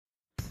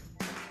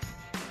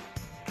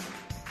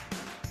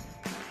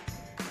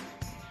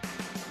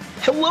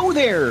Hello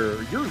there!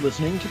 You're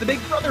listening to the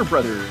Big Brother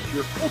Brothers,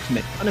 your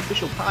ultimate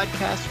unofficial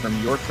podcast from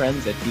your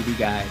friends at TV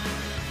Guide.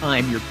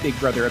 I'm your Big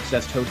Brother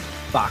obsessed host,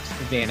 Fox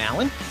Van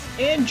Allen,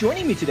 and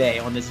joining me today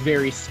on this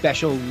very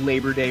special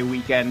Labor Day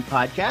weekend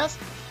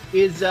podcast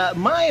is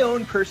my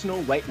own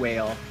personal white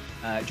whale.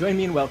 Join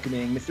me in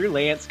welcoming Mr.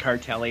 Lance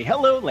Cartelli.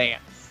 Hello,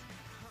 Lance.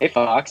 Hey,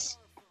 Fox.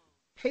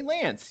 Hey,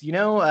 Lance.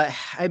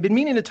 I've been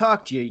meaning to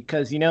talk to you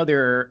because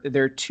there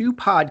are two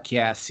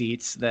podcast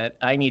seats that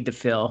I need to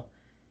fill.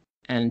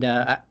 And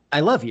I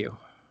love you.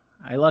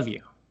 I love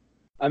you.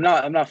 I'm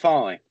not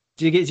following.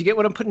 Did you get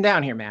what I'm putting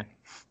down here, man?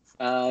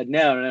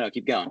 No.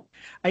 Keep going.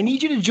 I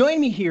need you to join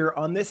me here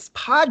on this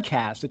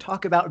podcast to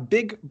talk about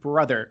Big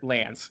Brother,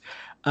 Lance.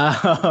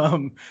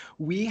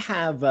 We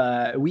have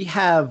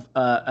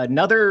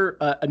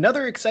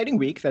another exciting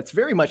week that's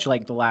very much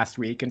like the last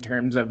week in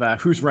terms of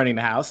who's running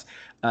the house.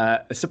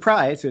 A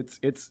surprise!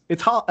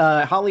 It's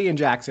Holly and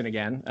Jackson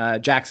again.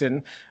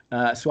 Jackson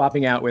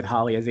swapping out with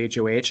Holly as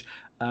HOH.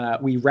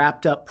 We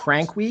wrapped up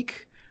Prank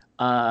Week.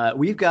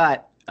 We've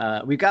got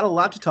a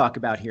lot to talk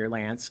about here,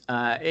 Lance,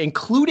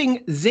 including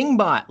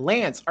Zingbot.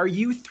 Lance, are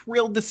you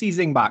thrilled to see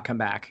Zingbot come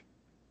back?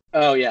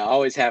 Oh yeah,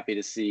 always happy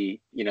to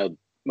see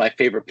my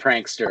favorite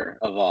prankster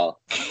of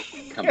all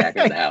come back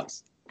into the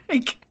house.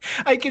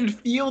 I can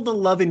feel the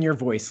love in your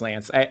voice,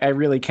 Lance. I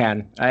really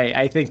can.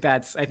 I think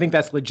that's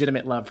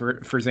legitimate love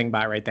for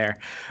Zingbot right there.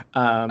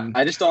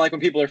 I just don't like when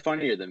people are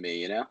funnier than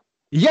me,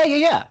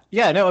 Yeah.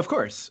 No, of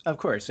course.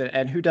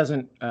 And who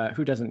doesn't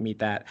meet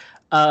that?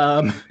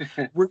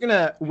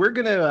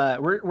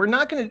 We're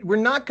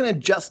not gonna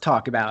just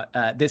talk about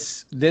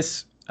this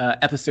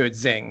episode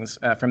zings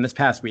from this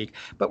past week,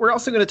 but we're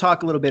also going to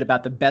talk a little bit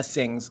about the best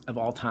zings of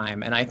all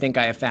time. And I think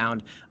I have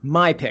found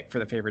my pick for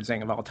the favorite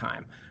zing of all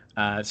time.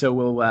 So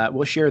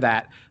we'll share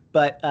that.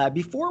 But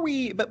before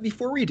we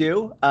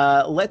do,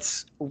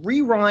 let's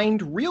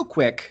rewind real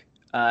quick.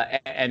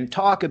 And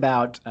talk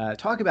about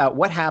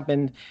what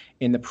happened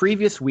in the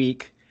previous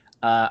week.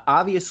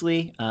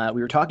 Obviously,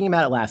 we were talking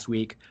about it last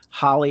week.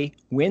 Holly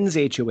wins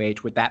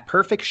HOH with that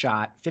perfect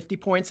shot, 50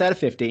 points out of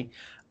 50,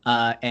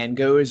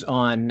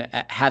 and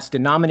has to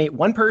nominate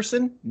one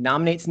person,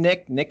 nominates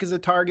Nick. Nick is a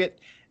target,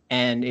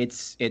 and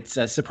it's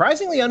a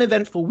surprisingly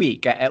uneventful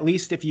week, at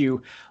least if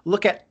you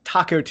look at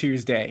Taco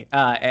Tuesday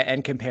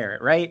and compare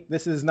it, right?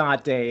 This is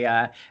not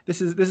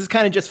this is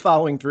kind of just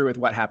following through with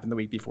what happened the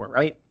week before,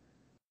 right?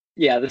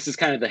 Yeah, this is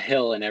kind of the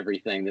hill and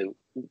everything that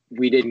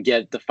we didn't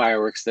get the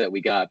fireworks that we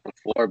got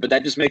before, but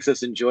that just makes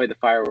us enjoy the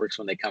fireworks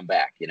when they come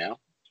back,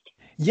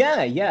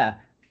 Yeah.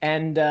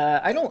 And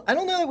I don't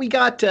know that we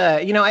got.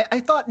 I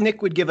thought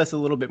Nick would give us a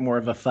little bit more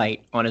of a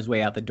fight on his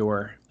way out the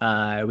door.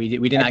 We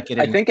did not get.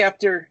 I think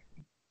after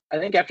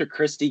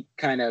Christy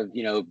kind of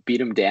beat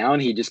him down,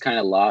 he just kind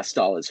of lost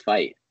all his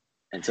fight,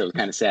 and so it was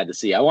kind of sad to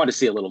see. I want to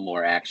see a little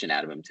more action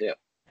out of him too.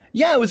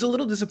 Yeah, it was a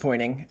little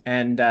disappointing,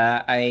 and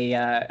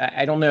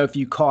I don't know if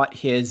you caught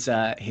his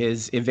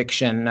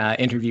eviction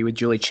interview with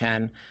Julie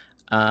Chen.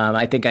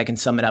 I think I can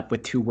sum it up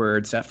with two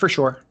words: for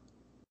sure.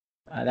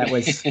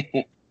 That's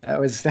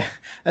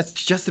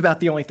just about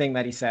the only thing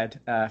that he said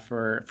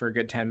for a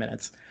good 10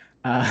 minutes.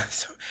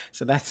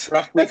 So that's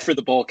rough week for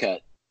the bowl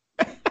cut.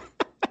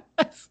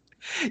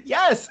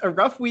 Yes, a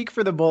rough week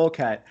for the bowl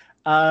cut.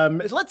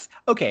 Let's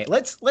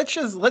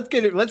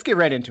get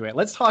right into it.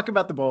 Let's talk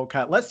about the bowl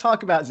cut. Let's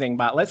talk about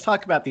Zingbot. Let's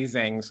talk about these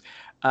zings.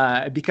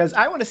 Because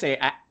I want to say,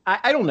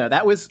 I don't know.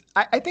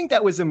 I think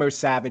that was the most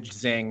savage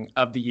zing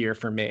of the year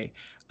for me,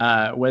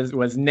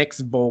 was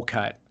Nick's bowl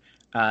cut.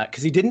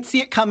 Cause he didn't see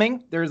it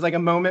coming. There was like a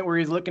moment where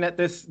he's looking at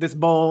this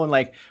bowl and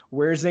like,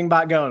 where's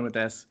Zingbot going with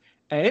this?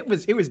 And it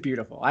was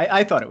beautiful.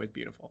 I thought it was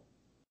beautiful.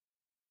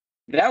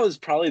 That was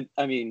probably,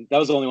 that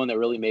was the only one that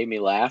really made me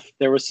laugh.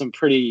 There were some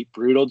pretty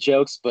brutal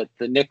jokes, but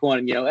the Nick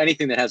one,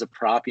 anything that has a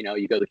prop,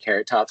 you go the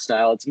Carrot Top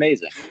style. It's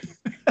amazing.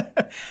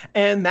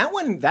 And that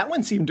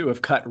one seemed to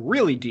have cut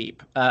really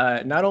deep.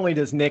 Not only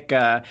does Nick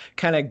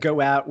kind of go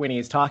out when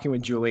he's talking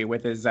with Julie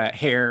with his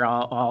hair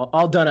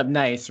all done up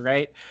nice,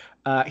 right?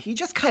 He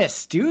just kind of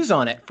stews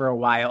on it for a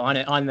while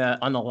on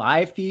the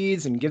live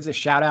feeds and gives a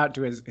shout out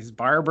to his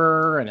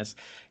barber and is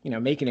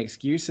making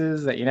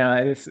excuses that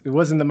it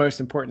wasn't the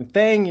most important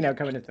thing,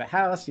 coming into the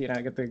house,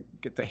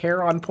 get the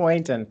hair on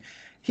point, and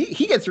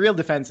he gets real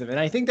defensive, and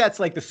I think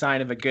that's like the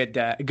sign of a good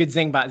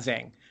Zingbot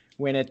zing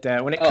when it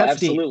cuts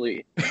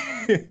absolutely.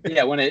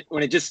 Yeah, when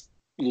it just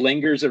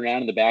lingers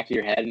around in the back of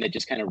your head and it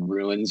just kind of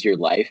ruins your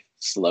life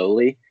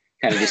slowly,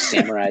 kind of just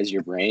samurais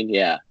your brain.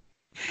 Yeah.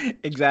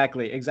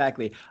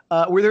 Exactly.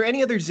 Were there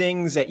any other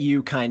zings that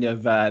you kind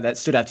of that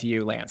stood out to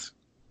you, Lance?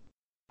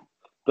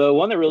 The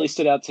one that really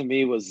stood out to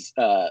me was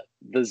the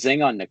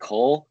zing on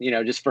Nicole,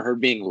 just for her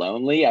being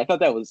lonely. I thought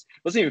that wasn't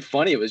even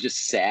funny. It was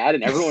just sad,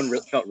 and everyone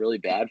felt really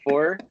bad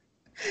for her.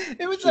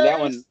 It was that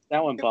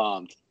one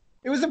bombed.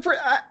 It was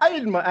I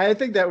didn't. I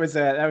think that was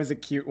a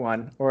cute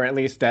one, or at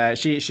least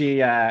she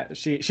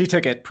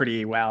took it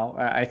pretty well.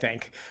 I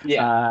think.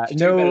 Yeah. She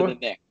took it better than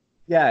Nick.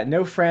 Yeah,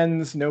 no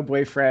friends, no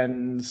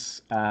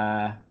boyfriends.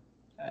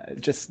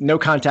 just no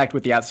contact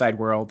with the outside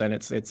world, and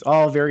it's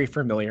all very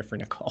familiar for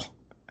Nicole.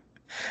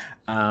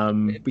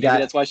 Maybe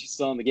that's why she's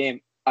still in the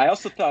game. I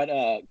also thought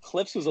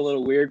Cliff's was a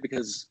little weird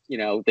because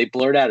they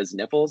blurred out his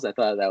nipples. I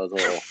thought that was a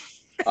little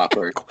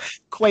awkward,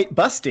 quite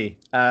busty.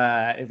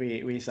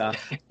 We saw,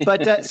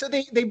 but so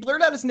they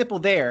blurred out his nipple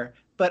there.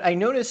 But I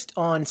noticed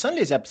on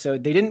Sunday's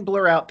episode they didn't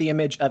blur out the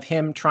image of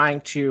him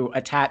trying to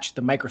attach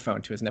the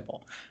microphone to his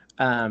nipple.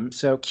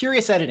 So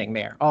curious editing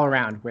there all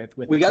around with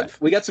we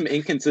got some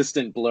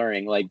inconsistent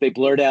blurring. Like they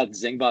blurred out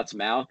Zingbot's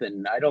mouth,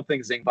 and I don't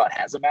think Zingbot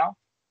has a mouth.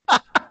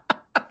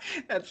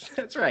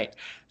 That's right.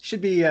 Should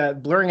be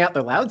blurring out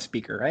the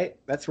loudspeaker, right?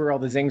 That's where all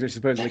the zings are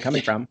supposedly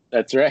coming from.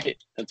 That's right.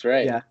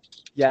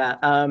 Yeah.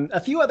 A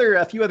few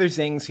other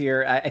zings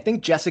here. I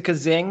think Jessica's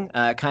zing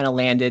kind of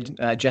landed.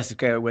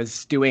 Jessica was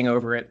stewing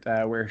over it,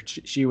 where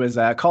she was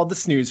called the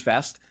snooze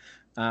fest,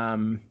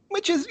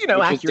 which is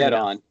accurate. Dead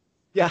on.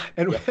 Yeah,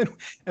 and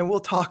we'll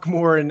talk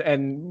more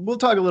and we'll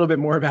talk a little bit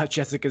more about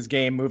Jessica's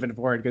game moving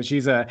forward because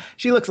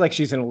she looks like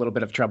she's in a little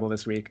bit of trouble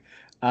this week.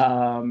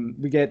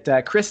 We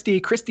get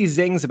Christy. Christy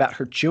zings about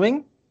her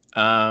chewing,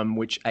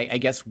 which I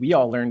guess we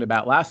all learned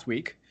about last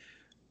week.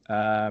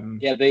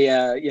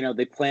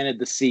 They planted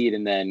the seed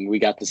and then we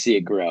got to see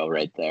it grow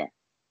right there.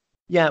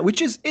 Yeah,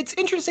 it's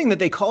interesting that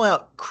they call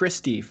out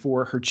Christy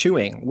for her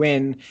chewing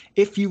when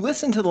if you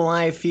listen to the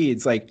live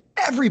feeds, like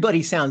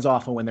everybody sounds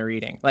awful when they're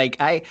eating. Like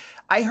I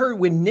heard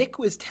when Nick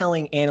was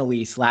telling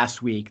Annalise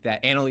last week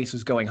that Annalise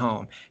was going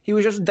home, he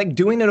was just like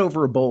doing it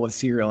over a bowl of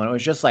cereal and it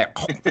was just like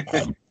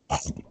it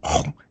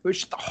was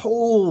just the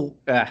whole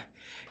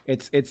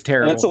it's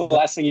terrible. And that's the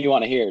last thing you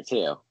want to hear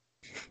too.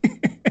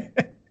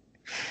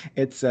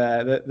 It's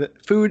the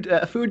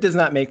food does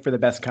not make for the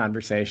best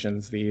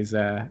conversations these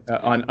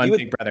on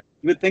Big Brother.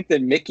 You would think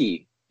that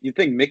Mickey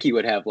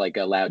would have like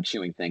a loud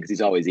chewing thing because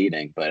he's always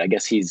eating, but I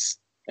guess he's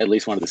at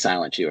least one of the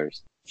silent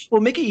chewers.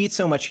 Well, Mickey eats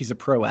so much he's a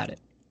pro at it,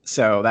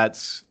 so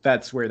that's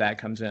where that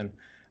comes in.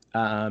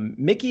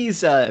 Mickey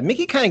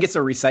kind of gets a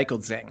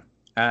recycled zing.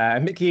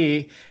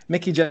 Mickey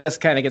just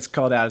kind of gets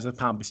called out as a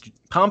pompous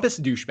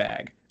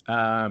douchebag,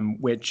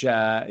 which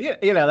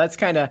that's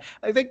kind of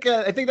I think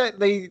that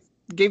they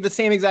gave the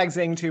same exact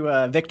zing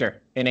to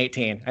Victor in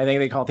 18. I think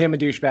they called him a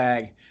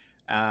douchebag.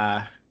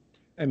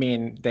 I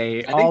mean,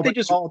 they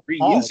just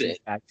reuse it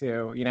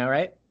too,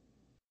 right?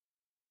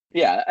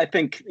 Yeah, I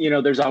think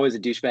there's always a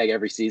douchebag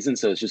every season,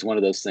 so it's just one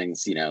of those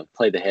things.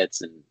 Play the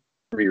hits and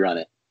rerun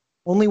it.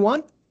 Only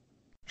one,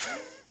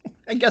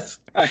 I guess.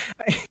 I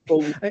guess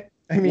one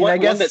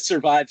that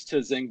survives to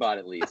Zingbot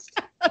at least.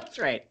 That's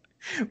right.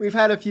 We've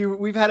had a few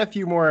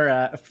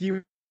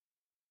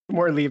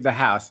more leave the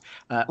house.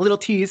 A little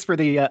tease for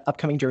the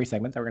upcoming jury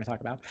segment that we're going to talk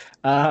about.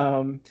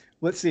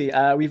 Let's see.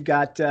 We've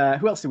got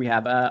who else do we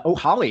have?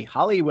 Holly.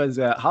 Holly was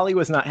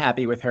not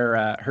happy with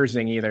her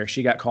zing either.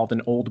 She got called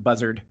an old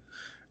buzzard.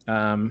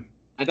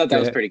 I thought that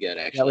was pretty good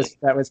actually.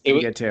 That was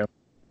pretty good too.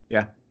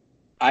 Yeah.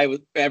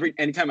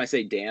 Anytime I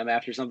say damn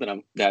after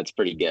something, that's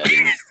pretty good.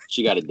 And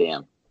she got a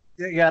damn.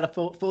 You got a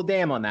full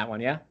damn on that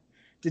one, yeah?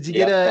 Did you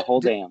get the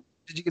whole damn?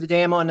 Did you get a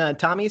damn on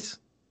Tommy's?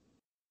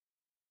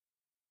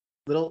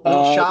 Little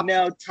shop.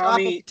 No,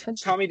 Tommy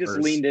just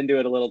leaned into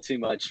it a little too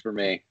much for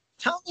me.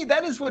 Tommy,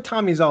 that is what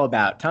Tommy's all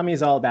about.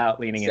 Tommy's all about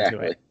leaning into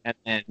it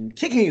and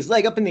kicking his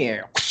leg up in the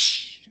air.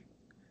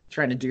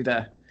 Trying to do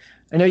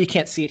I know you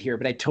can't see it here,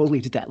 but I totally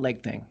did that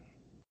leg thing.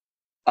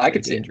 I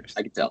could see it.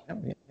 I could tell.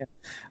 Yeah.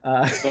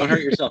 Don't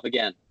hurt yourself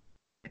again.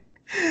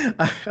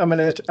 I'm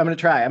gonna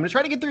try. I'm gonna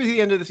try to get through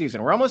the end of the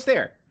season. We're almost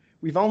there.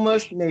 We've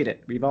almost made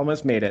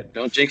it.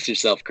 Don't jinx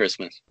yourself,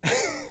 Christmas.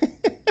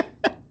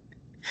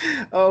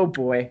 Oh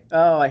boy.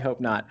 Oh, I hope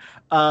not.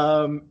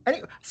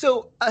 Anyway,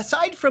 so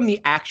aside from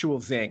the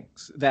actual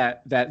zings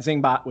that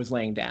Zingbot was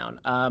laying down,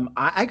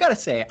 I gotta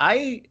say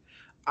I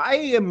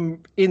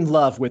am in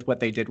love with what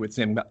they did with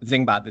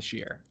Zingbot this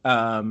year.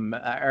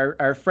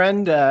 Our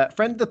friend of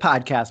the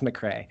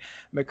podcast,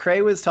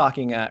 McCrae was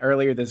talking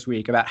earlier this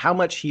week about how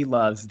much he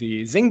loves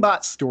the Zingbot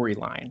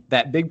storyline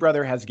that Big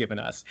Brother has given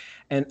us.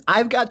 And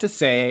I've got to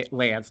say,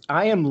 Lance,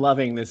 I am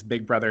loving this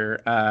Big Brother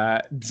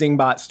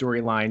Zingbot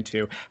storyline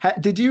too.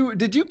 Did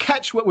you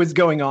catch what was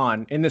going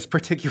on in this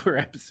particular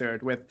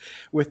episode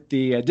with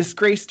the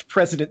disgraced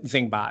President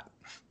Zingbot?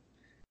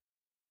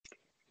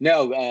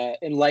 No,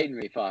 enlighten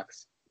me,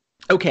 Fox.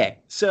 Okay,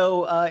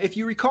 so if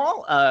you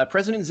recall,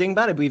 President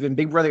Zingbot, I believe in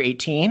Big Brother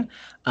 18,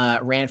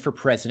 ran for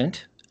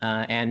president,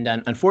 and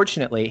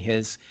unfortunately,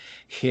 his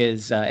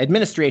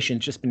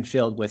administration's just been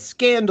filled with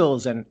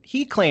scandals, and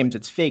he claims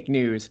it's fake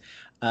news.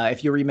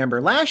 If you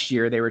remember last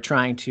year, they were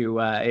trying to.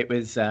 It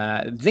was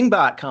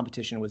Zingbot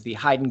competition was the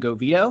hide and go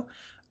veto,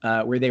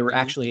 where they were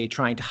actually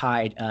trying to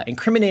hide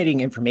incriminating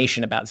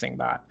information about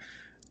Zingbot.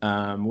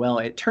 Well,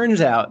 it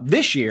turns out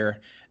this year,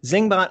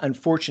 Zingbot,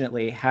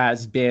 unfortunately,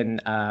 has been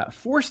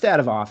forced out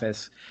of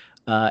office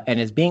and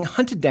is being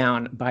hunted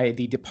down by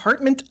the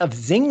Department of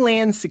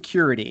Zingland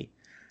Security.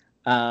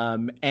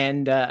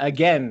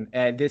 Again,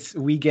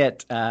 we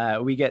get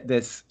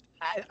this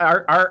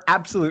our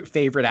absolute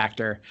favorite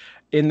actor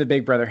in the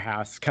Big Brother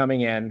house,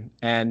 coming in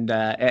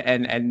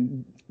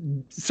and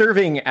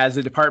serving as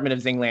the Department of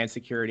Zingland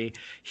security.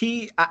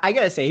 I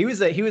gotta say, he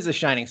was a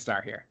shining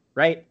star here,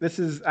 right?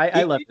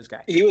 I love this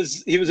guy. He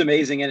was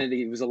amazing, and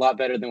he was a lot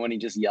better than when he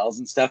just yells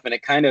and stuff. And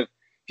it kind of,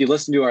 if you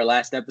listen to our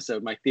last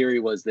episode, my theory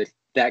was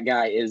that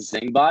guy is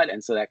Zingbot,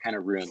 and so that kind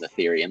of ruined the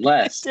theory,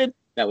 unless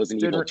that was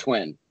an evil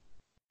twin.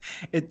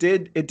 It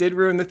did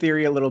ruin the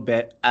theory a little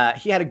bit.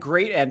 He had a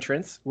great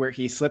entrance where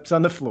he slips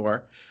on the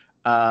floor.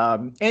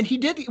 And we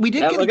did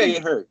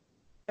get hurt.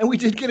 And we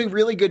did get a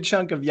really good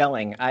chunk of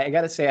yelling. I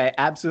got to say, I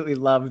absolutely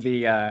love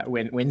the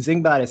when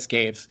Zingbot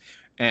escapes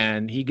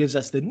and he gives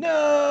us the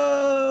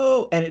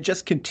no, and it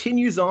just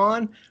continues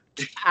on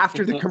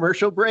after the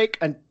commercial break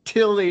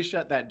until they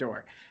shut that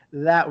door.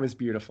 That was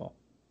beautiful.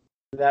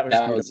 That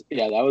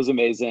was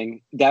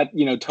amazing. That,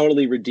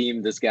 totally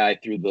redeemed this guy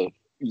through the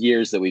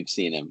years that we've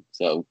seen him.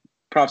 So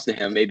props to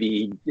him.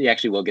 Maybe he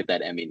actually will get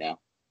that Emmy now.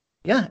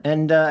 Yeah,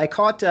 and I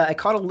caught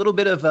a little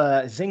bit of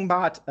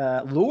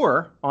Zingbot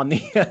lore on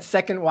the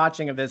second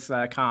watching of this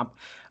comp.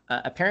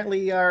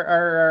 Apparently,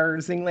 our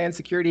Zingland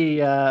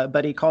security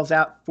buddy calls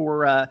out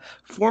for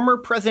former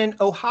President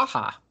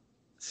Ohaha.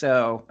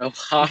 So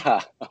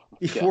Ohaha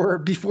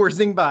before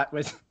Zingbot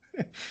was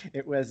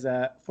it was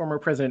former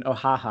President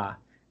Ohaha,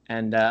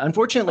 and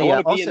unfortunately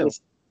also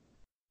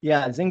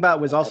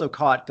Zingbot was also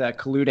caught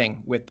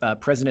colluding with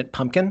President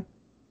Pumpkin.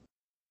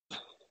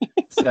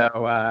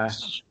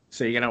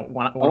 So you're gonna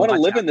want. I want to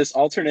live in this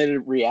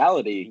alternative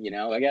reality.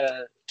 I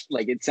gotta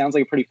it sounds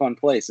like a pretty fun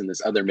place in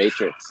this other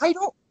Matrix.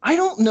 I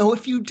don't know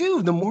if you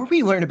do. The more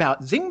we learn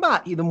about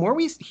Zingbot, the more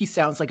he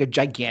sounds like a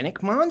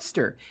gigantic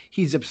monster.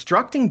 He's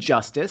obstructing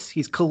justice.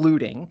 He's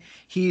colluding.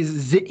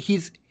 He's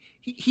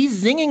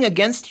zinging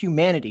against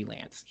humanity,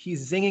 Lance.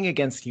 He's zinging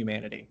against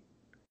humanity.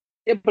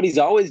 Yeah, but he's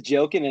always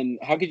joking. And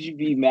how could you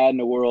be mad in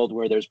a world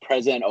where there's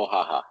President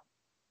Ohaha?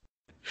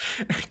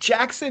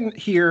 Jackson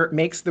here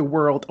makes the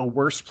world a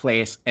worse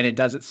place, and it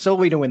does it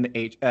solely to win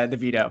the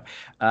veto.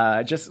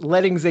 Just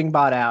letting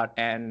Zingbot out,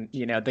 and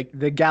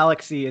the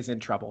galaxy is in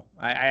trouble.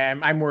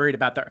 I'm worried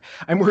about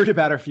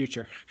our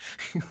future.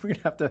 we're gonna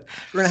have to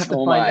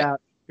find out.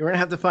 We're gonna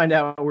have to find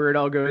out where it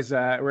all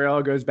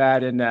goes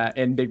bad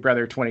in Big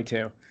Brother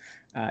 22.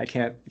 I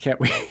can't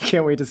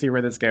wait to see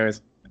where this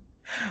goes.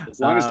 As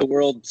long as the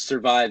world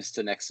survives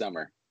to next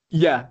summer.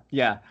 Yeah.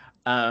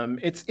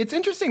 It's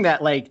interesting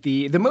that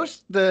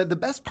the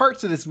best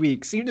parts of this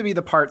week seem to be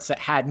the parts that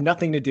had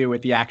nothing to do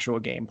with the actual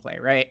gameplay,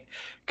 right?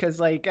 Because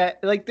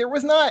there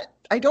was not.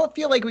 I don't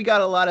feel like we got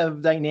a lot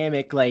of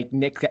dynamic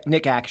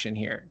Nick action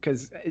here,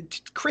 because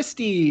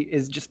Christie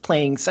is just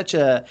playing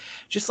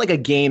just a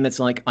game that's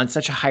on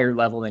such a higher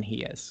level than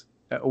he is,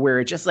 where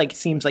it just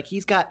seems like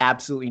he's got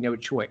absolutely no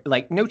choice,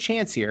 no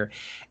chance here.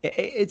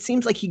 It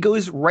seems like he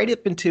goes right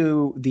up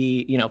into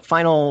the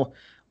final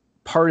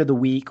part of the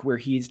week where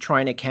he's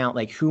trying to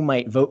count who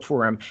might vote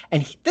for him,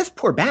 and this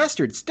poor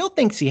bastard still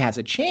thinks he has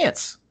a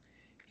chance.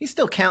 He's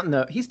still counting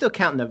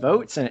the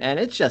votes, and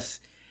it's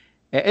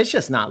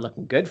just not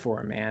looking good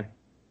for him, man.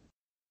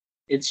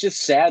 It's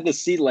just sad to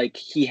see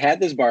he had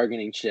this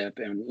bargaining chip,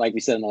 and like we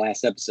said in the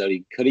last episode,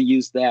 he could have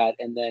used that,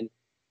 and then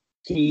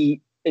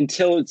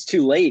until it's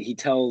too late, he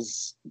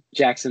tells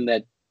Jackson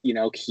that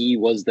he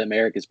was the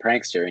America's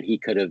prankster, and he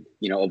could have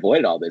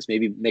avoided all this.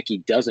 Maybe Mickey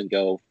doesn't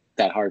go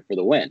that hard for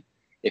the win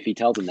if he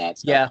tells him that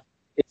stuff. Yeah.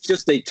 It's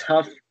just a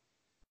tough,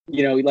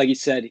 like you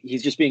said,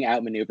 he's just being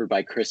outmaneuvered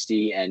by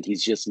Christie, and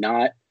he's just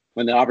not,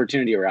 when the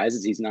opportunity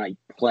arises, he's not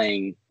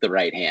playing the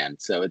right hand.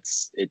 So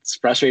it's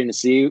frustrating to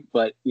see,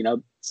 but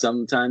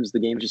sometimes the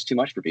game's just too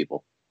much for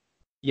people.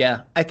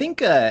 Yeah, I think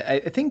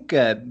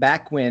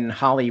back when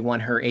Holly won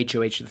her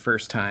HOH the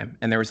first time,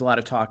 and there was a lot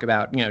of talk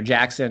about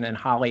Jackson and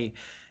Holly,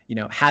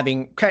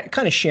 having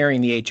kind of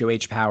sharing the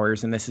HOH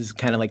powers, and this is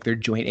kind of their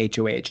joint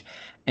HOH.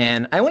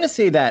 And I want to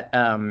say that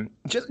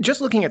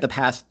just looking at the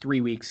past 3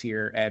 weeks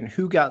here and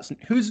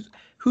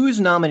who's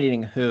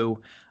nominating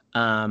who,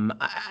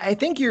 I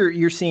think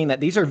you're seeing that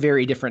these are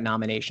very different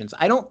nominations.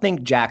 I don't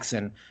think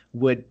Jackson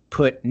would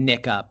put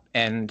Nick up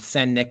and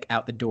send Nick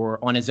out the door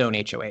on his own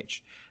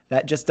HOH.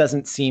 That just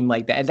doesn't seem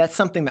like that. And that's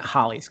something that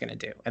Holly's going to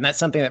do. And that's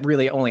something that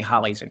really only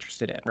Holly's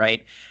interested in,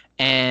 right?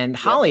 And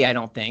Holly, I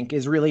don't think,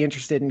 is really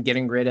interested in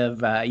getting rid of,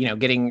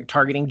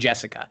 targeting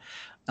Jessica.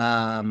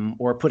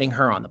 Or putting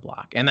her on the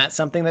block. And that's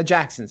something that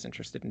Jackson's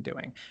interested in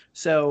doing.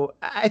 So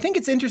I think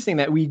it's interesting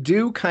that we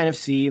do kind of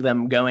see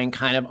them going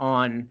kind of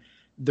on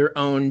their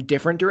own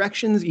different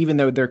directions, even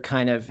though they're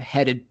kind of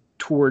headed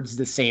towards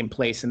the same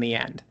place in the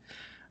end.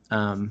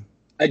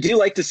 I do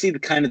like to see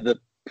the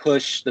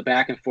push, the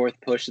back and forth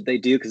push that they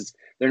do, because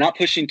they're not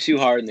pushing too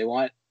hard, and they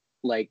want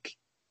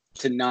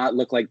to not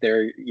look like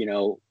they're,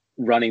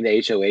 running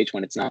the HOH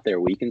when it's not their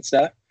week and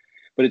stuff.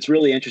 But it's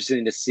really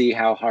interesting to see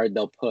how hard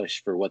they'll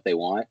push for what they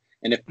want,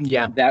 and if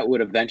that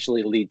would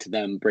eventually lead to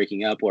them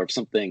breaking up, or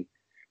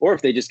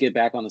if they just get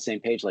back on the same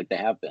page like they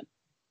have been.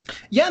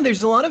 Yeah,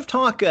 there's a lot of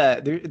talk.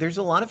 There's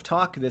a lot of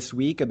talk this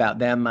week about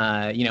them,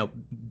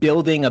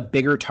 building a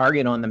bigger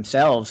target on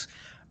themselves.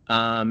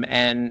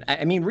 And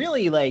I mean,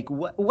 really,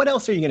 what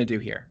else are you going to do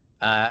here?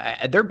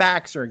 Their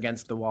backs are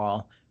against the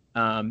wall.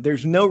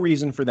 There's no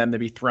reason for them to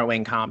be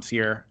throwing comps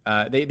here.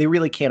 They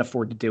really can't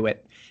afford to do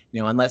it,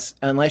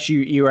 unless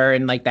you are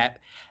in like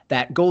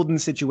that golden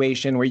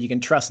situation where you can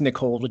trust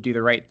Nicole to do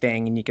the right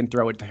thing and you can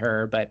throw it to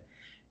her. But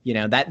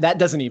that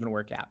doesn't even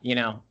work out.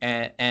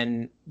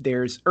 And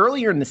there's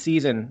earlier in the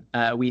season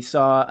we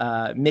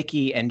saw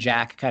Mickey and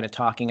Jack kind of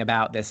talking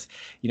about this.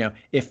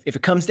 If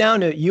it comes down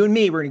to you and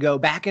me, we're gonna go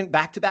back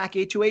to back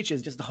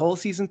HOHs just the whole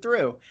season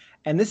through.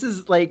 And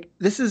it's like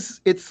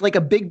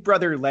a Big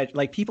Brother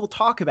like people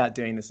talk about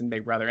doing this in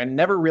Big Brother and it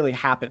never really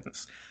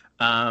happens.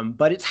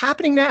 But it's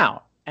happening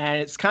now.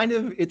 And it's kind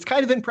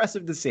of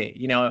impressive to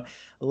see,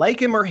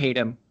 like him or hate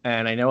him.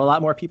 And I know a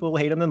lot more people will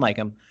hate him than like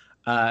him.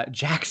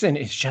 Jackson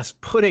is just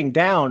putting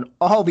down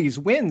all these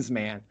wins,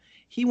 man.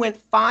 He went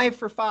 5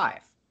 for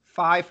 5.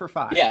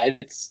 Yeah,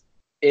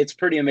 it's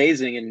pretty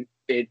amazing. And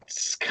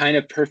it's kind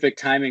of perfect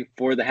timing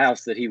for the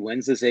house that he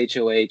wins this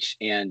HOH,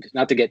 and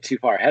not to get too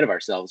far ahead of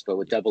ourselves, but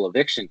with double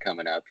eviction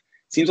coming up,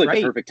 seems like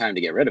the perfect time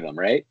to get rid of him,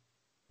 right?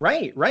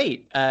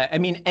 Right. I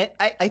mean,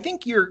 I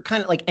think you're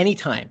kind of like any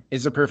time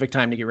is the perfect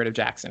time to get rid of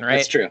Jackson, right?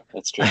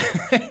 That's true.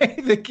 I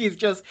think he's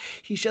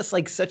just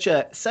like such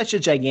a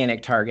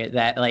gigantic target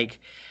that like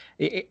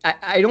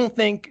I don't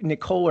think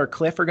Nicole or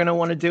Cliff are going to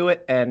want to do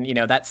it, and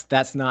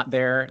that's not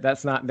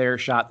their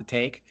shot to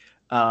take.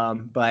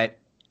 But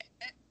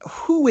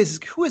who is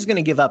going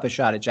to give up a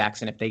shot at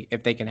Jackson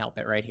if they can help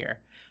it right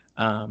here?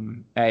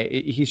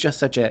 He's just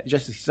such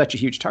a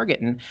huge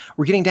target, and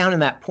we're getting down to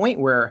that point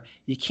where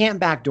you can't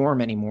backdoor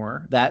him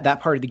anymore.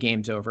 That part of the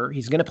game's over.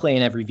 He's going to play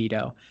in every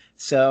veto,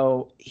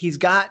 so he's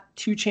got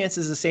 2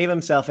 chances to save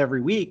himself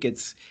every week.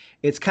 It's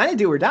kind of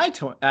do or die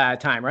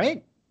time,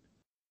 right?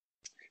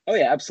 Oh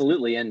yeah,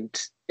 absolutely,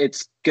 and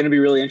it's going to be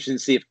really interesting to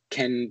see if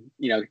him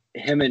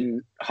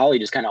and Holly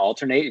just kind of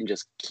alternate and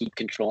just keep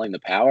controlling the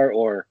power,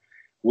 or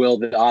will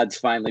the odds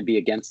finally be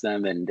against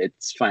them and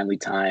it's finally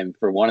time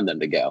for one of them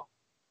to go?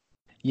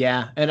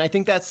 Yeah, and I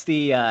think that's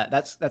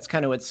that's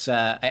kind of what's.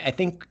 I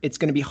think it's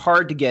going to be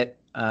hard to get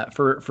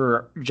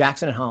for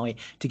Jackson and Holly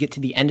to get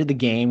to the end of the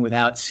game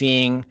without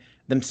seeing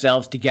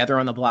themselves together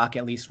on the block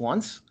at least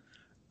once.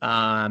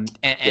 And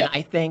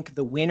I think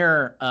the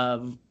winner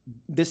of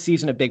this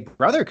season of Big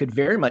Brother could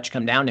very much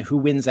come down to who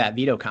wins that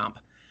veto comp,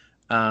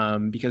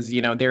 because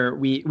we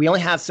only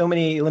have so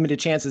many limited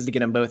chances to get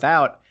them both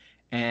out,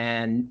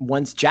 and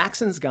once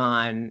Jackson's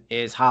gone,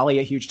 is Holly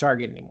a huge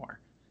target anymore?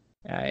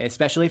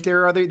 Especially if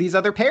there are these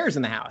other pairs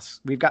in the house.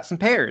 We've got some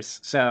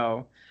pairs,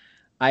 so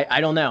I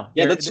don't know.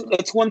 Yeah,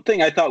 that's one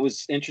thing I thought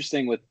was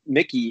interesting with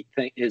Mickey.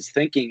 His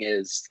thinking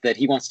is that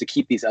he wants to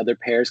keep these other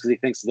pairs because he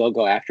thinks they'll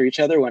go after each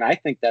other. When I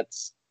think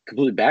that's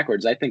completely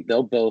backwards. I think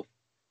they'll both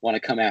want to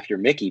come after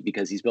Mickey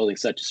because he's building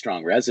such a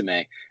strong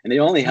resume, and it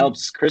only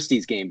helps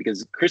Christy's game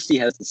because Christy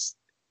has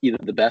either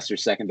the best or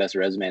second best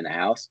resume in the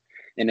house.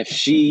 And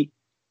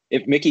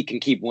if Mickey can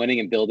keep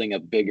winning and building a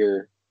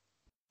bigger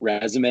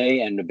resume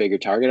and a bigger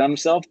target on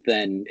himself,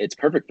 then it's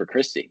perfect for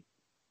Christy.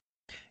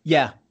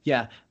 Yeah.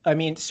 I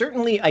mean,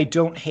 certainly I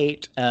don't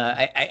hate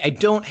I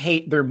don't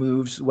hate their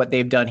moves, what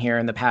they've done here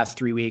in the past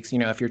 3 weeks.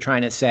 If you're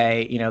trying to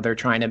say, they're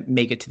trying to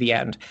make it to the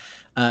end.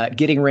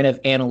 Getting rid of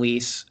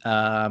Annalise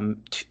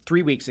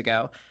 3 weeks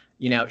ago,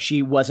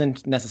 she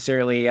wasn't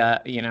necessarily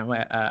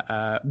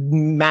a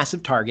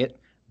massive target,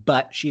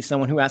 but she's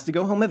someone who has to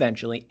go home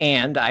eventually.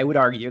 And I would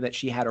argue that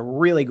she had a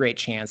really great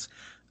chance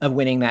of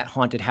winning that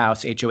haunted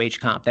house HOH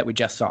comp that we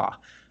just saw,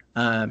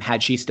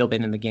 had she still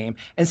been in the game.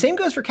 And same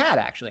goes for Kat,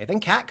 actually. I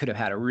think Kat could have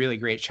had a really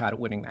great shot at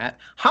winning that.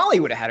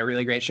 Holly would have had a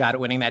really great shot at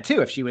winning that,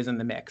 too, if she was in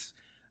the mix.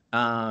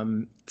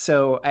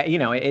 So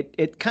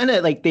it kind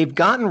of like they've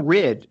gotten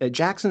rid,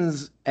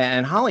 Jackson's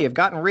and Holly have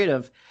gotten rid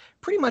of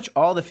pretty much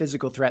all the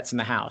physical threats in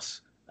the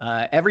house.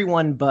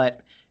 Everyone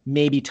but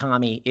maybe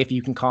Tommy, if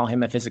you can call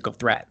him a physical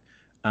threat.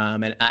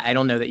 And I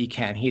don't know that you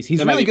can. He's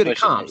really good at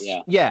comps.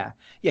 Yeah,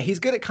 he's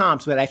good at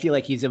comps, but I feel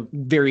like he's a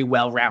very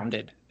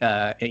well-rounded,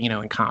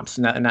 in comps,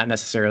 not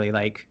necessarily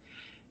like,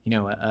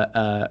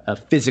 a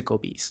physical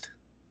beast.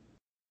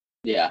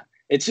 Yeah,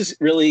 it's just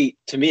really,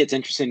 to me, it's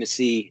interesting to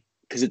see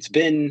because it's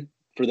been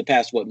for the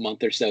past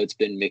month or so, it's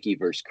been Mickey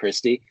versus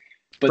Christy,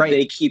 but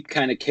They keep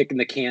kind of kicking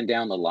the can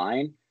down the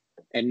line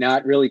and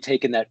not really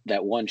taking that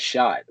one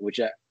shot, which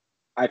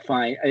I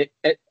find,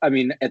 I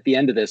mean, at the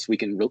end of this, we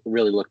can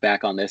really look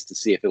back on this to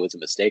see if it was a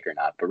mistake or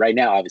not. But right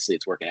now, obviously,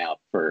 it's working out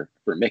for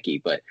Mickey.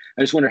 But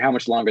I just wonder how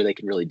much longer they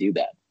can really do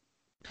that.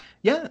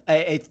 Yeah,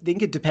 I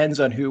think it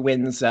depends on who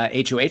wins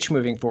HOH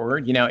moving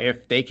forward.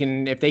 If they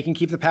can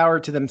keep the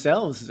power to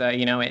themselves,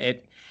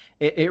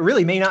 it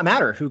really may not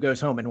matter who goes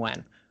home and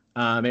when.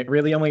 It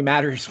really only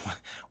matters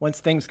once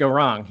things go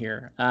wrong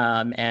here.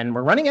 And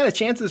we're running out of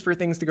chances for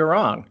things to go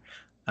wrong.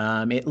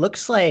 It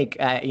looks like,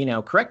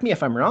 correct me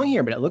if I'm wrong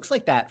here, but it looks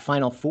like that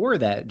final 4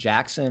 that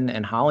Jackson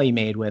and Holly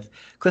made with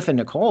Cliff and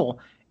Nicole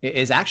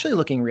is actually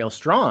looking real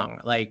strong.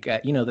 Like,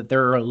 that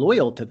they're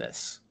loyal to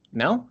this.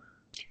 No?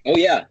 Oh,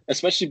 yeah.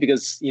 Especially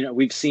because,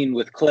 we've seen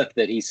with Cliff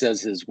that he says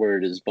his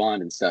word is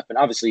bond and stuff. And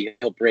obviously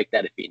he'll break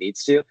that if he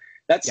needs to.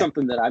 That's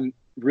something that I'm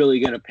really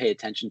going to pay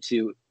attention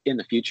to in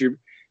the future,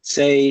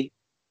 say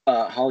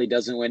Holly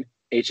doesn't win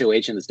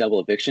HOH in this double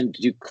eviction,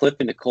 do Cliff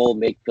and Nicole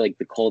make like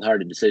the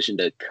cold-hearted decision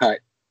to cut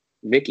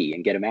Mickey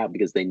and get him out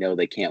because they know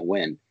they can't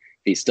win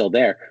if he's still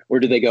there, or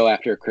do they go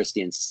after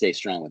Christie and stay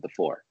strong with the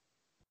 4?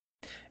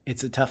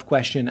 It's a tough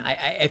question.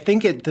 I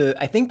think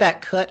I think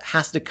that cut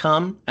has to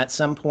come at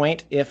some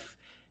point if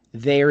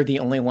they're the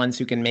only ones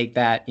who can make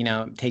that,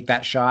 take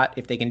that shot.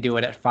 If they can do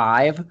it at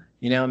 5,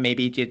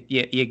 maybe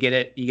you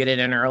get it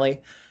in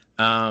early.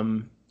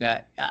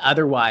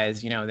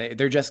 Otherwise,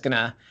 they're just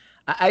gonna.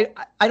 I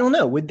don't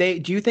know.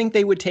 Do you think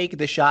they would take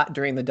the shot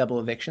during the double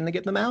eviction to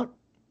get them out?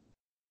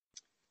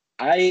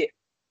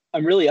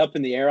 I'm really up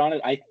in the air on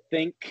it. I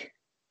think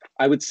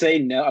I would say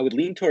no. I would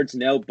lean towards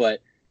no,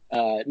 but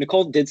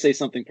Nicole did say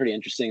something pretty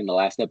interesting in the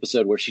last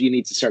episode where she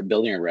needs to start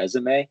building her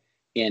resume.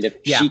 And if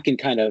she can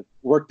kind of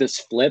work this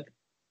flip,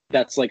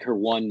 that's like her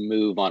one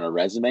move on her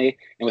resume.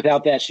 And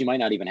without that, she might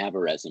not even have a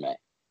resume.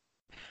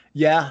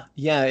 Yeah.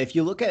 If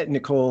you look at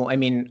Nicole, I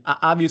mean,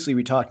 obviously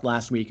we talked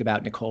last week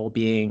about Nicole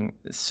being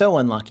so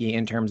unlucky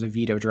in terms of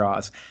veto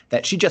draws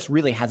that she just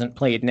really hasn't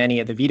played in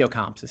any of the veto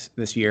comps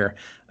this year,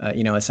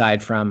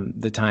 aside from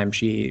the time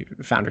she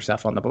found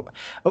herself on the block.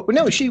 Oh,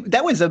 no,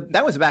 that was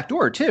a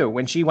backdoor too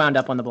when she wound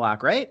up on the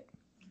block, right?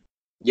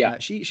 Yeah,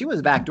 she was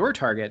a backdoor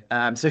target.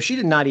 So she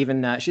didn't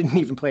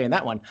even play in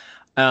that one.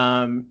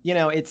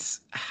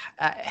 It's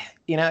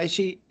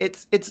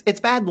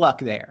bad luck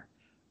there.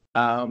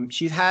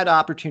 She's had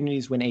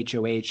opportunities win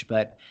HOH,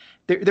 but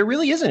there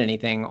really isn't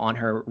anything on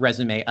her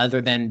resume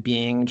other than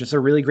being just a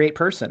really great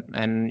person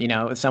and,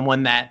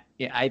 someone that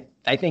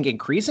I think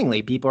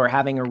increasingly people are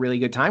having a really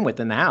good time with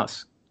in the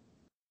house.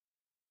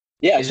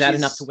 Yeah. Is that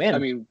enough to win? I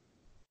mean,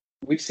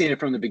 we've seen it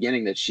from the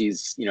beginning that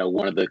she's,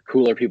 one of the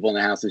cooler people in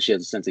the house, and she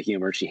has a sense of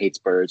humor. She hates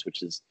birds,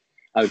 which is,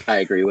 I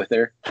agree with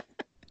her.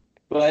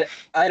 But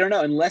I don't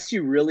know, unless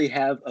you really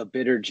have a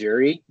bitter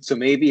jury. So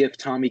maybe if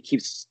Tommy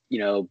keeps,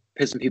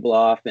 pissing people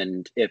off,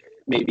 and if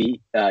maybe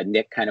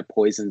Nick kind of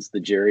poisons the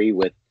jury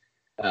with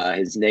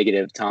his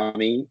negative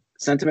Tommy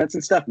sentiments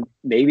and stuff,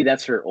 maybe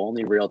that's her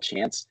only real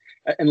chance.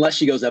 Unless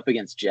she goes up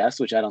against Jess,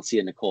 which I don't see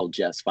a Nicole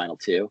Jess final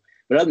 2.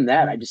 But other than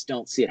that, I just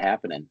don't see it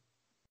happening.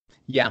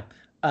 Yeah.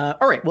 All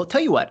right. Well,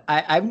 tell you what,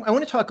 I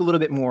want to talk a little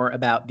bit more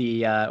about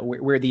the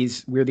where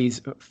these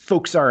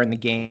folks are in the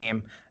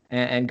game.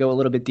 And go a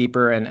little bit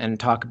deeper and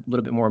talk a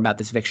little bit more about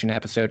this eviction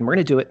episode. And we're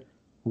going to do it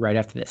right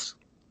after this.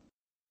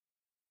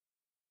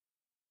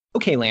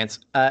 Okay, Lance.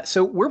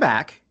 So we're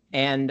back.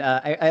 And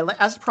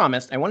as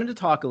promised, I wanted to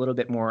talk a little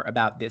bit more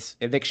about this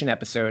eviction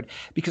episode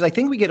because I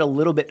think we get a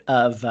little bit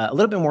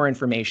more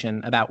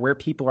information about where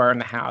people are in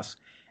the house.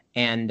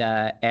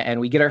 And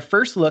we get our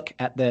first look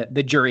at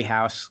the jury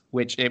house,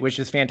 which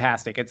is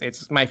fantastic.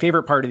 It's my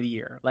favorite part of the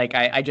year. Like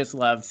I just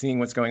love seeing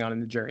what's going on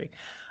in the jury.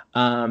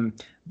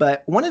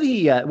 But one of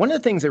the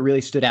things that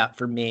really stood out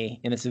for me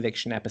in this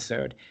eviction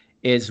episode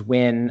is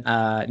when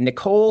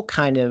Nicole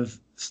kind of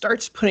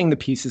starts putting the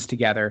pieces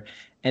together,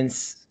 and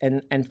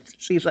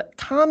she's like,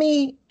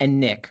 Tommy and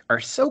Nick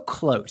are so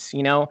close,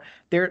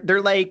 they're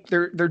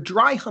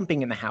dry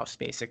humping in the house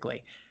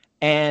basically,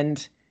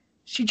 and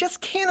she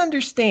just can't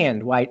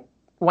understand why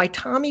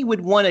Tommy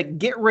would want to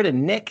get rid of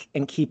Nick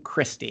and keep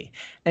Christie.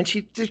 And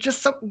there's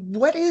just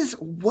what is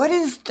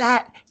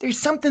that? There's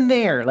something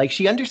there. Like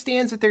she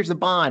understands that there's a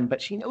bond,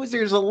 but she knows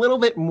there's a little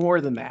bit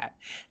more than that.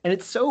 And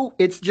it's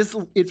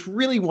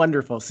really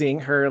wonderful seeing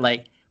her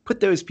like put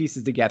those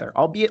pieces together,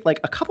 albeit like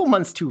a couple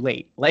months too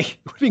late. Like it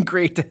would have been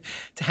great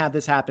to have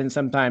this happen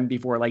sometime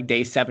before like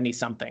day 70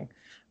 something.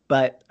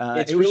 But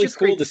it's really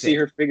cool to see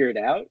her figure it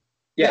out.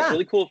 Yeah, it's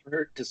really cool for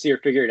her to see her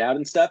figure it out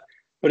and stuff.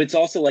 But it's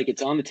also like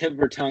it's on the tip of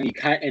her tongue.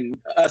 And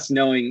us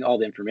knowing all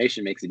the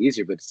information makes it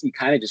easier. But you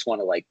kind of just want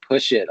to like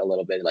push it a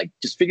little bit, like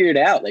just figure it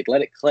out, like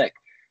let it click.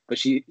 But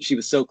she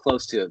was so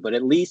close to it. But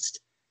at least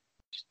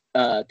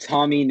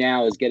Tommy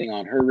now is getting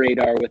on her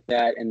radar with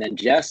that. And then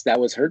Jess, that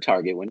was her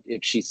target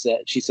she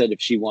said if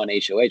she won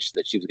HOH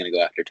that she was going to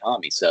go after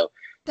Tommy. So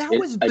I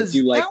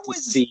do like to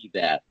see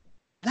that.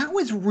 That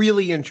was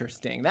really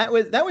interesting. That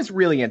was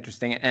really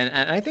interesting,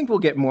 and I think we'll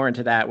get more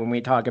into that when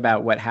we talk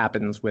about what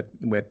happens with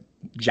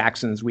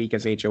Jackson's week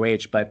as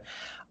HOH. But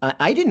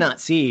I did not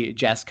see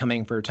Jess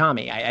coming for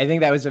Tommy. I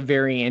think that was a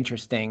very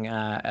interesting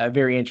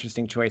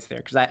choice there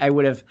because I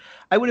would have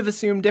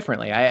assumed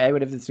differently. I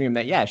would have assumed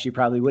that she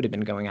probably would have been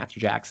going after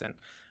Jackson.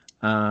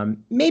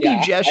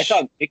 Jess.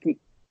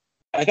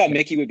 I thought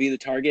Mickey would be the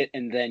target,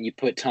 and then you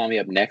put Tommy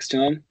up next to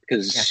him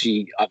because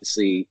she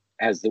obviously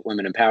has the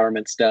women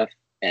empowerment stuff.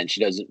 And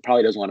she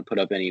probably doesn't want to put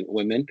up any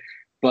women,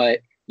 but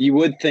you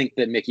would think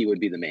that Mickey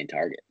would be the main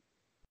target.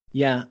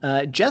 Yeah,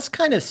 Jess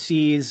kind of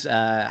sees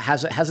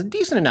has a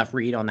decent enough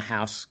read on the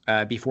house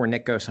before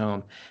Nick goes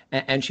home,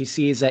 and she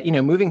sees that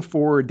moving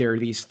forward there are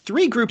these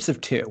 3 groups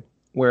of 2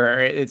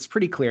 where it's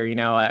pretty clear.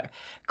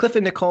 Cliff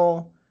and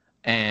Nicole,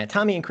 and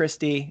Tommy and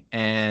Christie,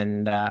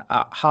 and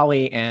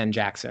Holly and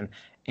Jackson,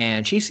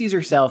 and she sees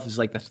herself as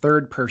like the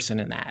third person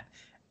in that.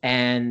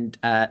 And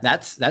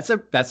that's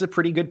a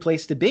pretty good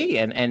place to be.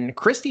 And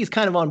Christy's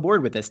kind of on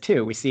board with this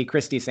too. We see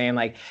Christy saying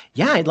like,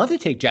 "Yeah, I'd love to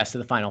take Jess to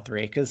the final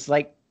three because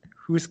like,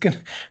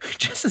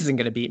 Jess isn't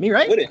gonna beat me,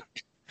 right?" Wouldn't.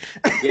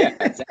 Yeah,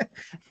 exactly.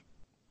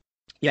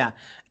 Yeah,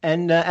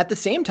 and at the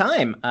same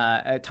time,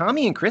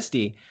 Tommy and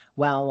Christy,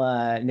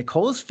 while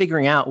Nicole's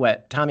figuring out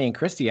what Tommy and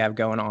Christy have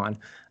going on,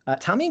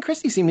 Tommy and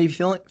Christy seem to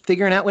be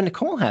figuring out what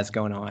Nicole has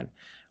going on,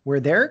 where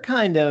they're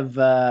kind of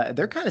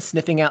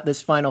sniffing out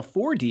this Final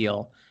Four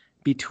deal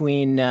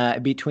between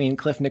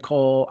Cliff,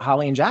 Nicole,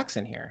 Holly, and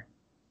Jackson here.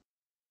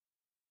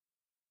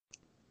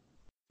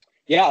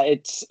 Yeah,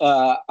 it's.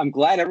 I'm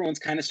glad everyone's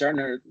kind of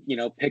starting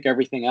to, pick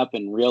everything up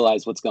and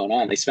realize what's going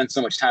on. They spent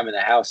so much time in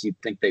the house, you'd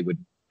think they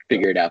would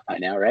figure it out by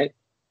now, right?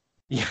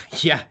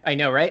 Yeah, I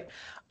know, right?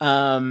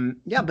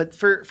 Yeah, but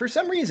for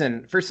some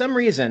reason,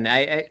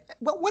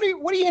 what are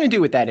you going to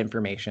do with that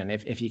information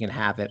if you can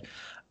have it?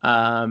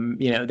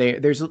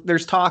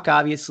 There's talk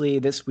obviously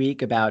this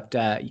week about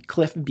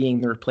Cliff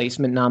being the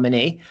replacement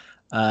nominee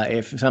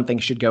if something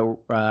should go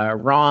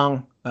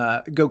wrong,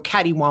 go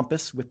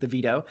cattywampus with the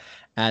veto,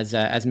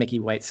 as Mickey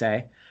White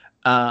say.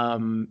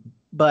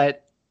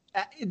 But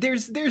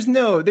there's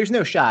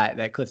no shot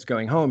that Cliff's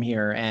going home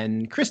here,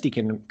 and Christy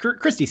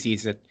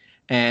sees it.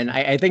 And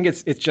I think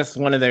it's just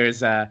one of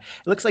those. It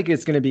looks like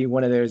it's going to be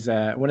one of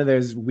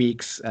those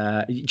weeks,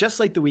 just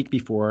like the week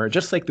before,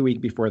 just like the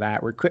week before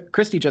that, where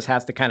Christy just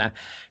has to kind of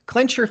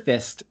clench her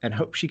fist and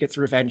hope she gets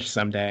revenge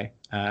someday,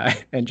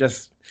 and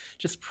just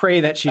pray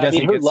that she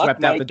doesn't get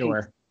swept out the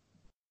door.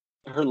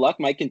 Her luck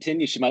might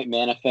continue. She might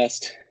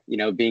manifest,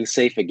 being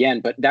safe again.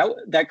 But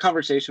that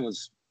conversation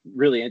was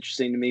really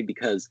interesting to me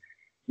because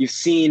you've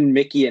seen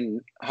Mickey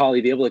and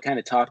Holly be able to kind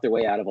of talk their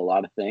way out of a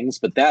lot of things,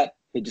 but that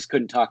they just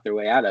couldn't talk their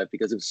way out of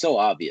because it was so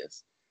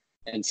obvious.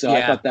 And so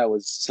I thought that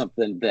was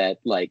something that,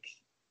 like,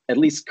 at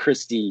least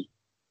Christy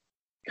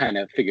kind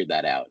of figured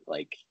that out.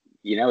 Like,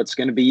 it's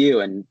going to be you.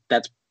 And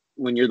that's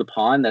when you're the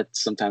pawn,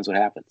 that's sometimes what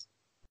happens.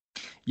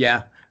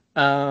 Yeah.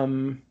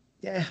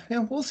 Yeah,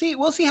 we'll see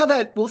how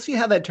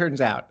that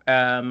turns out.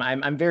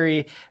 I'm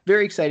very,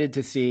 very excited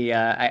to see.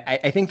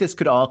 I think this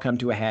could all come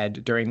to a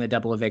head during the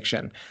double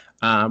eviction,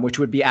 which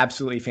would be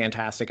absolutely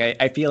fantastic.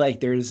 I feel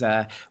like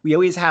we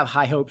always have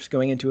high hopes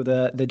going into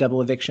the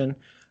double eviction.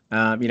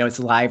 It's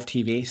live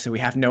TV, so we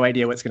have no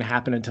idea what's going to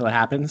happen until it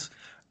happens.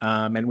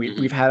 And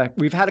we've had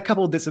a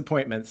couple of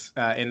disappointments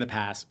in the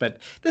past, but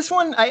this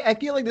one, I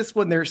feel like this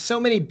one, there's so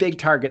many big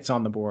targets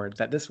on the board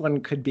that this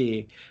one could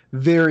be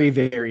very,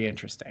 very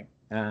interesting.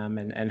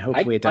 And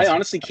hopefully it does. I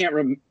honestly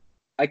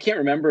I can't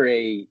remember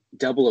a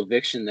double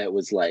eviction that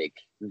was like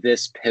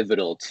this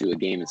pivotal to a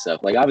game and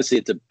stuff. Like, obviously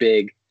it's a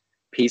big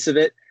piece of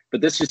it,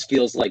 but this just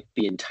feels like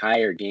the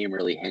entire game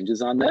really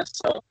hinges on this.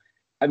 So,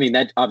 I mean,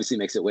 that obviously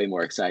makes it way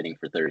more exciting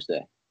for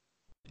Thursday.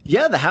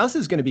 Yeah, the house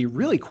is going to be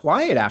really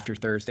quiet after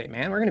Thursday,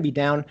 man. We're going to be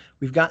down.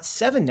 We've got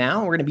 7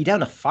 now. We're going to be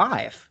down to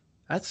 5.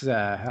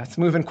 That's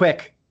moving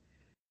quick.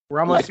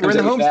 We're in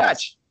the home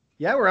stretch.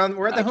 Yeah, we're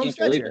at the home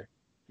stretch here.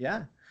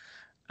 Yeah.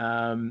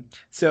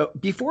 So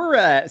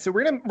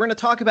we're gonna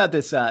talk about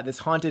this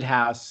haunted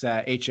house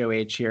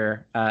HOH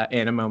here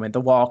in a moment,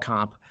 the wall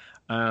comp,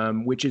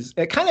 which is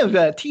kind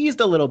of teased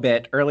a little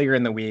bit earlier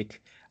in the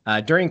week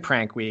during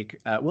Prank Week.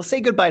 We'll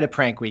say goodbye to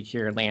Prank Week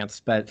here,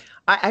 Lance, but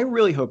I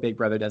really hope Big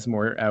Brother does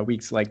more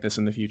weeks like this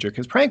in the future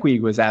because Prank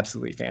Week was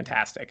absolutely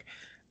fantastic,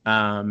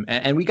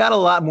 and we got a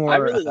lot more. I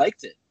really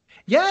liked it.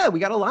 Yeah, we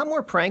got a lot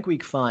more Prank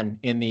Week fun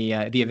in the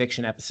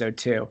eviction episode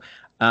too.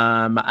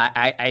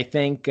 I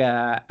think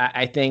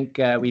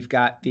we've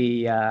got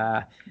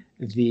the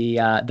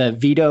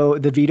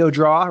veto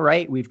draw,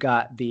 right? We've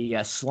got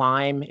the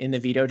slime in the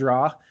veto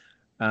draw.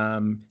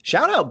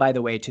 Shout out, by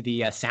the way, to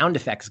the sound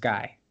effects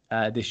guy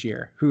this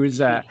year,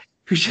 who's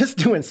just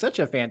doing such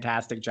a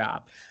fantastic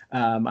job.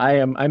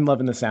 I'm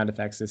loving the sound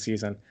effects this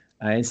season.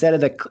 Instead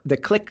of the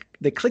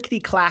clickety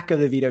clack of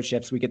the veto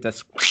chips, we get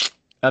this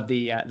of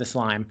the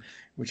slime,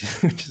 which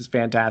is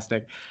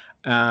fantastic.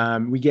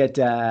 We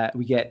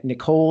get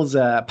Nicole's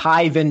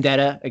pie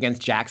vendetta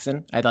against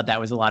Jackson. I thought that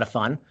was a lot of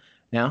fun.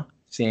 Now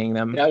seeing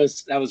them. That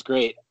was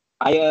great.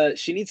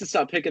 She needs to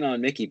stop picking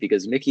on Mickey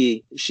because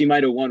she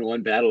might have won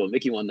one battle, but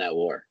Mickey won that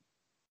war.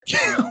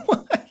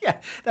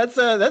 Yeah, that's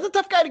a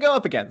tough guy to go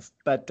up against,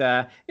 but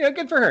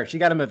good for her. She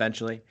got him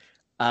eventually.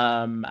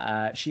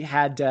 She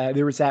had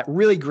there was that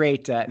really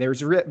great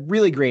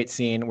really great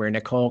scene where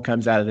Nicole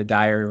comes out of the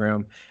diary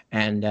room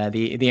and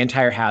the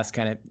entire house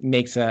kind of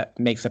makes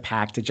a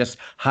pact to just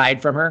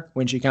hide from her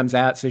when she comes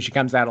out. So she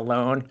comes out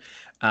alone.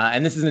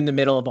 And this is in the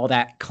middle of all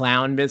that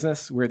clown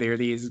business where there are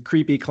these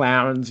creepy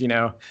clowns,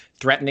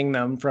 threatening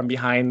them from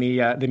behind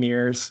the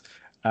mirrors.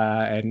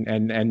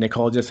 And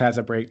Nicole just has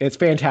a break. It's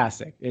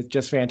fantastic. It's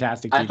just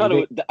fantastic. I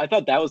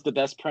thought that was the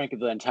best prank of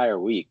the entire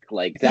week.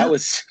 Like that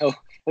was so.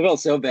 I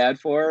felt so bad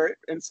for her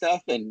and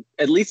stuff. And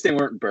at least they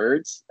weren't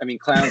birds. I mean,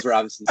 clowns were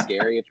obviously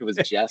scary. If it was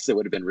Jess, it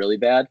would have been really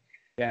bad.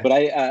 Yeah. But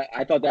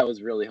I thought that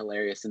was really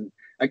hilarious. And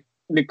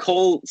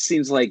Nicole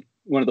seems like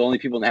one of the only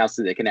people in the house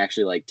that can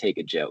actually like take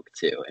a joke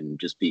too and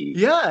just be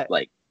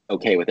like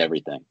okay with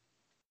everything.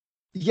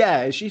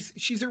 Yeah,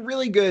 she's a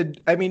really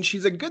good. I mean,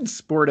 she's a good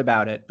sport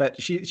about it,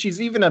 but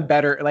she's even a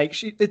better.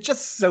 Like it's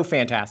just so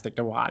fantastic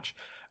to watch.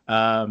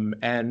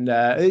 And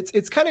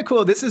it's kind of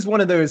cool. This is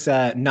one of those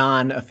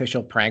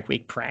non-official prank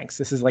week pranks.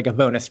 This is like a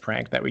bonus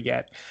prank that we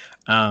get.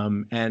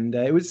 And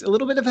it was a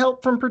little bit of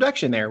help from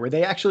production there, where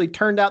they actually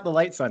turned out the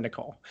lights on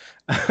Nicole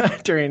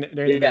during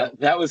Yeah,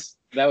 that was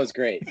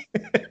great.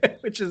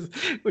 which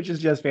is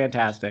just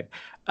fantastic.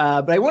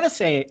 But I want to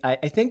say,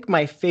 I think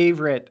my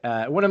favorite,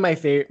 one of my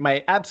favorite,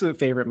 my absolute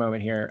favorite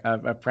moment here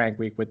of Prank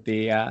Week with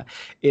the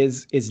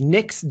is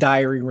Nick's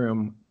diary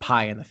room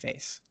pie in the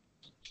face.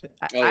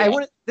 I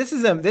want this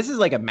is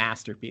like a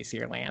masterpiece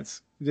here,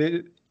 Lance.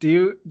 Did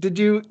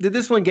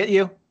this one get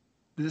you?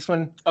 Did this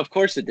one? Of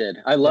course it did.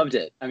 I loved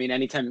it. I mean,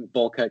 anytime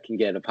Volka can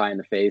get a pie in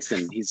the face,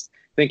 and he's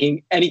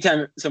thinking,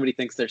 anytime somebody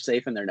thinks they're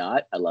safe and they're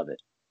not, I love it.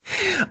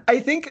 I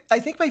think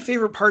my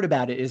favorite part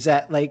about it is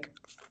that, like,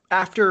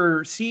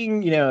 after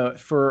seeing,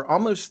 for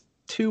almost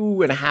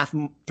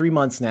 2.5, 3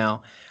 months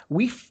now,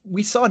 we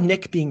saw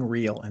Nick being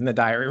real in the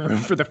diary room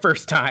for the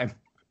first time.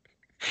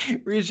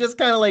 Where he's just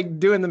kind of like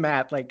doing the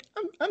math, like,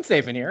 I'm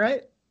safe in here,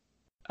 right?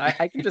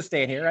 I can just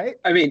stay in here, right?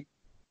 I mean,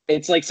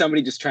 it's like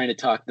somebody just trying to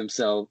talk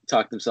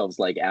themselves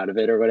like out of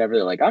it or whatever.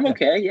 They're like, I'm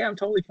okay, yeah, I'm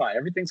totally fine,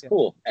 everything's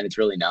cool, and it's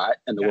really not,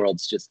 and the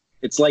world's just.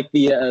 It's like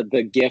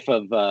the gif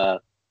of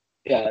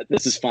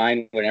this is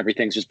fine when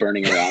everything's just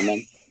burning around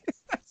them.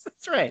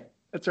 That's right.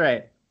 That's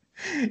right.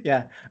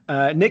 Yeah.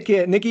 Nick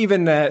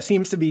even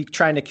seems to be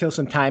trying to kill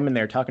some time in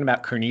there, talking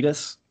about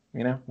carnitas.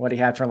 What he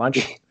had for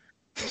lunch.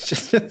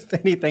 just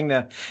anything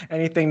to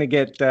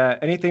get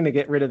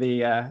rid of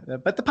the.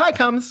 But the pie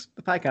comes.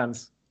 The pie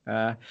comes.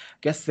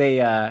 Guess they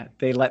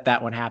let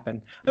that one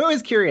happen. I'm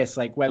always curious,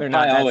 like, whether or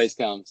not that always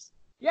comes.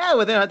 Yeah,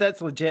 whether or not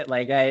that's legit.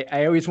 Like,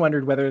 I always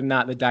wondered whether or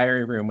not the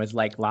diary room was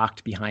like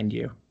locked behind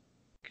you.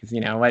 Because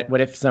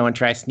what if someone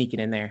tries sneaking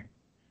in there?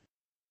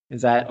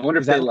 I wonder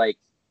if they like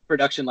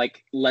production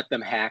like let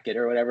them hack it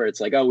or whatever.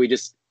 It's like, oh, we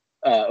just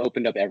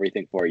opened up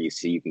everything for you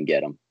so you can get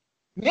them.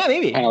 Yeah,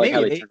 maybe. Kind of like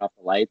how they turn off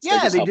the lights.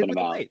 Yeah, they did with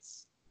the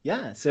lights.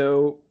 Yeah,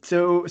 so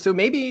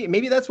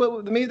maybe that's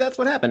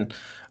what happened.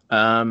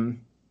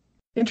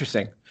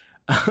 Interesting.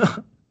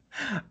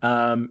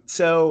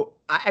 So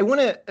I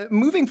want to,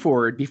 moving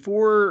forward,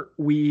 before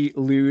we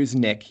lose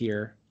Nick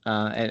here,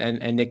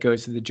 and Nick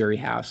goes to the jury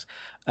house,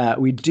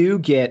 we do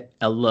get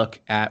a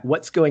look at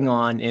what's going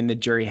on in the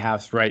jury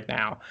house right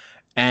now.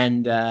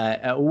 And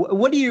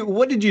what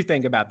did you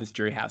think about this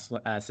jury house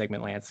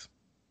segment, Lance?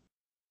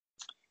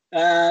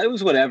 It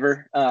was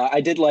whatever.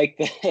 I did like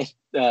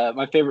that.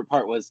 My favorite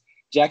part was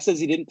Jack says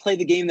he didn't play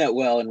the game that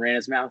well and ran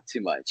his mouth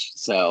too much.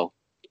 So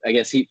I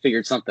guess he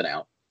figured something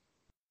out.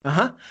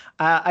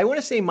 I want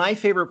to say my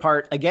favorite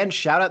part, again,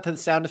 shout out to the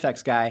sound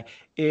effects guy,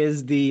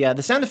 is the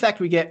sound effect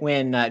we get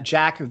when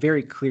Jack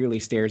very clearly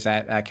stares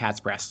at Kat's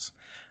breasts.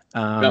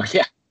 Oh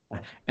yeah.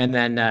 And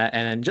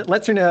then just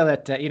lets her know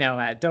that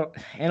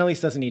Annalise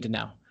doesn't need to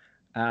know.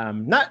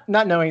 Not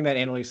knowing that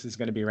Annalise is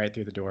going to be right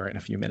through the door in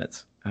a few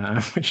minutes,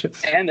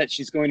 and that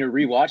she's going to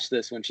rewatch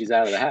this when she's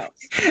out of the house.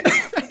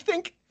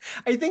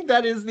 I think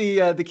that is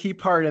the key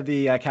part of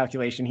the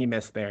calculation he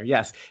missed there.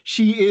 Yes,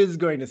 she is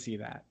going to see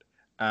that.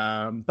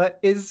 But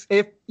if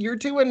you're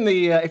doing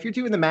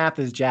the math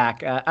as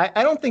Jack,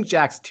 I don't think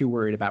Jack's too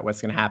worried about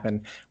what's going to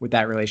happen with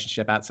that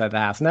relationship outside the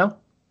house. No,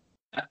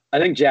 I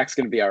think Jack's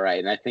going to be all right,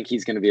 and I think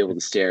he's going to be able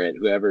to stare at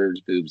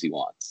whoever's boobs he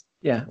wants.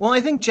 Yeah, well, I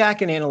think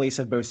Jack and Annalise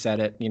have both said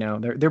it.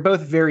 They're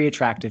both very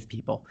attractive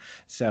people,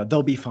 so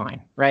they'll be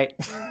fine, right?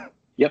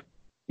 Yep.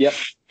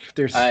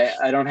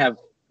 I don't have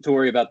to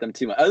worry about them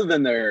too much, other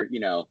than their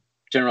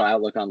general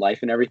outlook on life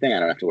and everything. I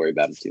don't have to worry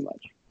about them too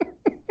much.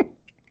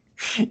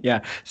 Yeah,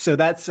 so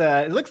that's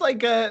it looks like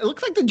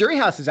the jury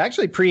house is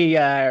actually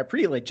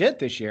pretty legit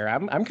this year.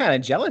 I'm kind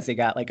of jealous. They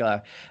got like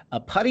a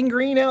putting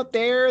green out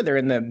there. They're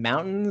in the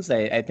mountains.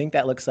 I think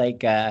that looks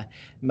like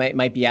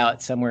might be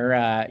out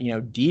somewhere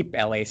deep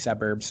LA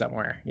suburbs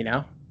somewhere.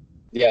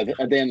 Yeah,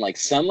 are they in like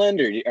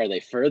Sunland, or are they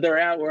further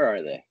out? Where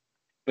are they?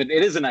 But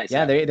it is a nice.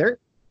 Yeah, they're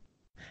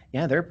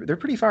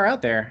pretty far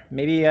out there.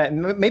 Maybe a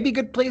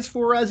good place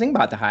for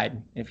Zingbot to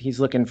hide if he's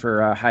looking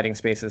for hiding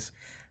spaces.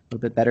 A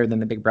little bit better than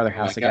the Big Brother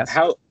house, I guess.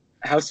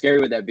 How scary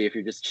would that be if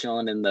you're just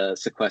chilling in the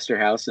sequester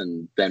house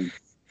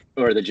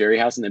or the jury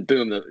house, and then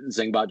boom, the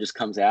Zingbot just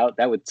comes out?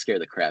 That would scare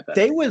the crap out.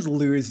 They would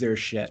lose their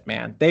shit,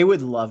 man. They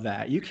would love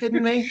that. You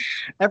kidding me?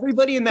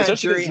 Everybody in that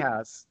jury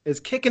house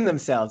is kicking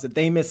themselves if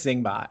they miss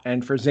Zingbot,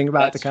 and for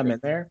Zingbot to come in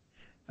there,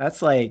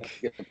 that's like.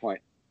 That's a good point.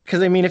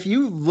 Because I mean, if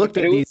you looked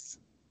at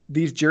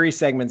these jury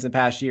segments in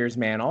past years,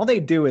 man, all they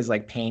do is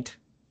like paint.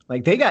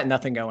 Like they got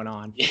nothing going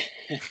on.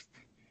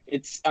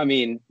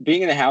 Being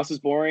in the house is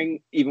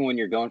boring, even when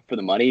you're going for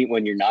the money.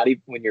 When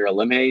you're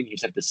eliminated, you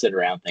just have to sit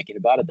around thinking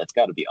about it. That's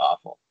got to be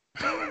awful.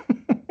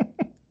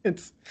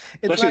 it's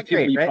especially not people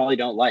great, you right? probably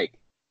don't like.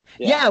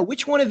 Yeah.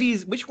 Which one of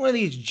these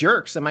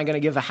jerks am I going to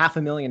give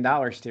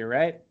 $500,000 to,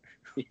 right?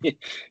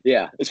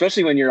 Yeah,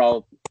 especially when you're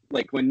all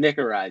like, when Nick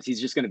arrives,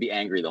 he's just going to be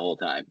angry the whole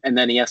time, and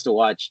then he has to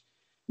watch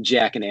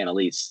Jack and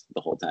Annalise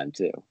the whole time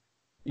too.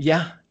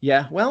 Yeah,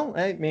 yeah. Well,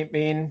 I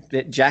mean,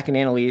 that Jack and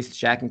Annalise,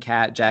 Jack and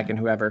Kat, Jack and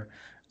whoever.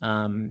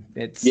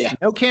 It's Yeah,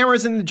 no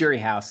cameras in the jury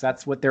house.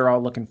 That's what they're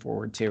all looking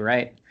forward to,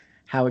 right?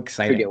 How could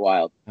exciting. get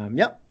wild.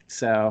 Yep.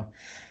 So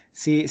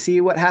see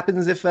what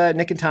happens if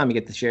Nick and Tommy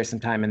get to share some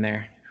time in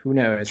there. Who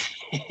knows?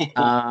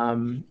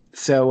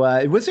 So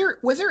was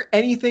there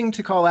anything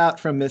to call out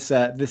from this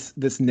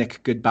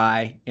Nick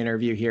goodbye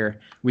interview here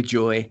with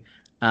Julie?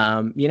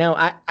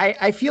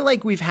 I feel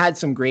like we've had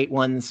some great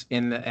ones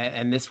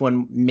and this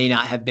one may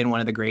not have been one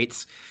of the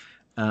greats.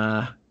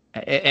 Uh,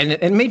 and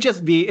it may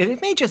just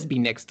be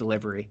Nick's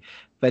delivery,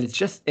 but it's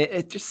just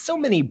so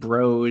many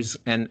bros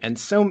and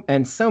so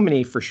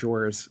many for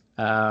sures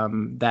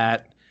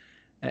that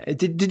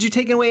did you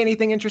take away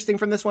anything interesting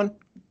from this one,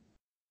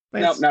 No,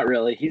 Lance? not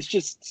really. He's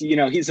just,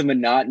 he's a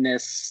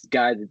monotonous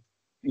guy that,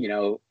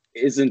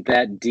 isn't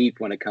that deep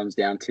when it comes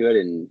down to it.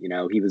 And,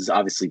 he was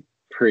obviously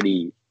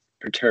pretty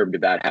perturbed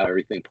about how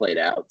everything played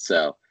out.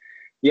 So,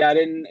 yeah,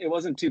 it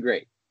wasn't too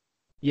great.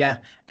 Yeah,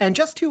 and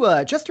just to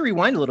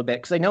rewind a little bit,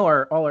 because I know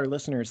all our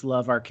listeners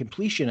love our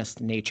completionist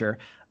nature,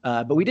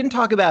 but we didn't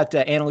talk about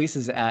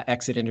Annalise's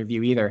exit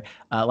interview either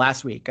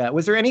last week.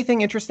 Was there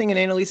anything interesting in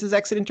Annalise's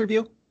exit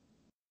interview?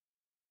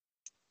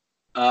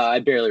 I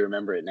barely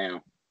remember it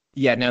now.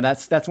 Yeah, no,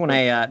 that's when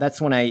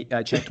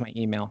I checked my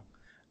email.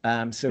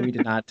 So we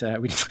did not so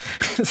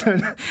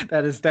Yeah.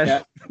 that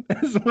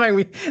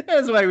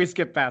is why we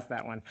skipped past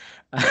that one.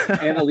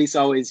 Annalise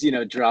always,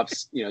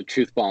 drops,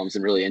 truth bombs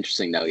and really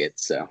interesting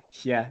nuggets. So,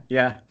 Yeah,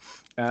 yeah.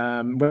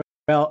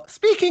 Well,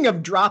 speaking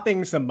of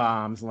dropping some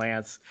bombs,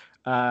 Lance,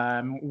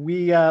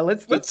 we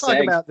let's good talk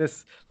seg. about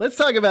this. Let's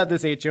talk about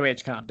this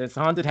HOH comp, this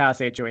haunted house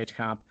HOH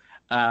comp.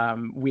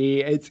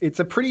 It's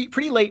a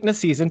pretty late in the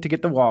season to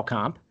get the wall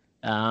comp.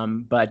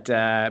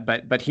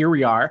 But here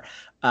we are.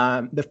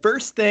 The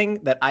first thing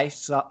that I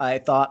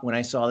thought when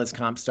I saw this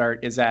comp start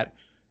is that,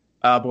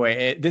 oh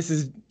boy, this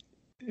is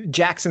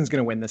Jackson's going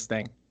to win this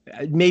thing.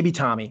 Maybe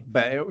Tommy,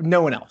 but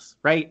no one else,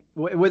 right?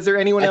 Was there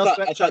anyone I else?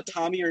 thought I thought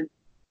Tommy or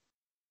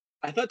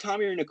I thought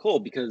Tommy or Nicole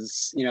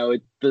because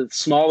the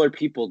smaller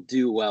people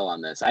do well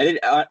on this. I did,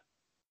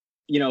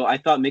 I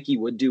thought Mickey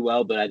would do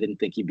well, but I didn't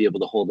think he'd be able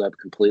to hold up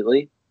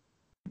completely,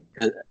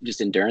 just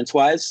endurance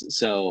wise.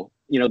 So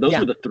those Yeah.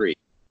 were the three,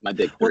 my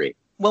big Well, three.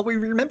 well, we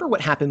remember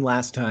what happened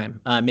last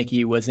time.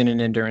 Mickey was in an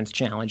endurance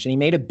challenge, and he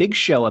made a big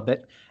show of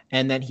it,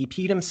 and then he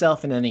peed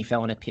himself, and then he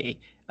fell in a pee.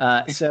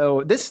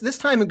 So this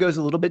time it goes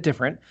a little bit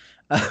different.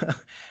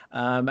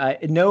 I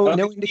No don't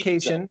no think he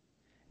needs indication,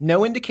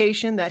 no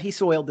indication that he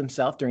soiled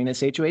himself during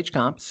this HOH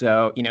comp.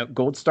 So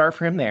gold star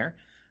for him there.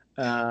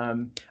 I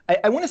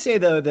want to say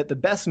though that the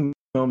best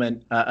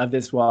moment of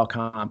this wall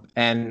comp,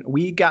 and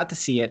we got to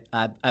see it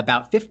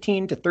about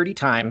 15 to 30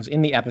 times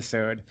in the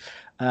episode,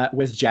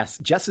 was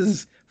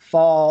Jess's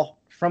fall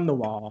from the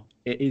wall.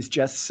 It is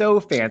just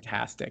so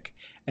fantastic.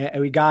 And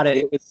we got It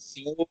it. was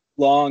so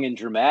long and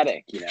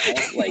dramatic,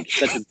 like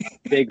such a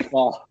big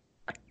fall.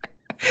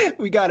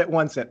 We got it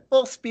once at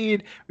full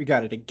speed. We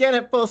got it again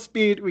at full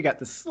speed. We got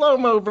the slow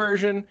mo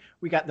version.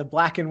 We got the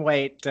black and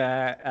white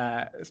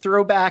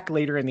throwback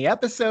later in the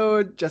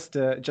episode, just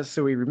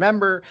so we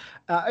remember.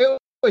 He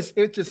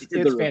did It's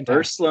the reverse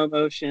fantastic. slow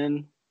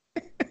motion.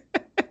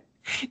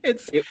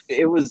 It's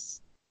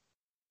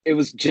It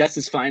was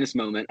Jess's finest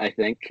moment, I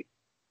think.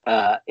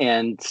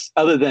 And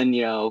other than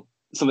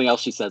something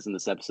else she says in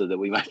this episode that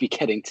we might be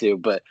getting to,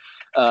 but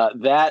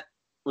that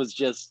was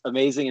just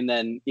amazing. And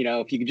then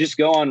if you could just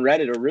go on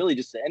Reddit or really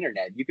just the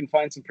internet, you can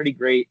find some pretty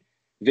great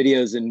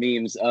videos and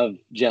memes of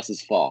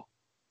Jess's fall.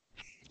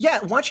 Yeah,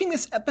 watching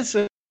this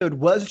episode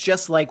was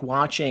just like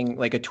watching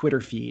like a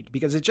Twitter feed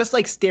because it's just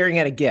like staring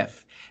at a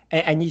GIF,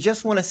 and you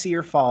just want to see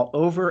her fall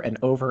over and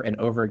over and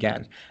over again.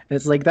 And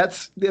it's like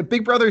that's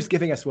Big Brother's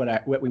giving us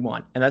what we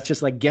want, and that's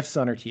just like GIFs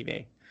on our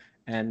TV.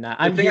 And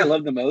The I'm thing I here.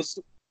 love the most,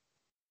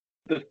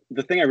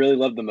 the thing I really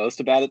loved the most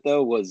about it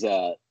though was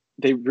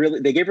they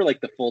gave her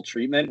like the full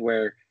treatment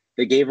where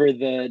they gave her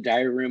the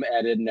diary room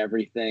edit and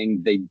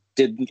everything. They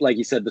did, like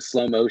you said, the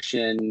slow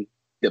motion,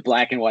 the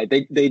black and white.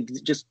 They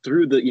just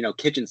threw the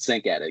kitchen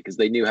sink at it because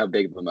they knew how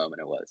big of a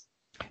moment it was.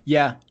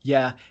 Yeah,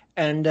 yeah.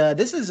 And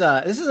this is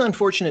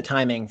unfortunate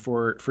timing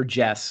for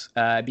Jess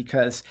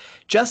because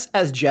just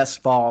as Jess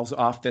falls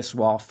off this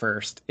wall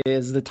first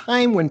is the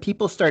time when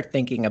people start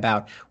thinking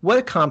about what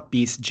a comp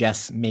beast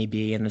Jess may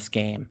be in this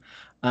game.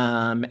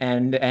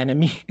 And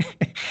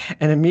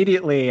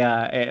immediately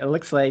it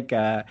looks like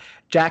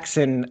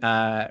Jackson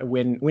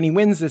when he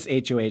wins this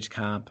HOH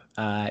comp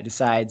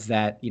decides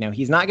that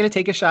he's not going to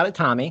take a shot at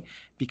Tommy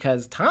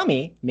because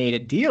Tommy made a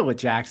deal with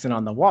Jackson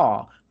on the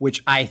wall,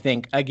 which I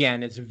think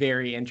again is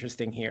very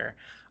interesting here.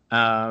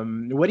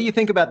 What do you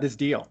think about this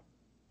deal?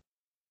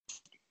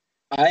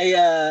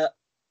 I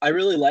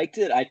really liked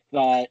it. I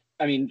thought,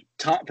 I mean,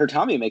 for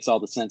Tommy, it makes all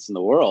the sense in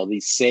the world.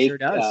 He's safe, Sure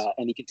does.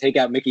 and he can take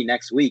out Mickey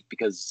next week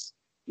because,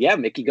 yeah,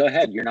 Mickey, go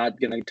ahead. You're not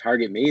going to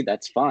target me.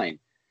 That's fine.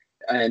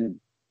 And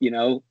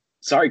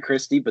sorry,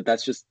 Christy, but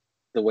that's just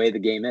the way the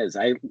game is.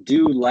 I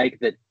do like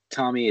that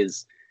Tommy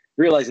is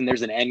realizing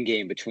there's an end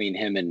game between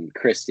him and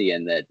Christy,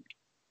 and that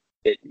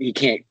he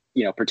can't,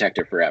 protect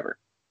her forever.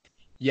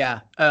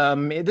 Yeah.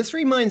 This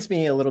reminds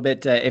me a little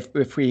bit,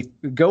 if we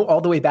go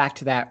all the way back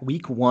to that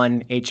week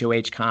 1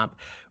 HOH comp,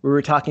 we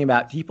were talking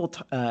about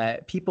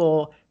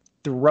people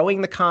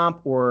throwing the comp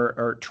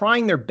or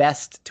trying their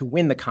best to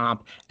win the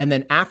comp, and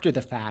then after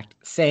the fact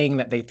saying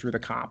that they threw the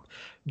comp.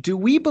 Do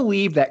we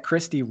believe that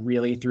Christie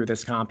really threw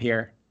this comp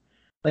here?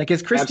 Like,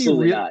 is Christie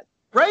Absolutely not.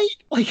 Right?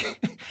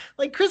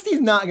 Like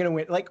Christie's not going to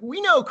win. Like, we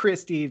know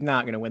Christie's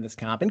not going to win this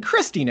comp, and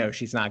Christie knows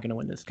she's not going to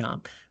win this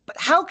comp. But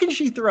how can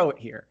she throw it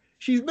here?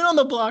 She's been on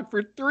the block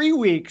for 3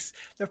 weeks.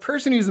 The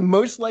person who's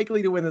most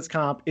likely to win this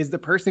comp is the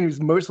person who's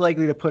most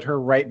likely to put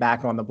her right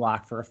back on the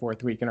block for a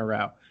 4th week in a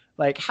row.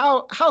 Like,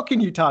 how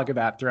can you talk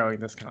about throwing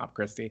this comp,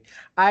 Christie?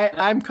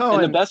 I'm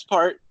calling. And the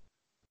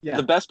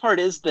best part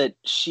is that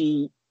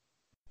she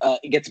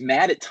gets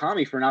mad at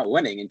Tommy for not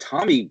winning, and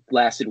Tommy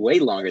lasted way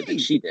longer than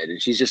she did,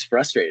 and she's just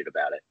frustrated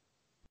about it.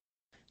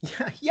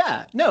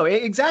 Yeah, no,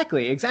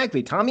 exactly.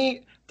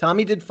 Tommy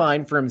did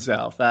fine for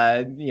himself.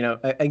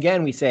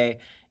 Again, we say,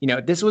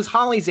 this was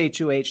Holly's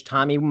HOH.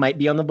 Tommy might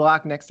be on the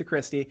block next to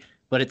Christie,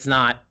 but it's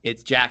not.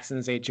 It's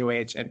Jackson's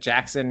HOH, and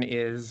Jackson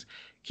is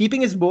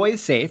keeping his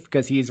boys safe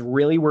because he's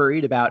really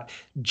worried about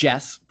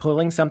Jess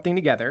pulling something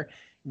together.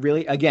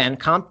 Really, again,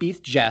 comp beats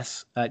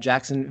Jess.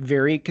 Jackson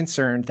very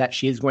concerned that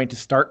she is going to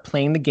start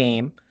playing the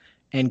game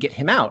and get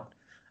him out,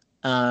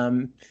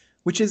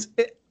 which is,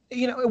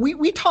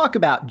 we talk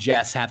about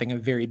Jess having a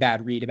very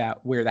bad read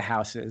about where the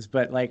house is,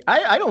 but like,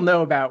 I don't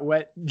know about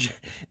what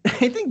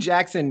I think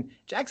Jackson's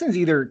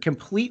either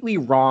completely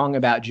wrong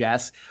about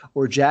Jess,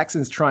 or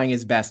Jackson's trying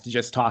his best to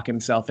just talk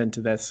himself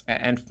into this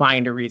and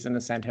find a reason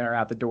to send her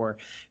out the door,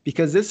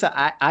 because this,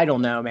 I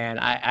don't know, man.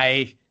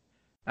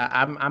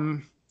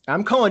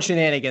 I'm calling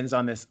shenanigans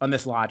on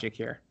this logic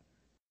here.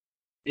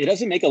 It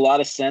doesn't make a lot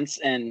of sense,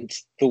 and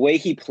the way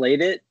he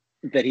played it,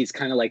 that he's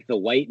kind of like the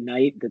white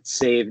knight that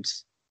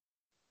saved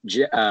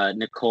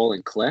Nicole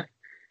and Cliff,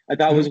 I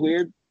thought was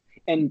weird.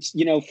 And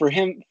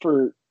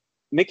for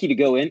Mickey to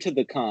go into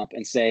the comp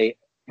and say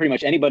pretty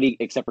much anybody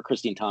except for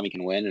Christie and Tommy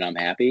can win, and I'm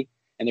happy.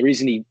 And the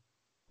reason he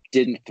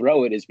didn't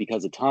throw it is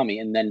because of Tommy,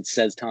 and then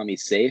says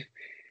Tommy's safe.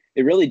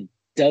 It really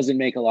doesn't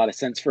make a lot of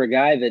sense for a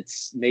guy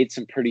that's made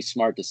some pretty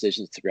smart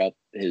decisions throughout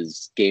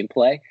his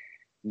gameplay.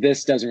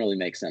 This doesn't really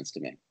make sense to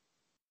me.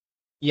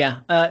 Yeah,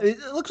 it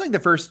looks like the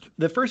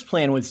first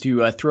plan was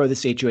to throw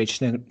this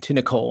HOH to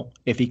Nicole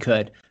if he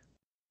could,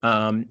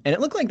 and it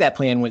looked like that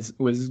plan was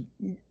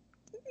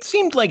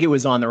seemed like it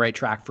was on the right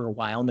track for a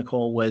while.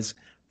 Nicole was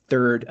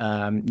third,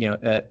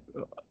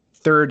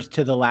 third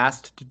to the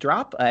last to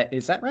drop.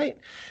 Is that right?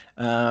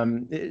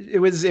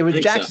 It was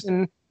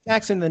Jackson. So.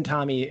 Jackson, then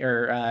Tommy,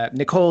 or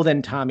Nicole,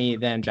 then Tommy,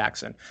 then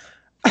Jackson,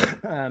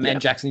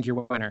 and Jackson's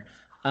your winner.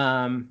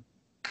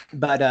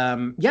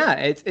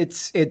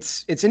 It's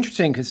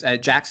interesting because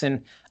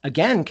Jackson,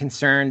 again,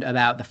 concerned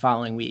about the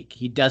following week.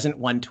 He doesn't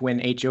want to win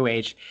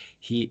HOH.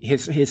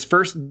 His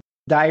first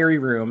diary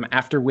room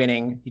after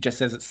winning, he just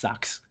says it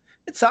sucks.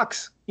 It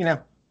sucks.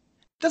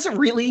 Does it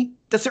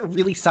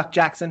really suck,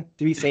 Jackson,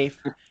 to be safe,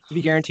 to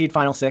be guaranteed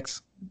final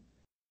 6?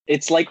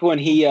 It's like when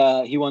he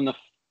won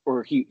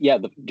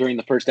during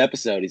the first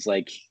episode, he's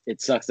like,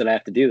 it sucks that I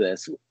have to do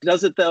this.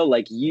 Does it though?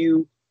 Like,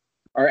 you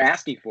are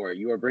asking for it.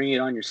 You are bringing it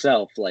on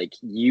yourself. Like,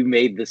 you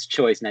made this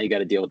choice. Now you got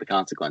to deal with the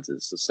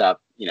consequences. So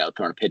stop,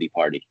 throwing a pity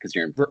party because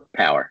you're in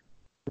power.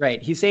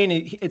 Right. He's saying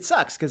it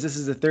sucks because this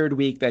is the 3rd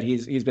week that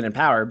he's been in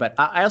power. But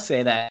I'll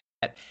say that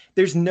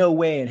there's no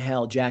way in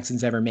hell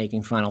Jackson's ever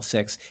making final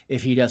 6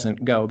 if he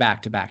doesn't go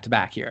back to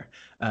back here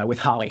with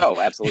Holly. Oh,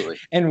 absolutely.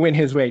 And win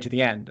his way to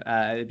the end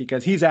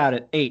because he's out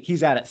at 8,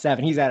 he's out at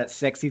 7, he's out at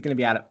 6, he's going to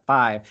be out at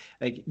 5.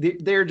 Like,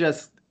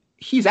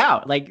 he's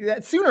out. Like,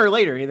 sooner or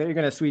later, they're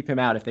going to sweep him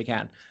out if they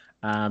can.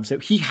 So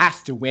he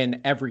has to win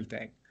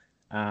everything.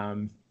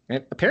 And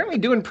apparently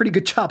doing a pretty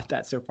good job at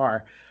that so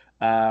far.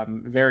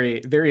 Very,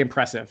 very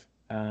impressive.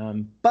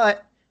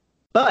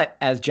 But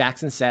as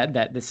Jackson said,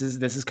 that this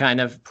is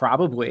kind of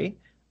probably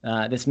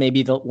this may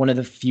be one of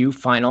the few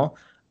final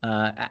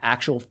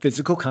actual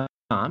physical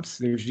comps.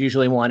 There's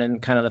usually one in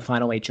kind of the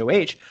final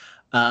HOH,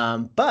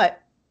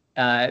 but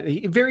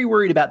very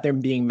worried about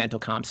them being mental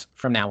comps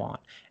from now on.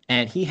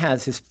 And he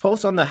has his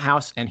pulse on the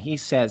house, and he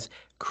says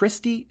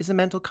Christie is a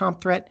mental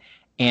comp threat.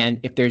 And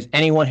if there's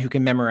anyone who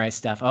can memorize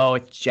stuff,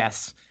 it's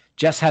Jess.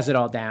 Jess has it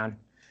all down.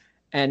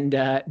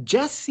 And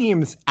Jess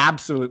seems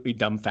absolutely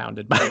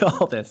dumbfounded by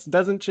all this,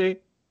 doesn't she?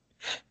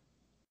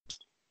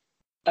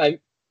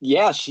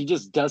 Yeah, she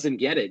just doesn't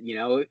get it,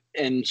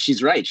 and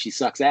she's right. She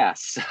sucks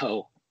ass.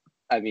 So,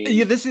 I mean,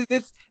 yeah, this is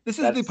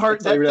the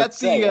part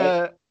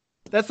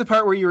that's the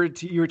part where you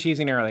were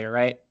teasing earlier,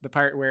 right? The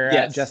part where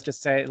Jess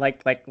just say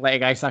like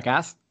I suck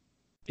ass.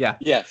 Yeah.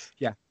 Yes.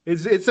 Yeah.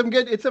 It's some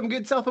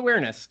good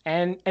self-awareness,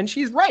 and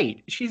she's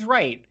right. She's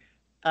right.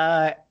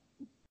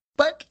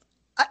 But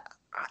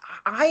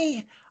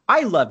I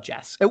love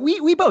Jess.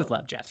 We both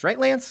love Jess, right,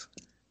 Lance?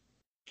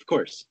 Of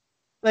course.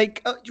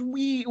 Like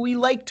we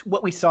liked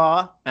what we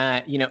saw,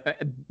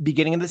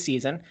 beginning of the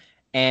season,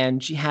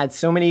 and she had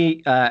so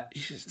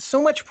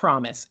much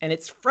promise, and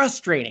it's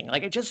frustrating.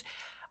 Like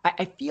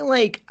I feel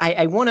like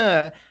I want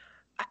to.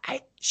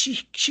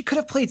 She could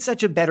have played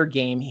such a better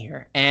game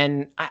here,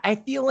 and I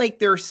feel like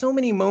there are so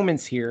many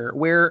moments here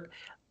where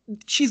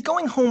she's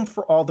going home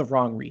for all the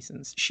wrong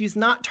reasons. She's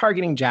not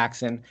targeting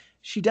Jackson.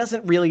 She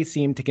doesn't really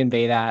seem to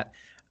convey that.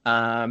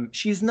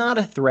 She's not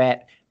a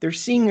threat. They're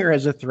seeing her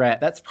as a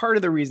threat. That's part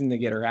of the reason to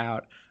get her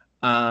out.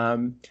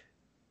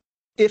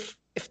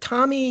 If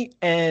Tommy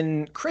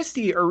and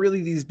Christy are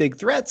really these big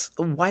threats,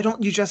 why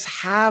don't you just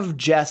have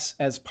Jess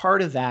as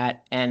part of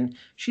that? And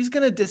she's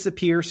going to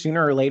disappear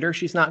sooner or later.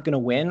 She's not going to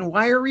win.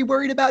 Why are we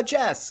worried about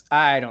Jess?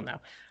 I don't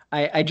know.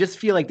 I just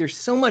feel like there's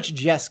so much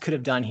Jess could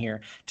have done here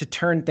to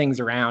turn things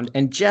around,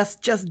 and Jess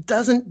just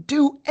doesn't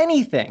do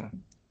anything.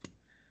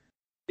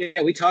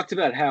 Yeah, we talked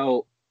about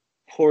how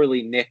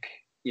poorly Nick,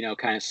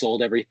 kind of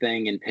sold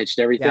everything and pitched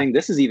everything. Yeah.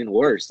 This is even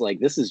worse. Like,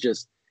 this is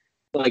just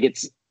like,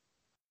 it's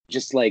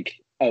just like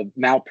a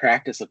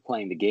malpractice of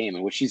playing the game,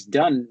 and what she's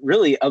done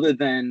really, other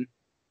than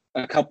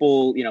a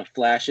couple,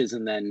 flashes,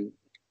 and then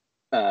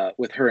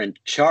with her in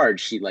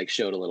charge, she like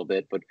showed a little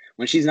bit, but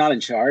when she's not in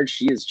charge,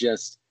 she is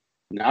just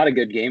not a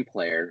good game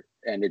player.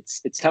 And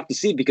it's tough to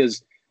see,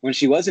 because when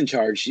she was in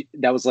charge,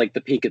 that was like the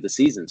peak of the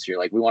season. So you're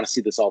like, we want to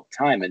see this all the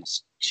time, and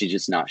she's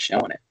just not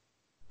showing it.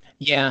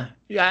 Yeah.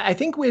 I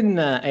think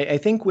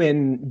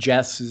when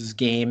Jess's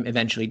game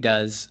eventually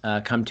does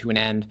come to an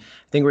end,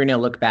 I think we're going to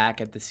look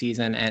back at the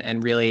season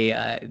and really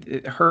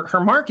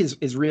her mark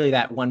is really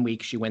that 1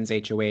 week she wins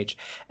HOH,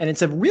 and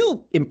it's a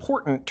real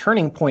important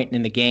turning point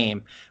in the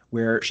game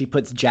where she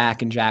puts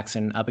Jack and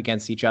Jackson up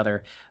against each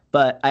other.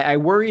 But I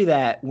worry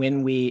that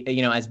when we,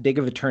 as big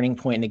of a turning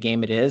point in the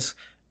game it is,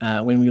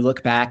 when we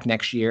look back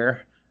next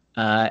year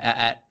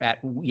at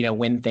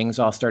when things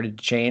all started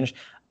to change.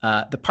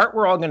 The part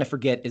we're all going to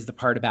forget is the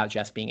part about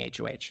Jess being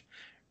HOH.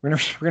 We're going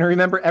to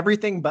remember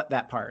everything but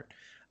that part.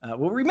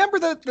 We'll remember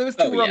that those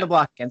two were on the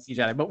block against each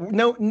other, but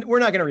no, we're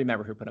not going to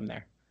remember who put them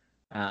there.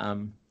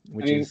 When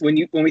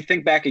we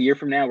think back a year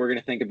from now, we're going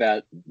to think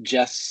about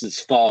Jess's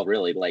fall.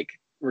 Really, like,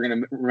 we're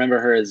going to remember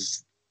her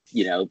as,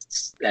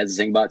 as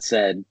Zingbot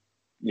said,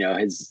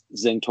 his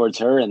zing towards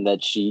her, and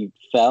that she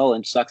fell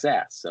and sucks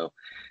ass. So,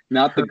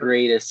 not the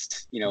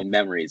greatest,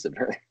 memories of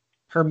her.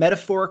 Her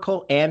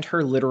metaphorical and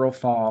her literal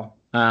fall.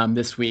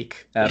 This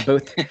week,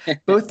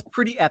 both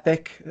pretty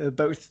epic,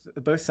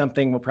 both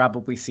something we'll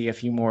probably see a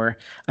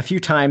few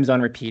times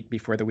on repeat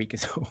before the week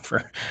is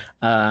over.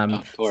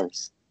 Of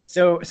course.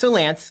 So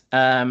Lance,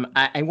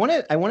 I want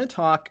to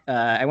talk.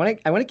 I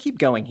want to keep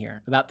going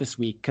here about this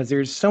week, because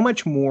there's so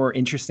much more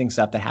interesting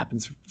stuff that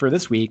happens for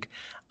this week.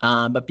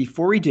 But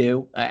before we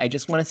do, I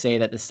just want to say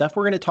that the stuff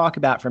we're going to talk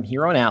about from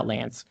here on out,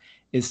 Lance,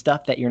 is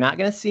stuff that you're not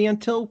going to see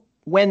until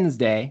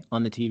Wednesday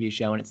on the TV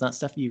show, and it's not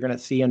stuff you're going to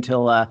see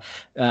until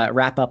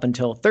wrap up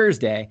until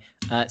Thursday.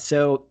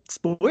 So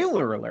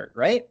spoiler alert,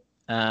 right?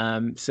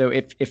 So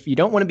if you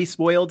don't want to be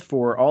spoiled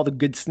for all the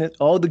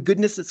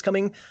goodness that's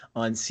coming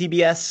on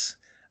CBS,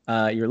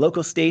 your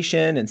local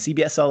station, and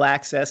CBS All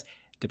Access,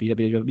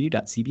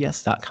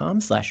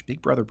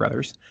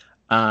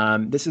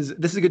 www.cbs.com/BigBrotherBrothers. This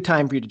is a good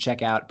time for you to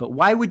check out. But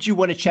why would you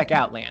want to check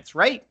out, Lance?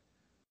 Right?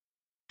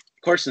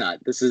 Of course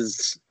not. This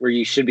is where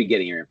you should be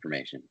getting your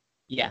information.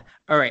 Yeah.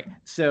 All right.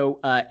 So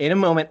in a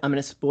moment, I'm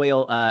going to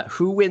spoil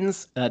who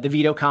wins the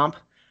veto comp.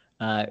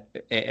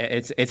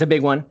 It's a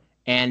big one,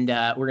 and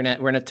we're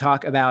gonna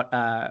talk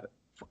about.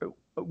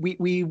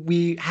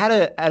 We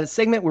had a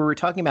segment where we were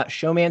talking about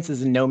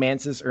showmances and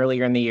nomances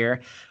earlier in the year.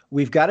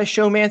 We've got a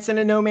showmance and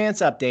a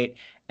nomance update,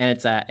 and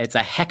it's a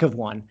heck of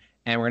one,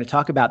 and we're going to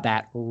talk about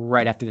that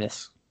right after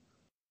this.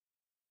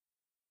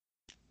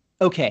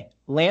 Okay,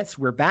 Lance,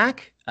 we're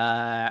back.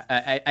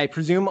 I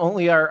presume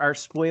only our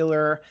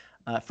spoiler.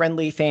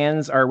 Friendly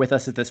fans are with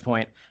us at this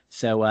point,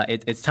 so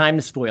it's time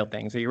to spoil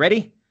things. Are you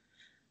ready?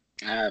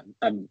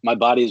 My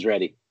body is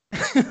ready.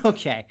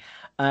 Okay.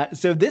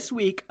 So this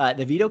week,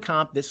 the veto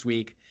comp this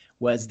week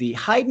was the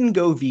Hide and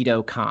Go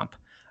veto comp.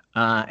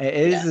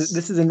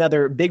 This is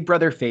another Big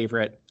Brother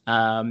favorite.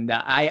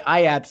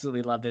 I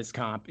absolutely love this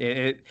comp.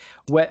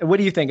 What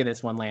do you think of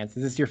this one, Lance?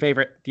 Is this your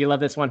favorite? Do you love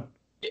this one?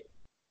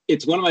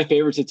 It's one of my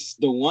favorites. It's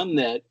the one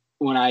that,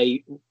 when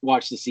I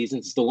watch the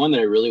seasons, it's the one that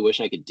I really wish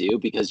I could do,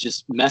 because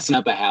just messing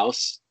up a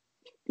house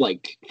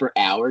like for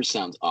hours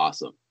sounds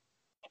awesome.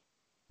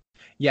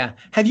 Yeah.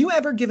 Have you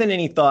ever given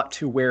any thought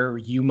to where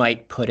you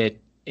might put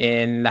it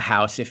in the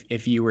house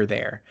if you were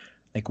there,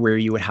 like where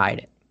you would hide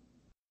it?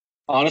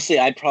 Honestly,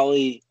 I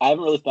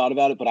haven't really thought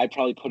about it, but I'd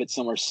probably put it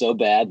somewhere so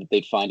bad that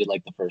they'd find it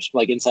like the first,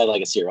 like inside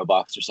like a cereal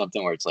box or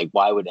something, where it's like,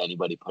 why would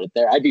anybody put it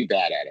there? I'd be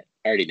bad at it.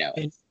 I already know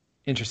it.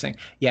 Interesting.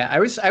 Yeah, I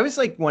was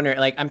like wondering,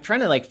 like, I'm trying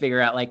to like figure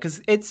out, like,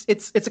 because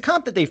it's a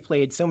comp that they've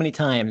played so many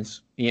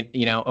times,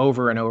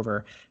 over and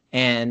over,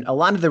 and a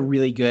lot of the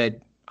really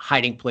good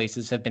hiding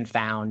places have been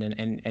found,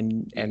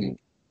 and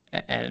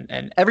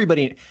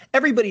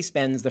everybody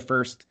spends the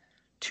first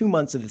 2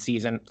 months of the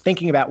season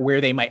thinking about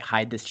where they might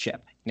hide this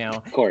chip.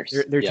 Of course,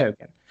 their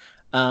token.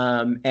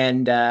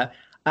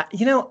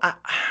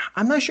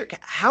 I'm not sure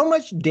how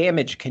much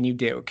damage can you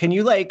do. Can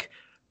you like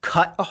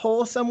cut a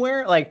hole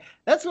somewhere? Like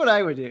that's what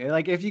I would do.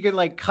 Like if you could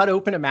like cut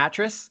open a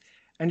mattress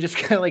and just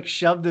kind of like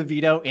shove the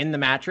veto in the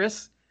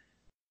mattress.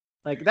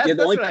 Like Yeah, the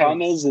that's only what I would problem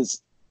do.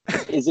 is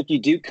if you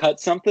do cut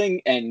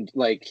something and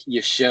like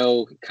you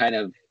show kind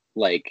of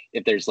like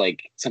if there's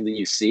like something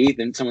you see,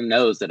 then someone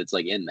knows that it's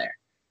like in there.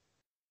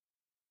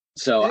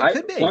 So It I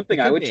could be. one thing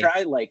It I could would be.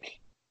 try like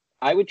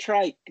I would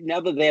try now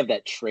that they have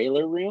that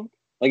trailer room.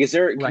 Like, is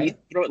there? Can you Right.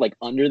 throw it like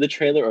under the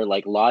trailer or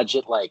like lodge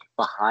it like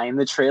behind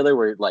the trailer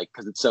where like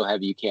because it's so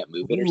heavy you can't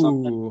move it or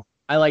something? Ooh,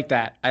 I like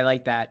that. I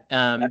like that.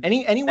 That,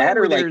 Anywhere that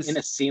or where like in there's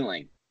a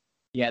ceiling.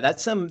 yeah,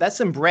 that's some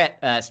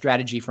Brett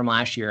strategy from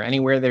last year.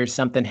 Anywhere there's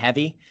something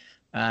heavy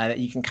that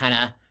you can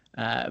kind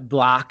of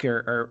block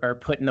or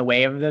put in the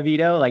way of the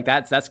veto, like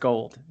that's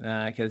gold.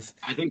 I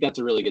think that's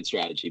a really good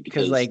strategy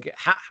Because because like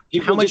how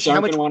people just much how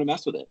aren't going much to want to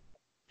mess with it.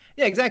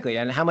 yeah, exactly.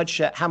 And how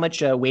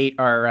much weight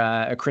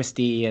are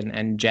Christy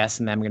and Jess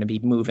and them going to be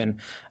moving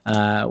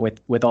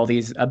with all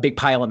these a big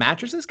pile of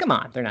mattresses? Come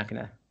on, they're not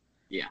going to.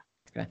 Yeah.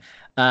 Okay.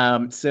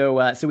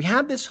 So we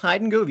have this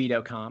hide and go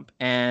veto comp,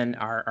 and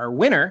our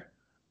winner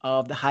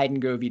of the hide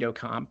and go veto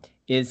comp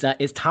is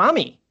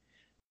Tommy.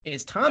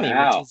 Is Tommy,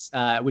 Wow.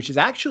 which is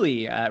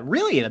actually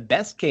really the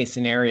best case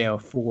scenario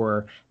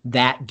for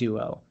that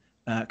duo,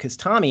 because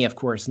Tommy, of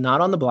course, not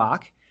on the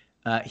block.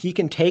 He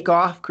can take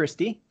off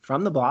Christie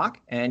from the block,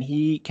 and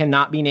he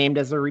cannot be named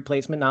as a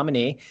replacement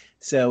nominee.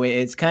 So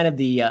it's kind of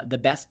the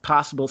best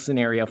possible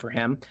scenario for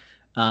him.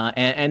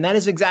 And that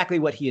is exactly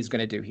what he is going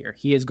to do here.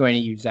 He is going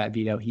to use that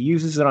veto. He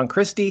uses it on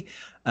Christie.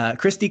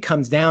 Christie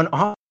comes down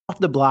off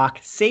the block,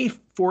 safe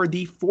for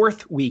the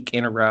fourth week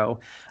in a row.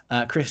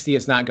 Christie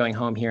is not going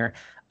home here.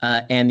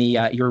 And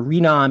your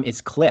renom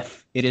is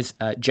Cliff. It is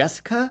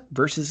Jessica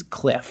versus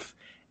Cliff.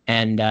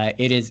 And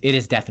it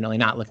is definitely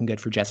not looking good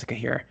for Jessica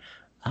here.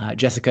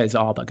 Jessica is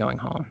all but going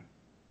home.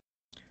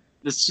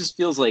 This just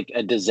feels like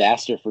a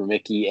disaster for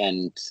Mickey,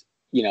 and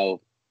you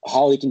know,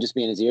 Holly can just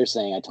be in his ear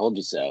saying, "I told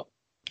you so."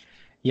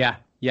 Yeah,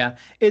 yeah.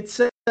 It's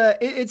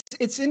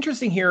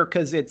interesting here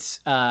because it's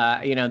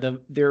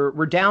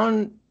we're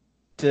down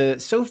to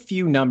so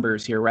few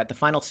numbers here. We're at the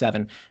final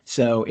seven,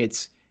 so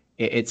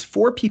it's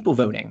four people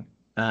voting.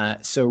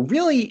 So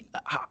really,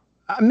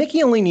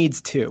 Mickey only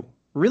needs two.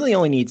 Really,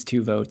 only needs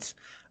two votes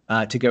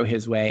to go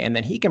his way, and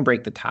then he can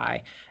break the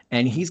tie.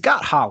 And he's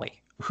got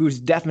Holly, who's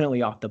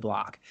definitely off the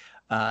block,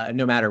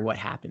 no matter what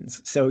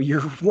happens. So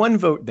you're one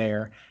vote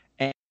there,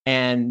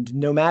 and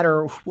no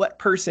matter what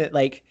person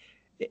like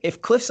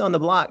if Cliff's on the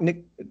block,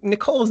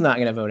 Nicole's not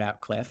going to vote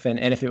out Cliff, and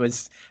if it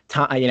was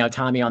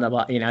Tommy on the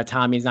block,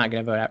 Tommy's not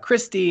going to vote out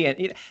Christy,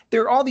 and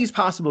there are all these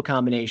possible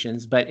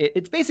combinations, but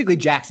it's basically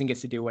Jackson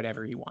gets to do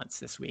whatever he wants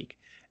this week,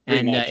 Pretty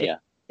and much, yeah.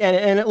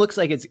 and it looks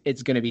like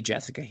it's going to be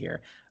Jessica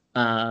here.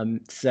 I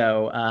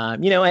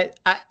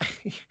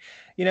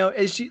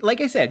as she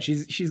like I said,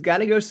 she's got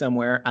to go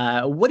somewhere.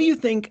 What do you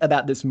think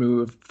about this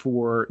move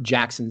for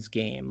Jackson's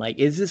game? Like,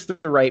 is this the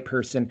right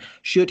person?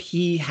 Should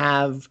he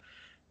have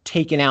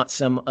taken out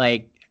some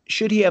like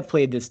should he have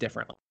played this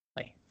differently?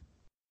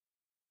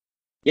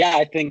 Yeah,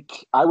 I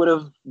think I would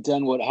have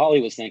done what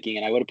Holly was thinking,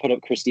 and I would have put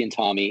up Christy and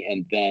Tommy,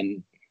 and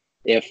then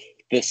if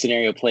this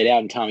scenario played out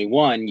and Tommy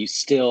won, you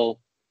still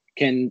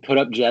can put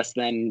up Jess.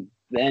 Then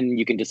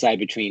you can decide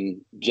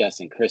between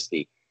Jess and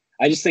Christy.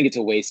 I just think it's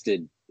a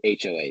wasted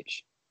HOH,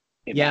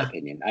 in my Yeah,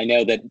 opinion. I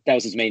know that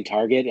was his main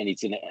target, and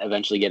he's going to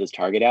eventually get his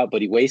target out,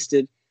 but he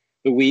wasted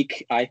the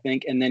week, I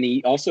think, and then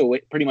he also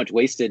pretty much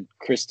wasted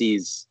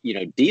Christy's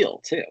deal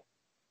too.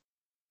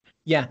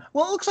 yeah.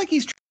 Well, it looks like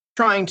he's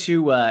trying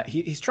to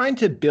he's trying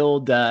to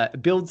build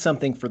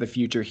something for the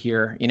future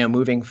here,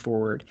 moving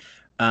forward.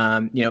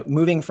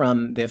 Moving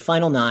from the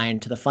final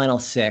nine to the final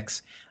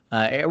six.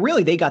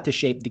 Really, they got to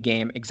shape the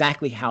game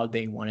exactly how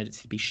they wanted it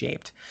to be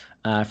shaped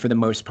for the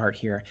most part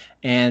here.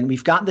 And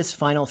we've got this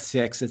final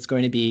six. It's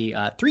going to be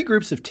three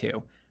groups of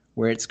two,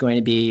 where it's going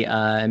to be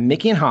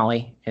Mickey and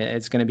Holly.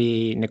 It's going to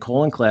be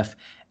Nicole and Cliff,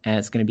 and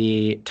it's going to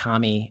be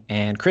Tommy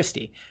and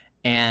Christy.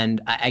 And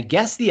I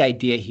guess the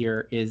idea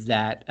here is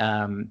that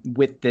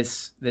with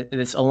this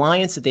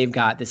alliance that they've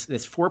got,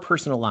 this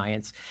four-person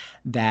alliance,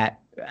 that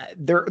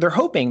they're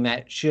hoping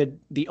that should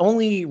the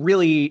only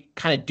really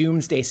kind of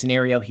doomsday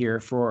scenario here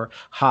for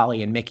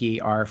Holly and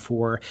Mickey are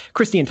for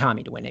Christy and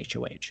Tommy to win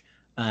HOH.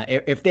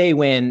 If they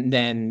win,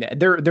 then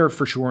they're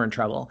for sure in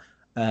trouble.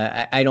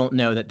 I don't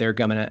know that they're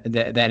gonna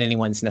that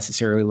anyone's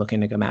necessarily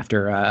looking to come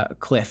after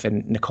Cliff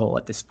and Nicole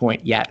at this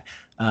point yet,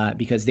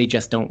 because they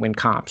just don't win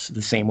comps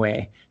the same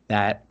way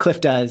that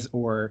Cliff does,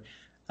 or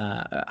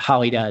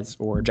Holly does,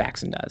 or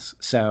Jackson does.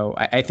 So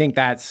I think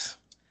that's.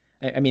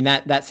 I mean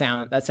that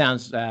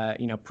sounds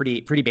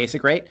pretty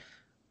basic, right?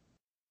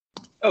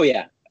 Oh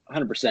yeah,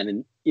 100%.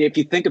 And if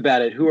you think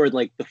about it, who are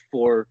like the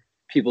four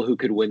people who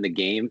could win the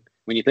game?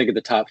 When you think of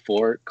the top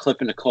four, Cliff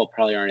and Nicole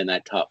probably aren't in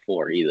that top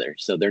four either.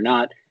 So they're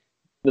not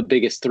the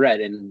biggest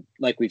threat. And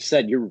like we've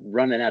said, you're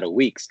running out of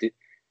weeks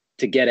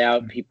to get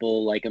out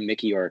people like a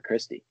Mickey or a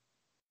Christy.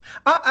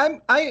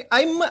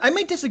 I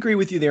might disagree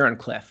with you there on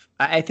Cliff.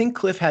 I think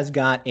Cliff has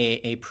got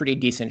a pretty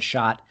decent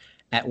shot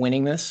at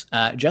winning this,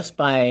 just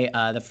by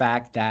the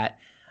fact that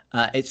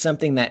it's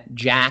something that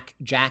Jack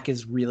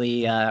is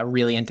really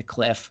into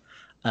Cliff.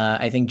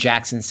 I think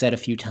Jackson said a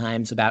few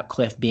times about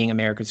Cliff being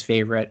America's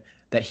favorite,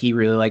 that he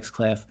really likes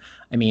Cliff.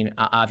 I mean,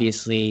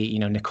 obviously,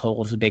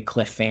 Nicole's a big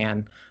Cliff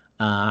fan.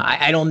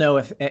 I don't know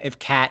if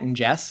Kat and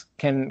Jess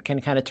can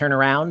kind of turn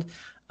around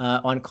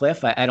on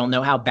Cliff. I don't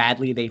know how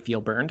badly they feel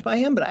burned by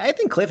him, but I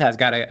think Cliff has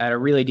got a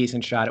really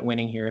decent shot at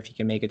winning here if he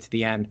can make it to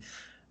the end.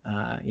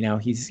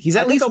 He's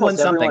at least won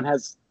something.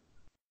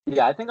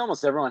 Yeah, I think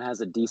almost everyone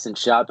has a decent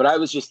shot, but I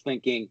was just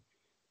thinking,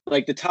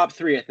 like, the top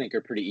three I think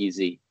are pretty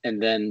easy,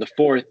 and then the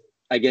fourth,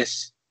 I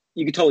guess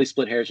you could totally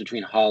split hairs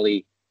between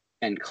Holly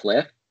and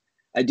Cliff.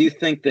 I do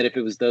think that if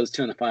it was those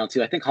two in the final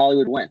two, I think Holly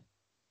would win.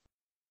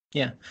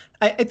 Yeah,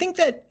 I think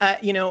that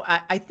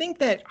I think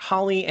that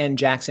Holly and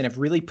Jackson have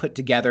really put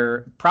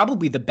together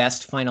probably the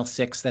best final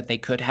six that they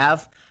could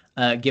have,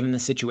 given the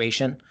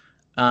situation.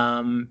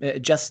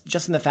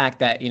 Just in the fact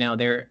that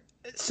there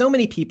so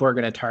many people are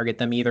going to target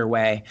them either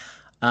way,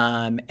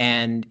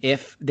 and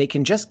if they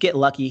can just get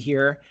lucky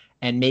here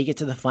and make it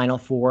to the final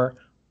four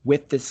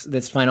with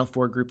this final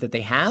four group that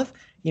they have.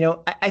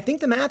 I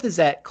think the math is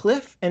that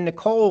Cliff and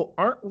Nicole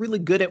aren't really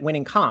good at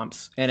winning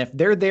comps, and if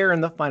they're there in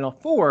the final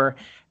four,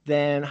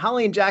 then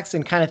Holly and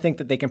Jackson kind of think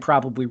that they can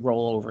probably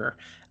roll over,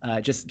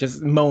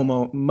 just mow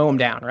them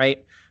down,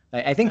 right?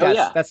 I think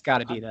that's got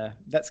to be the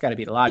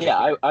logic.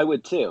 Yeah, I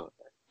would too.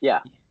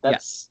 Yeah,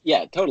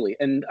 yeah, totally.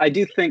 And I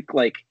do think,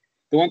 like,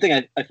 the one thing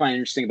I find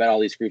interesting about all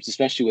these groups,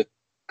 especially with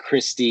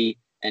Christy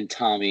and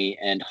Tommy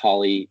and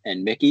Holly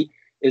and Mickey,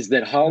 is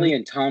that Holly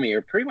and Tommy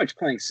are pretty much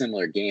playing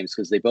similar games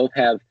because they both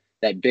have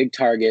that big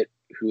target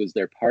who is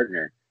their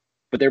partner,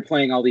 but they're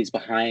playing all these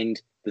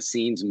behind the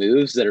scenes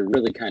moves that are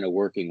really kind of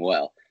working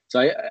well.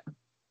 So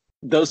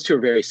those two are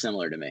very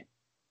similar to me.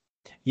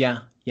 Yeah.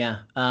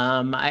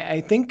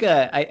 I think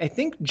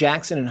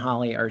Jackson and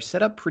Holly are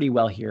set up pretty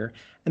well here,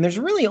 and there's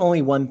really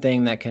only one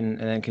thing that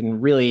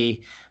can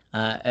really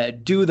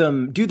do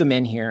them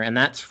in here, and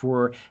that's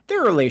for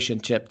their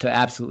relationship to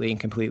absolutely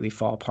and completely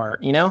fall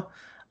apart.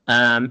 Interesting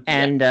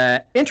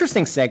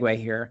segue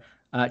here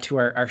to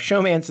our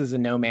showmances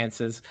and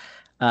nomances.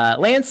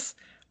 Lance,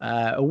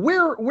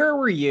 where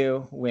were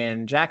you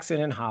when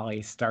Jackson and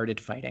Holly started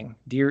fighting?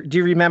 Do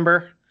you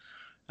remember?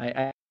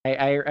 I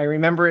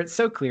remember it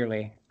so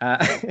clearly.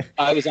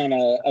 I was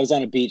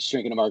on a beach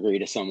drinking a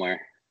margarita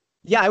somewhere.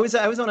 Yeah, I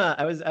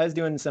was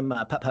doing some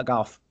putt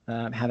golf,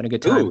 having a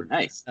good time. Ooh,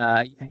 nice.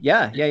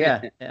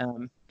 Yeah.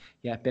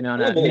 Been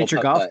on a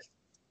miniature golf.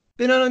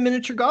 Been on a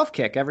miniature golf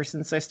kick ever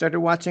since I started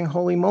watching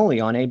Holy Moly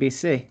on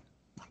ABC.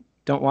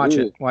 Don't watch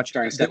it. Watch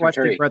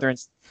Big Brother.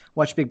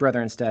 Watch Big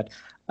Brother instead.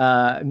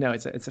 No,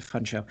 it's a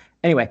fun show.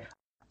 Anyway,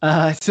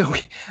 back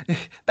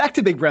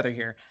to Big Brother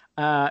here.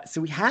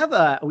 So we have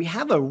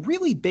a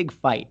really big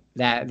fight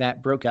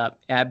that broke out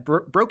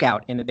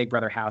in the Big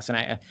Brother house, and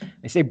I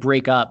say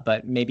break up,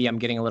 but maybe I'm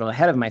getting a little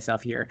ahead of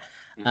myself here.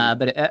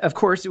 But of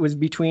course, it was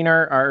between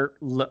our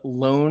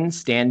lone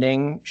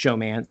standing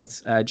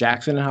showmans,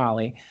 Jackson and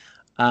Holly.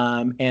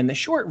 And the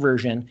short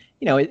version,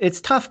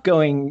 it's tough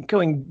going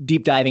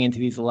deep diving into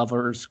these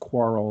lovers'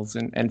 quarrels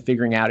and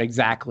figuring out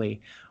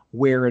exactly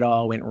where it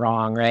all went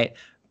wrong, right?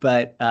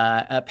 But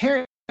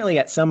apparently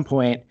at some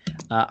point,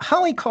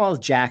 Holly calls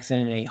Jackson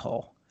an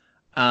a-hole.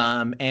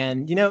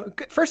 And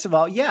first of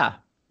all, yeah,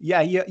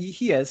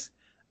 he is.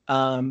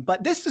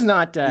 But this does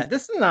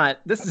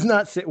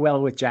not sit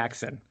well with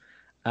Jackson,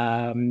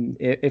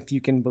 if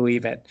you can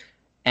believe it.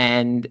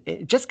 And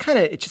it just kind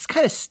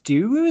of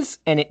stews,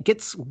 and it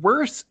gets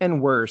worse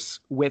and worse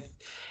with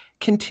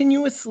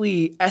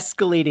continuously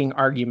escalating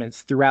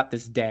arguments throughout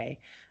this day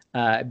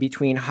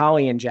between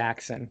Holly and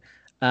Jackson.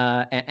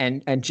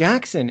 And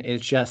Jackson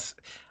is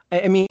just,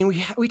 I mean,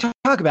 we talk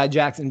about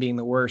Jackson being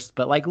the worst,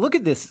 but like, look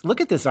at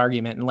this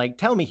argument, and like,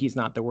 tell me he's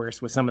not the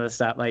worst with some of the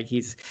stuff. Like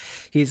he's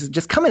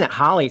just coming at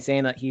Holly,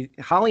 saying that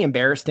Holly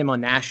embarrassed him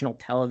on national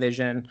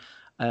television.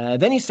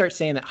 Then he starts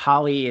saying that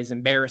Holly is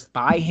embarrassed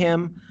by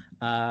him.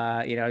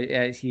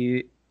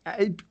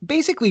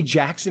 Basically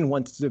Jackson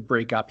wants to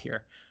break up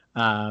here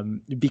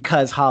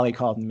because Holly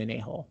called him an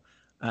a-hole,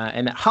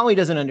 and that Holly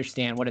doesn't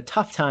understand what a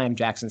tough time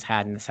Jackson's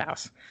had in this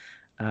house.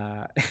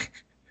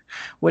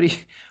 What do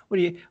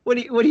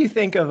you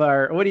think of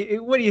our? What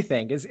do you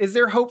think? Is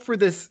there hope for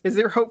this? Is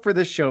there hope for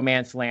this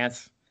showmance,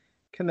 Lance?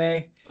 Can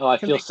they? Oh, I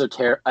feel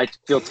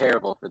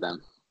terrible for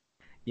them.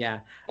 Yeah.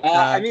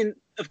 I mean,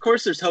 of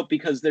course, there's hope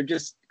because they're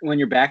just, when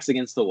your back's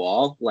against the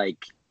wall,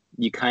 like,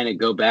 you kind of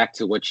go back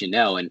to what you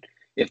know. And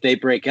if they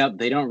break up,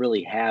 they don't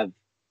really have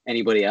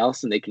anybody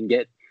else, and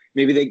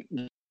maybe they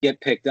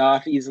get picked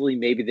off easily.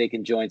 Maybe they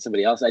can join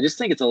somebody else. I just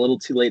think it's a little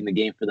too late in the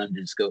game for them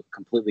to just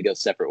completely go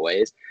separate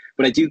ways.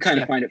 But I do kind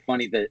of find it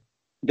funny that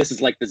this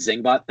is like the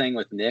Zingbot thing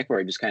with Nick, where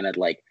I just kind of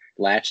like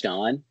latched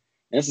on. And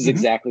this is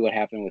exactly what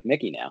happened with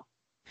Mickey now.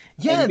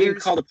 Yeah. And being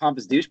called a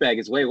pompous douchebag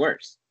is way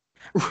worse.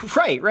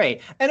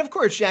 Right. And of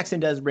course, Jackson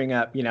does bring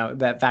up,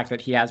 that fact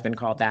that he has been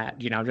called that,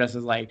 just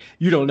as like,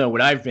 you don't know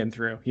what I've been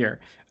through here.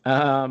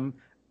 Um, Of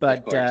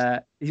but course.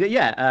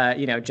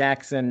 yeah,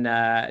 Jackson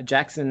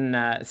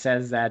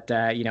says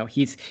that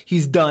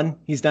he's done.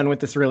 He's done with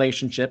this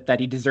relationship. That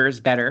he deserves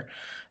better.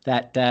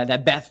 That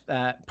Beth,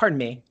 pardon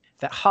me,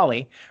 that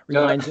Holly Uh,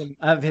 reminds him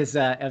of his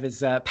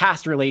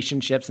past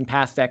relationships and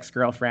past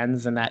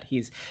ex-girlfriends, and that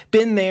he's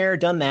been there,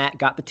 done that,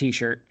 got the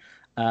T-shirt.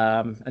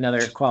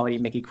 Another quality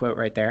Mickey quote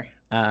right there.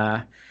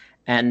 But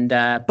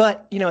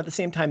at the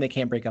same time, they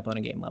can't break up on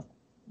a game level.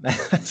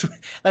 That's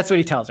what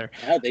he tells her.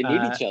 yeah, they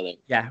need each other.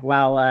 Yeah,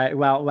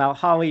 while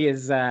Holly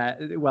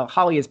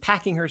is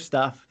packing her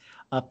stuff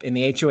up in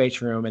the HOH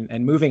room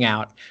and moving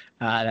out,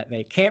 that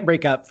they can't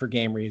break up for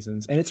game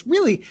reasons. And it's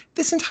really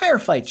this entire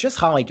fight, just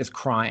Holly just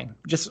crying,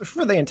 just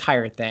for the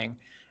entire thing.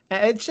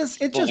 It's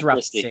just rough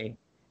to see.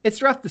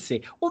 It's rough to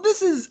see. Well,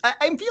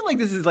 I feel like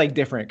this is like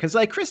different because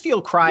like Christy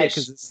will cry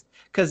Yes.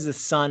 because the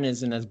sun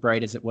isn't as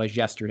bright as it was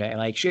yesterday.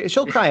 Like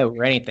she'll cry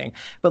over anything.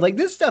 But like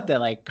this stuff that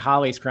like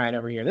Holly's crying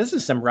over here, this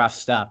is some rough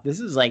stuff. This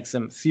is like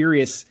some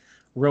serious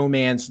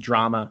romance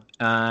drama.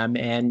 And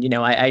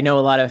I know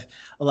a lot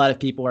of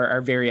people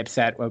are very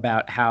upset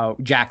about how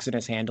Jackson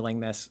is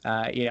handling this.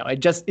 It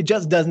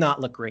just does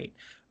not look great.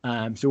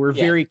 So we're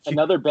Yeah, very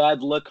another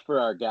bad look for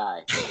our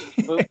guy.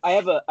 But I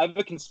have a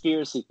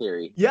conspiracy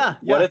theory. yeah,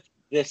 What yeah. if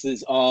this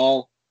is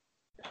all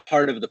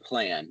part of the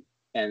plan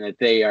and that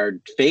they are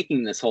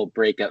faking this whole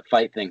breakup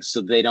fight thing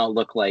so they don't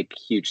look like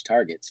huge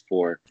targets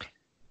for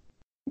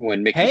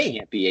when Mickey Hey,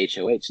 can't be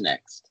HOH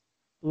next?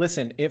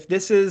 listen, if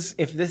this is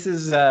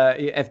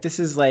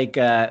like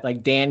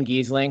Dan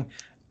Giesling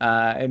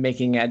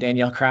making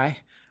Danielle cry,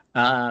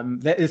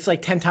 it's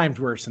like 10 times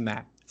worse than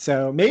that.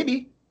 So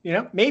maybe.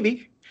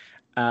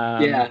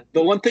 Um, Yeah,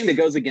 the one thing that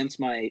goes against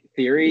my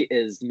theory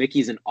is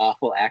Mickey's an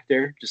awful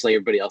actor, just like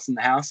everybody else in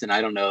the house, and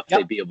I don't know if they'd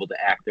yep. be able to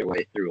act their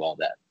way through all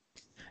that.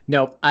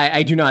 No,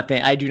 I do not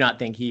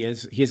think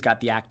he's got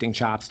the acting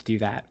chops to do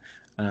that.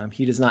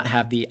 He does not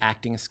have the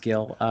acting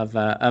skill of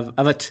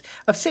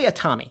say a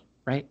Tommy,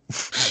 right?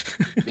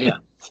 Yeah,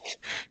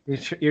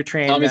 You're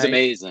trained. Tommy's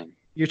amazing.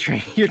 You're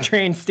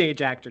trained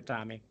stage actor,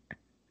 Tommy.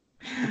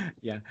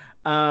 Yeah.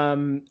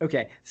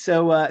 Okay.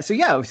 So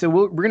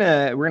we're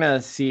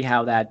gonna see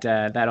how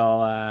that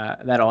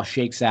all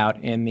shakes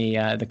out in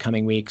the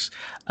coming weeks.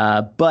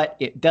 But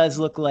it does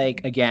look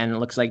like, again, it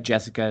looks like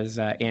Jessica's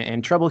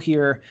in trouble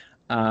here.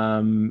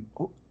 Um,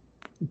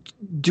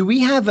 do we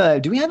have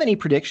any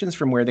predictions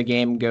from where the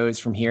game goes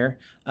from here,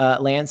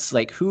 Lance?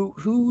 Like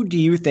who do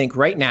you think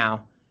right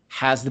now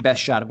has the best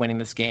shot of winning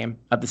this game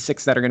of the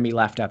six that are going to be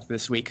left after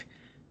this week?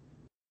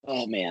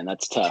 Oh man,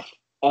 that's tough.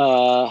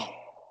 Uh,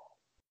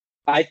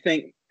 I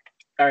think.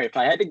 All right, if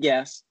I had to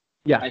guess,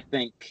 Yeah. I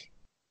think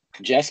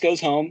Jess goes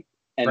home,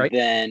 and Right.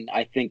 then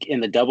I think in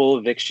the double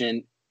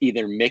eviction,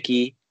 either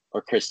Mickey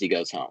or Christy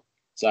goes home.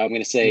 So I'm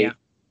going to Yeah. say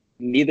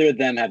neither of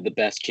them have the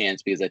best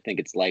chance because I think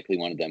it's likely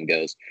one of them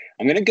goes.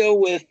 I'm going to go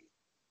with.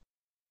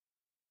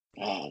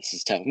 Oh, this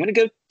is tough. I'm going to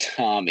go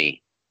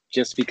Tommy,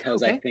 just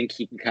because I Okay. think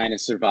he can kind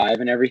of survive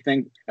and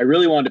everything. I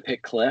really wanted to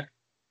pick Cliff,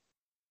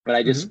 but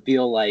I Hmm. just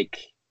feel like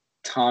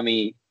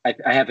Tommy. I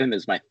have him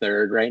as my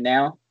third right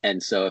now,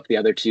 and so if the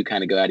other two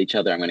kind of go at each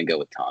other, I'm going to go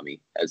with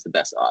Tommy as the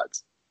best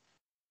odds.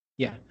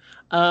 Yeah.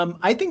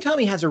 I think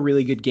Tommy has a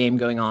really good game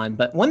going on,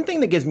 but one thing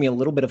that gives me a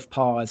little bit of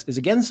pause is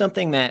again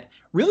something that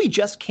really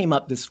just came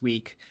up this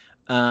week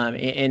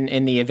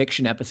in the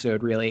eviction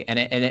episode, really, and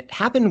it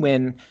happened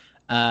when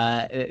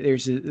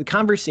there's a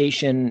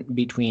conversation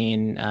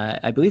between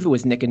I believe it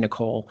was Nick and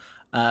Nicole,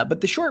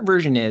 but the short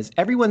version is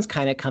everyone's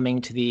kind of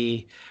coming to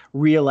the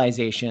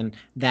realization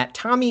that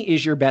Tommy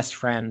is your best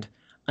friend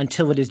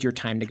until it is your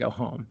time to go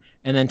home,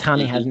 and then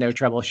Tommy has Hmm. no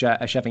trouble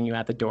shoving you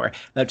out the door.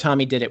 Now,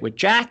 Tommy did it with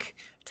Jack.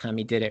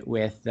 Tommy did it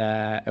with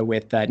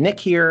Nick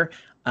here,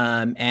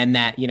 and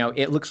that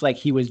it looks like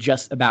he was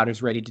just about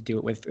as ready to do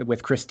it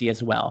with Christy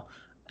as well.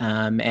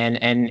 And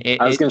it,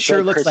 I was going it to say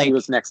sure looks Christy like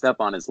was next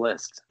up on his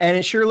list. and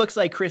it sure looks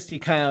like Christy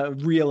kind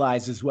of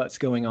realizes what's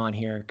going on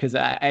here because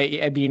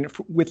I mean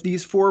with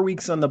these 4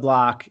 weeks on the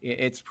block,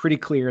 it's pretty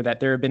clear that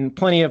there have been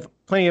plenty of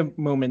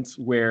moments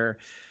where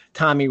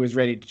Tommy was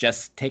ready to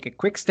just take a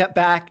quick step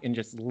back and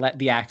just let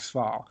the axe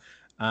fall.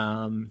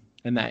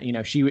 And that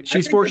I she's think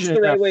that's fortunate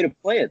the right enough. way to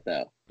play it,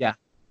 though. Yeah,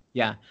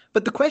 yeah.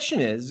 But the question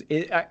is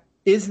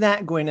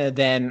that going to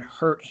then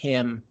hurt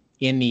him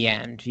in the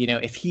end?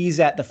 If he's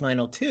at the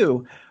final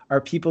two, are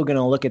people going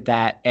to look at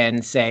that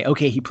and say,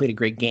 okay, he played a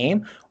great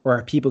game? Or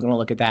are people going to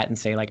look at that and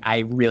say, like, I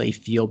really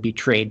feel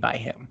betrayed by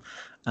him?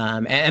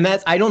 And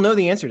that's, I don't know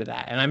the answer to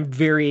that. And I'm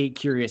very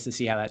curious to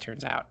see how that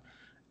turns out.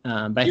 But I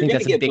You're think going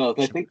that's to a get big both. I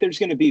question. think there's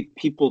going to be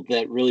people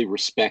that really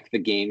respect the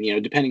game,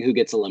 depending who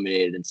gets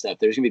eliminated and stuff.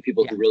 There's going to be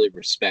people Yeah. who really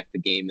respect the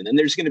game. And then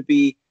there's going to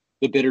be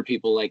the bitter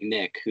people like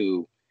Nick,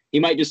 who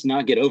he might just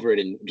not get over it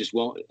and just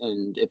won't.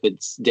 And if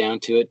it's down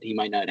to it, he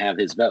might not have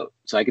his vote.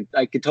 So I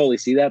could totally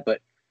see that.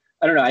 But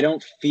I don't know. I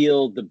don't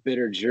feel the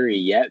bitter jury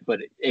yet, but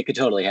it could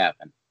totally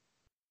happen.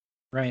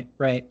 Right,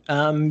 right.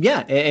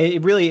 Yeah,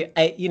 it really,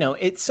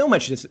 it's so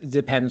much just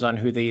depends on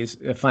who these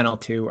final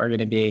two are going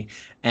to be,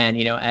 and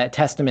a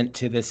testament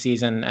to this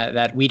season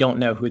that we don't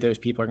know who those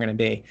people are going to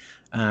be.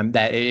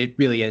 That it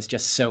really is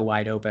just so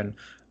wide open.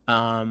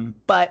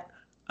 But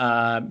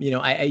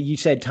you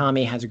said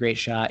Tommy has a great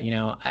shot.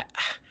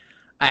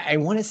 I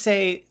want to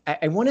say,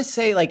 I want to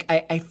say, like,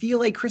 I feel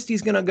like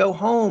Christy's going to go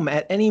home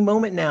at any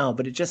moment now,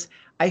 but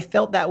I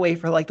felt that way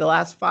for like the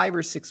last 5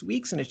 or 6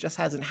 weeks, and it just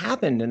hasn't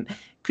happened. And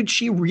could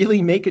she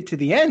really make it to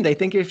the end? I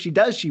think if she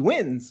does, she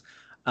wins.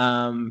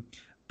 Um,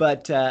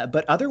 but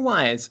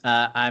otherwise,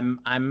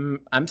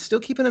 I'm still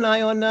keeping an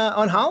eye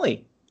on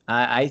Holly.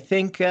 I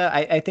think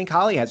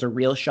Holly has a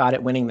real shot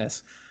at winning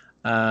this.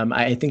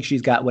 I think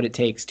she's got what it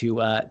takes to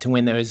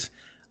win those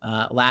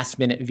last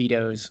minute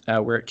vetoes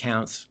where it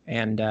counts.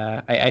 And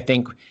I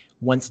think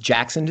once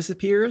Jackson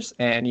disappears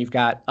and you've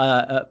got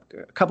a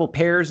couple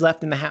pairs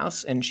left in the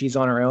house and she's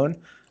on her own,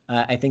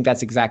 I think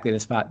that's exactly the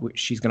spot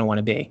she's going to want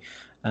to be.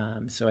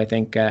 So I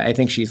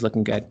think she's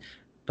looking good.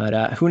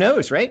 But who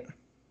knows, right?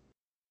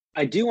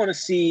 I do want to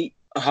see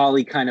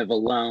Holly kind of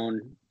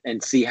alone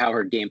and see how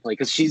her gameplay,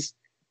 because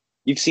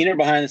you've seen her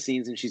behind the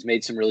scenes and she's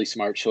made some really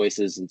smart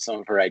choices, and some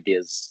of her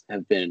ideas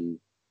have been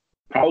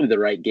probably the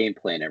right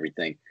gameplay and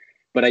everything.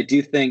 But I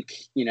do think,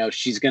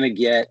 she's going to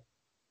get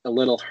a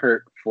little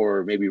hurt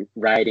for maybe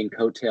riding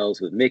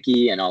coattails with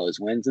Mickey and all his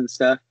wins and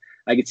stuff.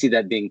 I could see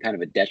that being kind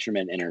of a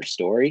detriment in her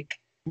story.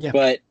 Yeah.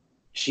 But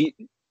she,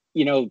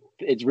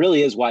 it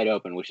really is wide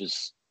open, which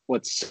is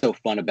what's so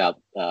fun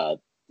about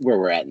where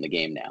we're at in the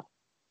game now.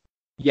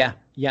 Yeah,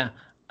 yeah.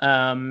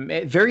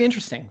 Very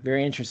interesting.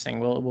 Very interesting.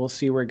 We'll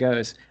see where it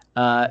goes.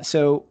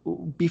 So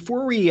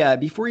before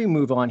we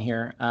move on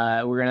here,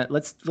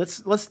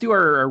 let's do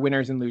our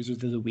winners and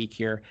losers of the week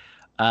here.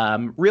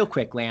 Real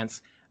quick,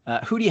 Lance.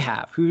 Who do you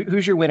have?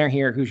 Who's your winner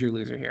here? Who's your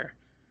loser here?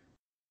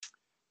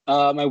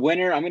 My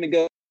winner, I'm going to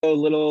go a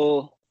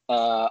little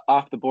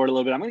off the board a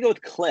little bit. I'm going to go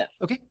with Cliff.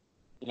 Okay.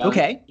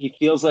 Okay. He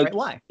feels like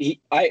why?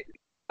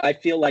 I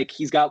feel like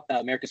he's got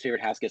America's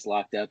Favorite House Guest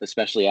locked up,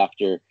 especially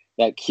after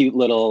that cute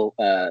little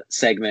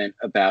segment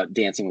about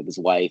dancing with his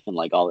wife and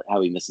like all how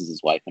he misses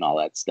his wife and all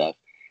that stuff.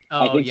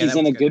 I think he's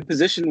in a good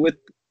position with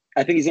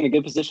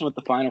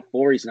the Final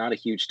Four. He's not a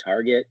huge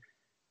target.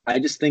 I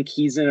just think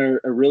he's in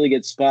a really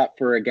good spot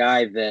for a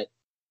guy that,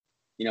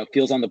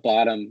 feels on the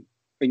bottom.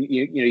 And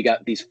you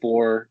got these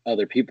four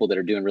other people that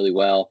are doing really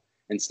well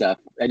and stuff.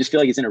 I just feel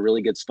like he's in a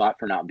really good spot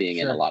for not being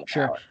in a lot of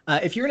power.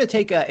 If you're gonna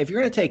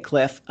take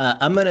Cliff,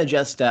 I'm gonna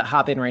just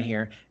hop in right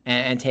here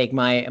and take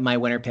my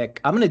winner pick.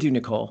 I'm gonna do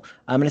Nicole.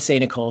 I'm gonna say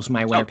Nicole's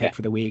my winner pick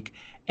for the week,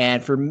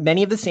 and for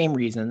many of the same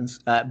reasons,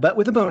 but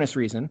with a bonus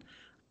reason.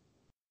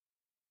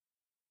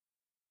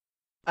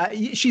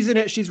 She's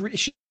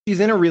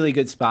in a really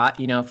good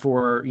spot,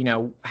 for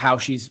how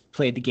she's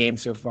played the game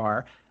so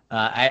far.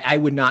 I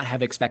would not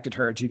have expected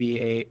her to be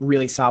a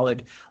really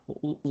solid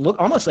look,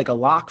 almost like a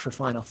lock for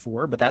Final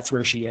Four, but that's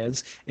where she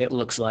is, it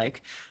looks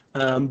like.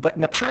 But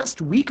in the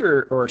past week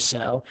or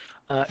so,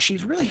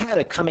 she's really had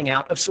a coming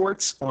out of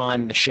sorts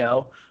on the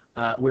show,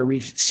 where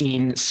we've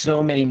seen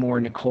so many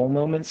more Nicole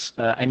moments.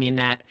 I mean,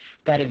 that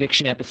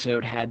eviction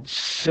episode had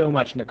so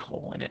much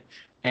Nicole in it.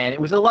 And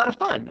it was a lot of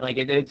fun. Like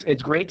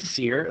it's great to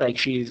see her. Like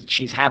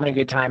she's having a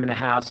good time in the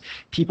house.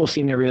 People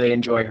seem to really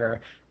enjoy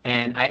her.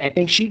 And I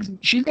think she's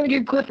going to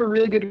give Cliff a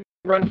really good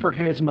run for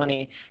his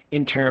money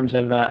in terms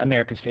of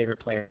America's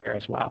Favorite Player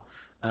as well.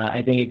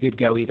 I think it could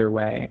go either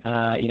way.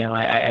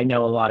 I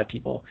know a lot of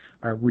people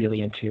are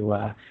really into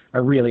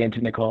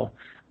Nicole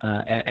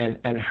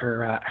and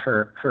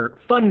her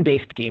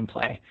fun-based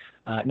gameplay,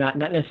 not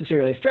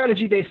necessarily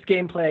strategy-based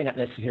gameplay, not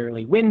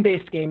necessarily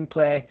win-based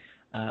gameplay,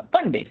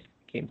 fun-based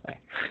gameplay.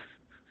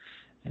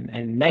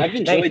 and nice. I've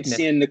enjoyed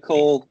seeing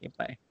Nicole.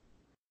 Gameplay.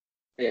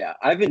 Yeah,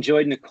 I've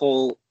enjoyed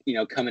Nicole,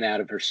 coming out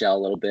of her shell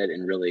a little bit,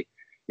 and really,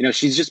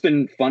 she's just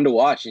been fun to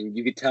watch, and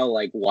you could tell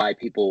like why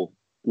people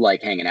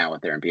like hanging out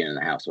with her and being in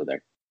the house with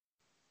her.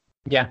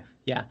 Yeah,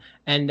 yeah.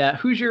 And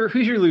who's your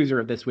loser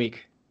of this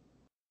week?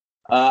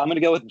 I'm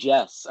gonna go with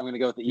Jess. I'm gonna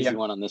go with the easy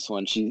one on this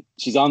one.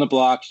 She's on the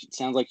block. It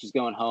sounds like she's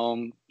going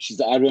home. She's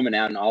the odd woman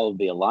out in all of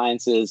the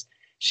alliances.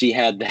 She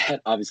had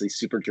that obviously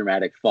super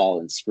dramatic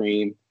fall and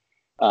scream.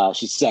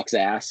 She sucks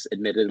ass,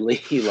 admittedly.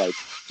 Like,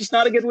 just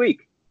not a good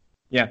week.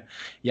 Yeah.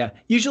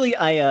 Usually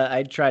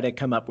I try to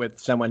come up with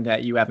someone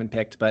that you haven't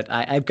picked, but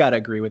I've got to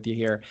agree with you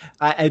here.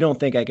 I don't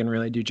think I can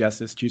really do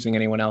justice choosing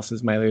anyone else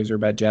as my loser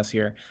but Jess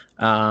here.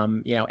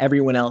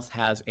 Everyone else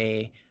has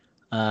a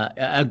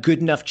good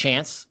enough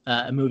chance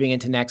moving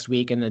into next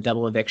week in the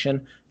double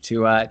eviction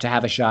to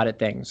have a shot at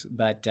things.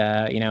 But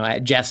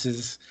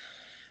Jess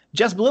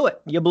blew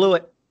it. You blew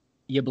it.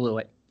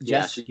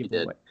 Jess, you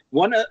did. It.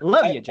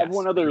 Love you, Jess. I have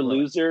one other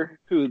loser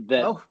who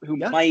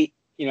might,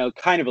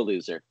 kind of a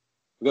loser.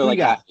 We'll go like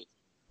half.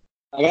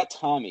 I got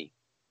Tommy.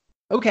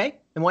 Okay,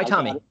 and why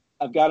Tommy?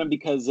 I've got him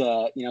because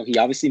he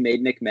obviously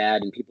made Nick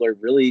mad, and people are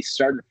really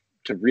starting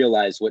to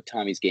realize what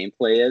Tommy's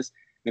gameplay is.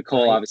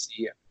 Nicole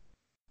obviously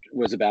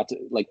was about to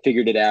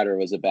figured it out or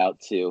was about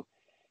to,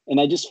 and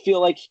I just feel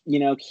like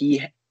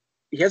he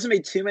he hasn't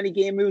made too many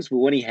game moves, but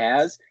when he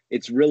has,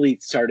 it's really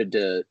started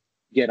to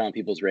get on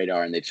people's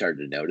radar and they've started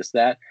to notice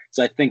that.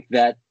 So I think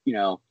that,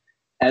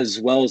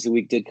 as well as the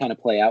week did kind of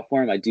play out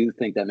for him, I do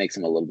think that makes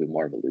him a little bit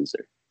more of a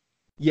loser.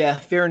 Yeah,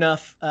 fair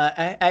enough.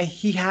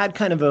 He had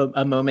kind of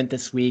a moment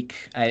this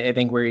week, I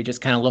think, where he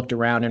just kind of looked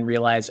around and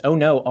realized, oh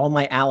no, all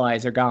my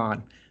allies are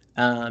gone.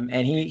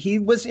 And he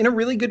was in a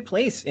really good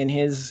place in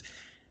his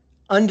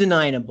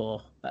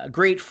undeniable,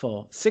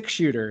 grateful, 6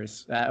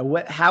 shooters,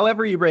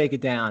 however you break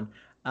it down.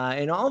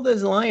 In all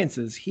those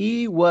alliances,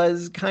 he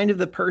was kind of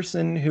the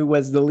person who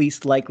was the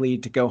least likely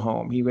to go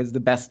home. He was the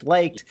best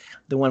liked,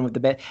 the one with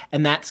the best,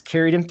 and that's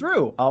carried him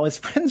through. All his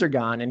friends are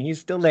gone, and he's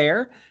still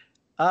there.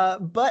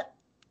 But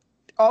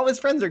all his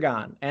friends are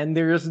gone, and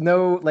there's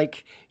no,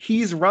 like,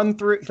 he's run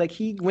through, like,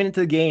 he went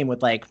into the game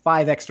with like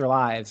 5 extra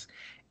lives,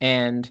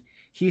 and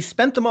he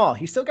spent them all.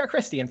 He still got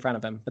Christie in front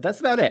of him, but that's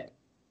about it.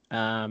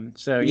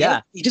 So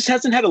yeah, he just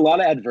hasn't had a lot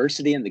of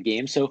adversity in the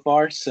game so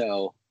far.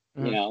 So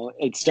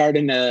it's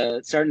starting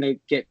to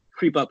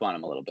creep up on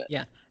him a little bit.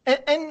 Yeah,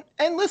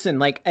 and listen,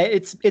 like,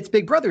 it's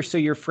Big Brother, so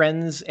your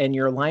friends and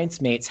your alliance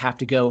mates have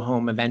to go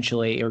home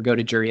eventually, or go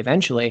to jury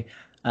eventually,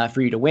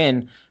 for you to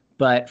win.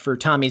 But for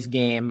Tommy's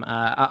game,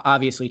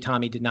 obviously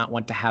Tommy did not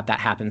want to have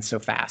that happen so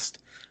fast.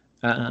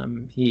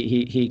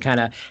 He kind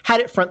of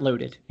had it front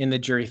loaded in the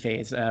jury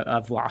phase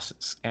of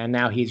losses, and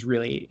now he's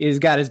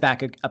got his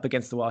back up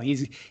against the wall.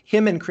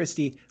 Him and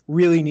Christie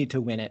really need to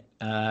win it,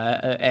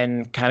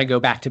 and kind of go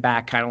back to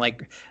back, kind of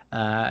like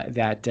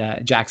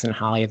that Jackson and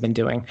Holly have been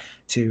doing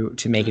to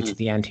make it to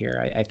the end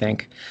here. I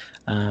think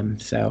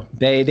so.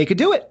 They could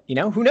do it.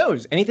 Who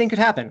knows? Anything could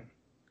happen.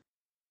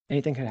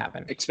 Anything could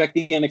happen. Expect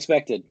the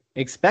unexpected.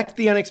 Expect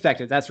the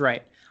unexpected. That's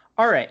right.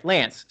 All right,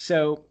 Lance.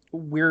 So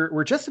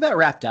we're just about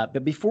wrapped up,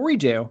 but before we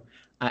do,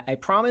 I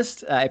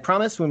promised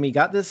when we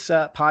got this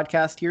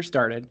podcast here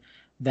started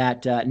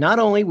that not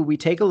only would we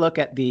take a look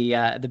at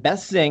the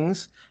best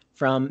zings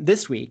from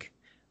this week,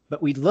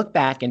 but we'd look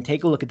back and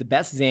take a look at the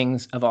best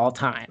zings of all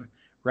time,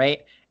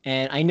 right?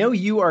 And I know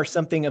you are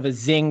something of a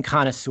zing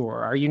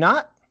connoisseur, are you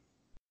not?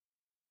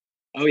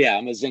 Oh yeah,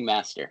 I'm a zing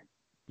master.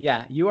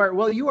 Yeah, you are.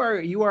 Well, you are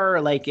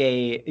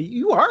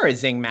a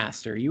zing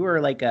master. You are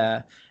like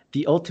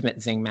the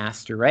ultimate zing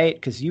master, right?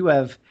 Because you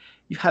have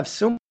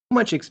so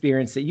much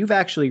experience that you've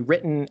actually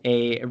written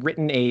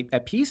a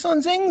piece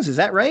on zings. Is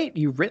that right?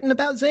 You've written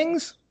about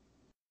zings?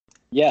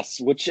 Yes.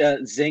 Which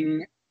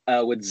zing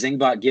would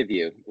Zingbot give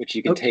you, which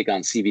you can take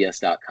on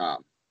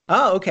CBS.com.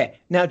 Oh, okay.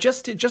 Now,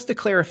 just to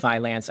clarify,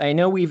 Lance, I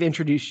know we've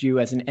introduced you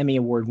as an Emmy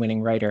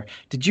Award-winning writer.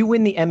 Did you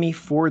win the Emmy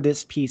for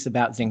this piece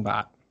about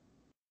Zingbot?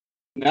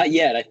 Not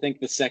yet. I think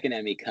the second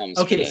Emmy comes.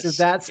 Okay, so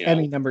that's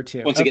Emmy number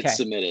 2. Once it gets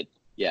submitted.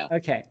 Yeah.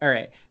 Okay. All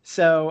right.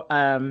 So,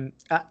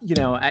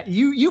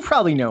 you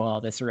probably know all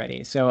this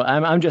already. So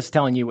I'm just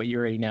telling you what you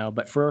already know.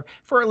 But for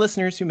our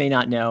listeners who may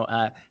not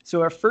know,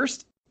 so our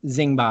first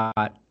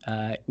Zingbot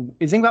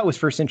was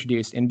first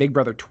introduced in Big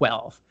Brother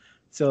 12.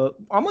 So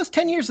almost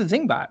 10 years of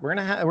Zingbot. We're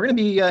gonna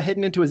be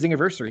heading into a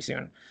Zingiversary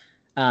soon.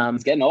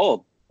 It's getting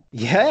old.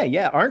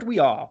 Yeah. Aren't we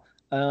all?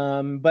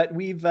 But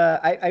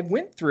I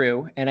went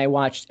through and I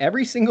watched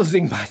every single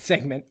Zingbot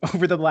segment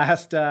over the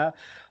last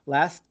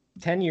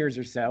 10 years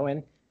or so.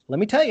 And let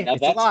me tell you, now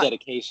it's a lot. That's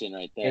dedication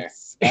right there.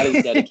 That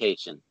is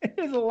dedication. It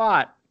is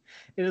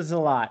a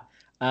lot.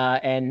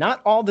 And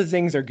not all the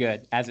zings are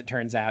good, as it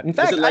turns out. In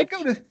fact,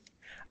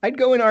 I'd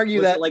go and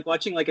argue that, it like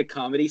watching like a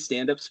comedy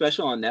stand-up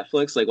special on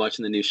Netflix, like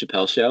watching the new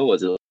Chappelle show.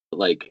 Was it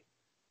like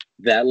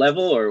that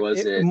level, or was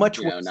it much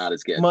worse. Not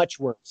as good? Much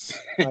worse.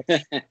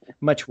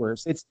 Much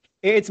worse.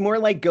 It's more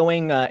like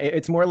going.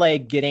 It's more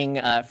like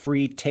getting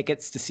free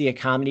tickets to see a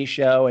comedy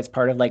show as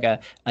part of like a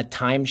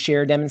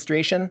timeshare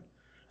demonstration.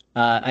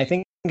 I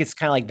think it's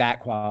kind of like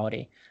that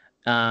quality.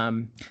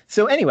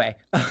 So anyway,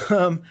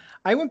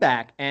 I went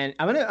back and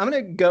I'm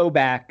gonna go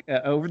back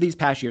over these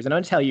past years, and I'm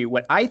gonna tell you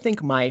what I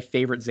think my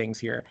favorite zings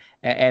here.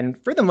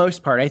 And for the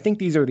most part, I think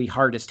these are the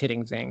hardest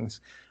hitting zings,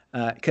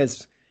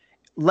 because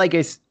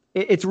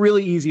it's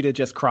really easy to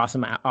just cross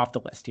them off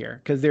the list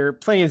here, because there are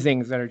plenty of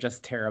zings that are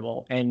just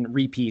terrible and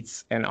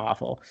repeats and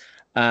awful.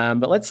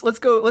 But let's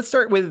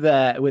start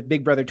with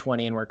Big Brother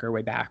 20 and work our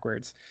way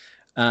backwards.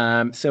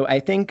 So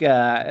I think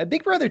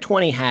Big Brother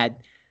 20 it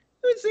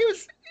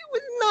was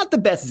not the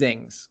best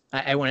zings.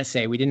 I want to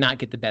say we did not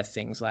get the best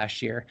zings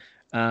last year,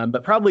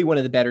 but probably one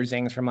of the better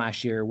zings from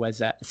last year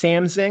was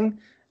Sam's zing,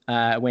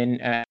 when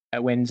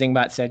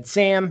Zingbot said,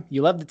 "Sam,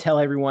 you love to tell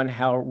everyone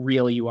how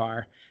real you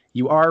are.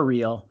 You are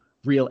real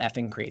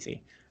effing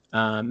crazy."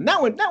 That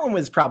one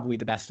was probably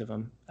the best of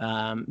them.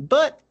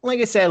 But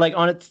like I said, like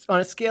on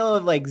a scale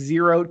of like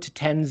 0 to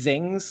 10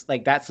 zings,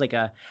 like that's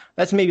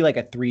maybe like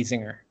a 3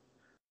 zinger.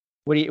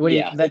 What do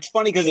you? That's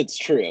funny because it's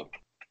true.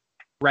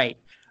 Right.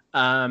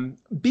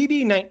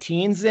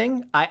 BB19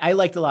 zing, I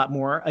liked a lot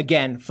more.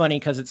 Again, funny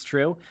because it's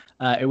true.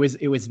 It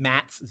was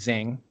Matt's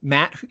zing.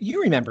 Matt,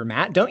 you remember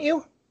Matt, don't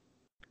you?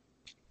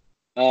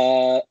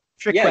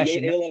 Trick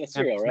question. Alien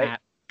Cereal, right?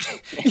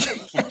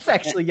 Yes,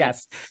 actually,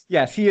 yes.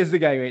 Yes, he is the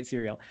guy who ate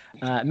cereal.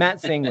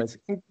 Matt Singh was,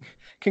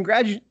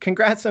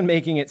 congrats on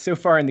making it so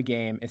far in the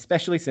game,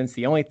 especially since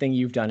the only thing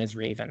you've done is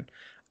Raven.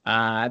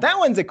 That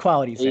one's a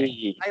quality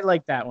thing. I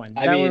like that one.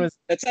 I mean,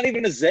 that's not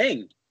even a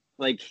zing.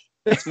 Like,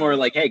 it's more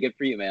like, hey, good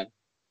for you, man.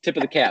 Tip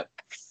of the cap.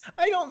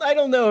 I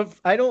don't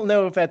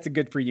know if that's a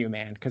good for you,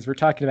 man, because we're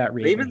talking about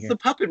Raven. Raven's here. the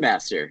puppet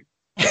master.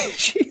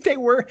 they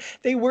were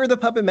the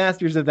puppet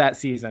masters of that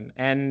season,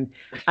 and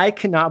I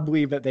cannot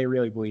believe that they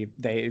really believe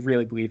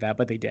that,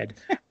 but they did.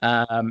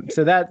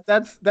 So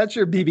that's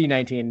your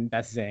BB19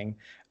 best zing.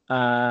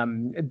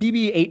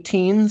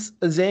 BB18's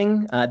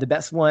zing, the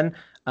best one,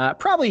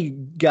 probably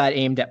got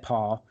aimed at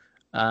Paul.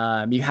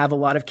 You have a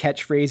lot of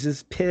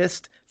catchphrases: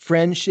 pissed,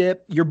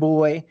 friendship, your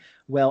boy.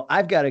 Well,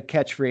 I've got a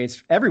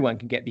catchphrase everyone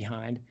can get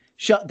behind: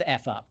 shut the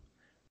F up.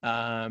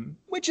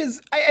 Which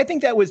is, I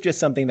think that was just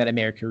something that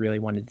America really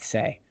wanted to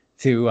say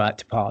to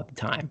Paul at the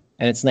time.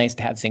 And it's nice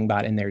to have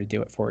Zingbot in there to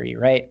do it for you,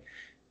 right?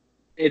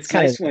 It's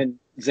nice when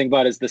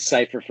Zingbot is the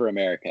cipher for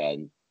America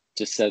and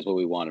just says what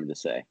we want him to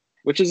say,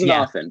 which isn't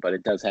often, but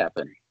it does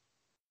happen.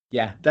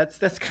 Yeah, that's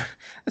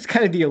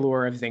kind of the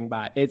allure of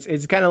Zingbot.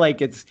 It's kind of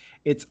like it's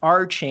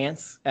our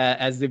chance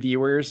as the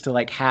viewers to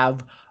like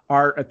have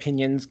our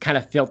opinions kind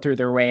of filter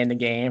their way in the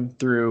game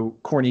through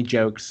corny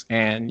jokes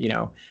and,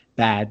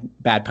 bad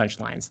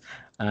punchlines,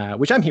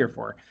 which I'm here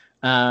for.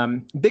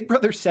 Big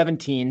Brother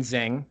 17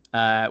 zing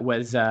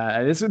was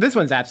this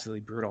one's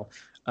absolutely brutal.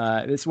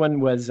 This one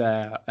was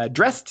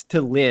addressed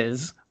to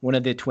Liz, one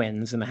of the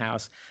twins in the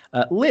house.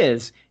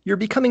 Liz, you're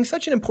becoming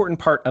such an important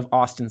part of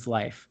Austin's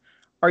life.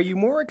 Are you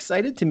more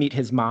excited to meet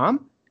his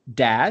mom,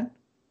 dad,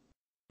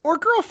 or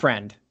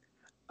girlfriend?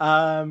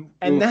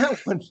 And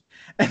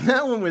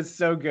that one was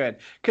so good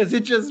because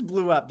it just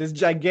blew up.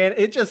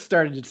 It just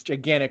started this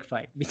gigantic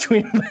fight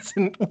between Liz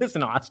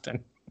and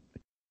Austin.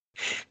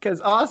 Because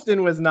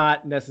Austin was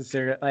not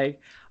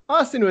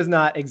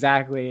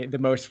exactly the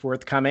most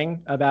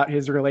forthcoming about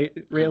his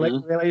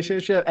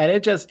relationship, and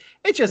it just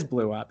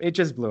blew up. It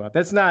just blew up.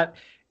 That's not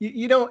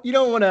you don't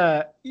want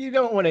to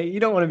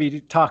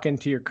be talking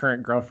to your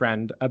current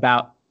girlfriend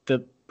about the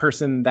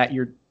person that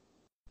you're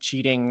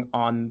cheating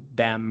on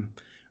them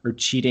or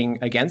cheating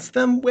against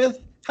them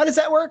with. How does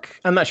that work?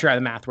 I'm not sure how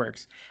the math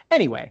works.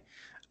 Anyway,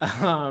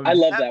 I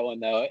love that one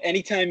though.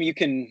 Anytime you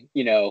can,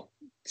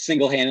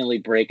 single-handedly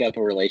break up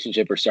a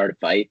relationship or start a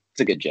fight,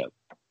 it's a good joke.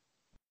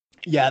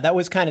 Yeah, that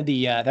was kind of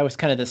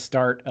the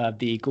start of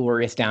the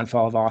glorious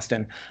downfall of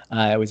Austin.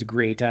 It was a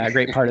great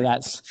part of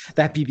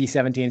that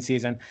BB17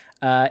 season.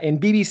 In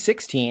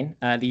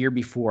BB16, the year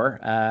before,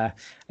 I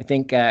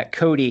think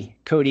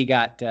Cody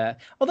got.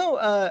 Although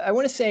I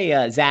want to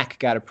say Zach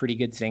got a pretty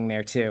good zing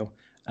there too,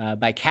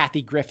 by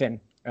Kathy Griffin,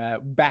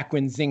 back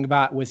when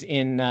Zingbot was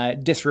in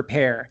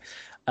disrepair.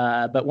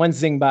 But once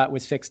Zingbot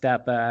was fixed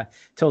up,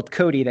 told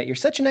Cody that you're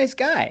such a nice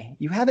guy.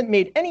 You haven't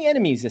made any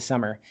enemies this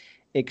summer,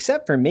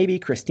 except for maybe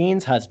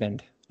Christine's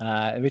husband,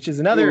 which is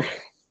another.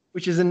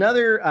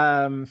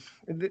 I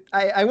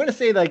want to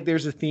say like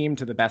there's a theme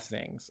to the best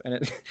things,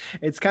 and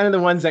it's kind of the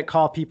ones that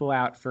call people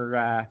out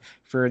for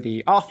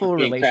the awful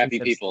relationships. Crappy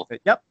people.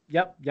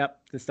 Yep.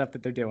 The stuff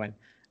that they're doing.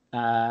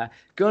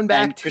 Going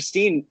back, and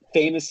Christine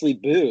famously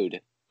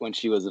booed when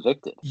she was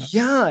evicted.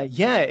 Yeah.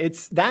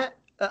 It's that.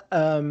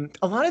 A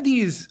lot of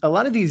these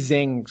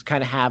zings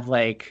kind of have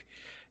like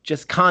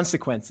just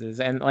consequences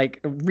and like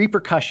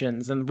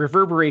repercussions and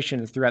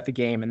reverberations throughout the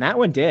game. And that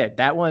one did.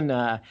 That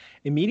one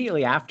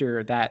immediately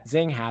after that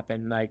zing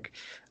happened, like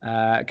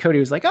Cody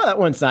was like, oh, that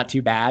one's not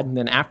too bad. And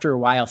then after a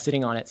while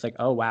sitting on it, it's like,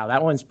 oh, wow,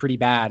 that one's pretty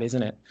bad,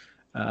 isn't it?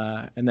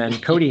 And then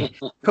Cody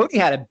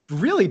had a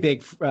really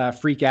big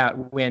freak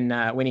out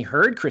when he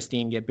heard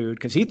Christine get booed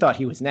because he thought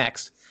he was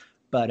next.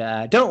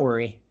 But don't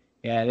worry.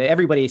 Yeah,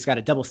 everybody's got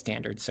a double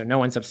standard, so no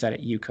one's upset at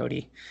you,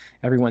 Cody.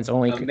 Everyone's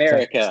only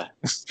America.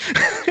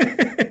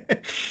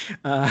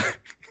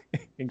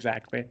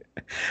 Exactly.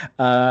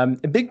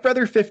 Big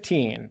Brother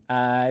 15.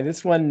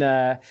 This one,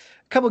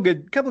 couple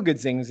good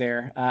zings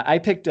there. I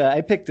picked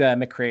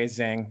McRae's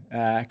zing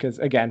because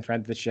again,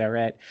 friend of the show,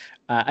 right?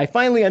 I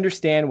finally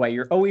understand why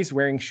you're always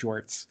wearing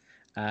shorts.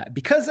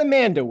 Because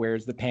Amanda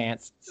wears the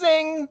pants.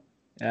 Zing.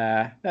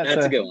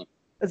 That's a good one.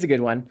 That's a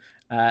good one.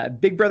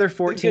 Big Brother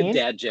 14. It's a good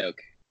dad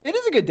joke. It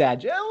is a good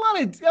dad joke.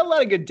 A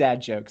lot of good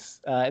dad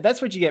jokes.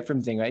 That's what you get from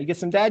Zing, right? You get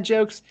some dad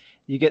jokes,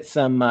 you get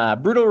some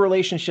brutal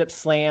relationship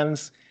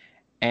slams,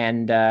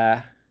 and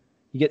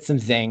you get some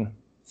zing.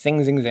 Zing.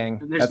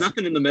 And there's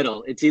nothing in the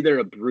middle. It's either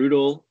a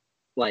brutal,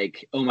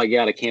 like, oh my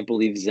God, I can't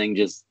believe Zing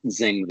just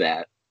zinged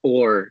that,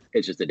 or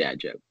it's just a dad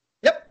joke.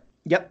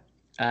 Yep.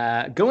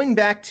 Going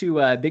back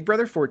to Big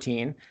Brother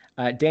 14,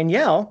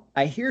 Danielle,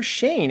 I hear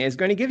Shane is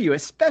going to give you a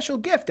special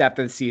gift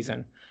after the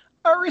season,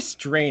 a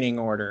restraining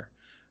order.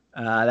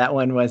 That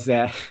one was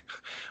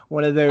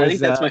one of those. I think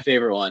that's my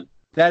favorite one.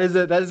 That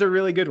is a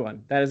really good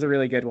one.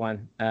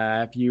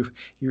 If you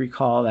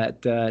recall that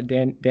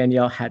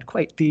Danielle had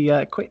quite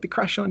the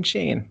crush on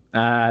Shane.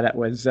 That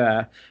was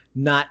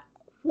not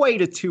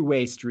quite a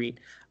two-way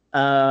street.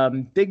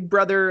 Big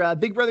Brother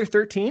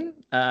 13.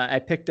 I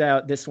picked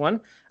out this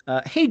one.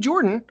 Hey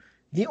Jordan,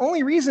 the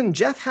only reason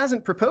Jeff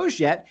hasn't proposed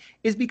yet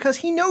is because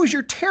he knows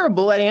you're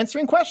terrible at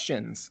answering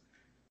questions.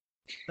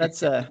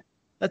 That's a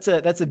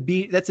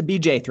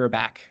BJ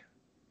throwback.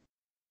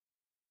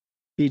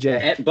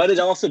 BJ. But it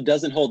also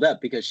doesn't hold up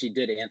because she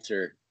did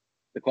answer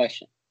the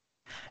question.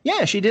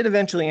 Yeah, she did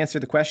eventually answer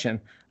the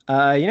question.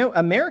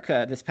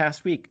 America this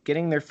past week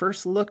getting their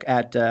first look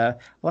at a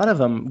lot of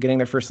them getting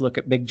their first look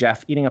at Big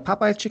Jeff eating a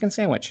Popeye's chicken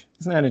sandwich.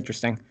 Isn't that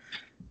interesting?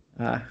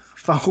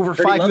 Over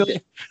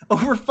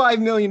 5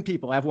 million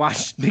people have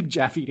watched Big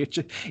Jeff eat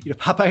a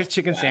Popeye's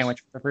chicken sandwich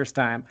for the first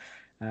time.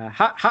 They're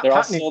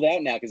all sold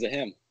out now because of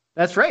him.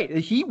 That's right.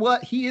 He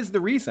is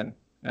the reason.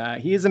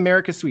 He is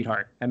America's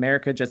sweetheart.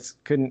 America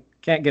just can't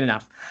get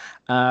enough.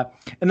 And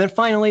then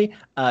finally,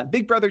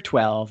 Big Brother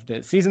 12,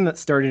 the season that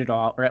started it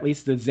all, or at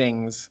least the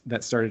zings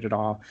that started it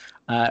all,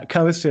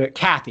 comes to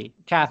Kathy.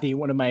 Kathy,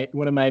 one of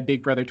my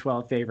Big Brother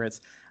 12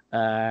 favorites.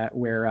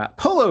 Where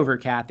pull over,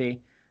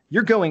 Kathy.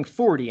 You're going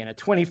 40 in a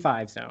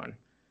 25 zone.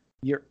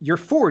 You're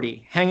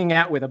 40, hanging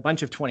out with a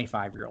bunch of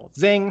 25-year-olds.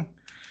 Zing,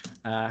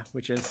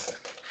 which is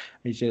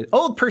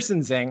old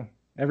person zing.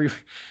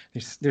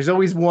 There's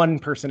always one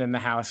person in the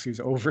house who's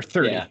over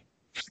 30. Yeah.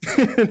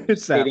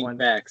 It's that one.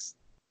 Facts.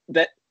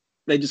 That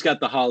they just got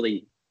the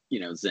Holly,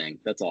 zing.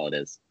 That's all it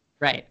is.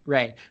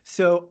 Right.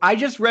 So I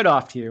just read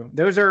off to you.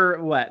 Those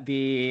are what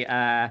the.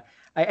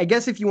 I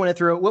guess if you want to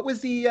throw, what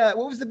was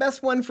the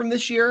best one from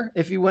this year?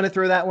 If you want to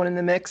throw that one in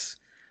the mix,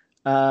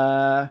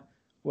 what?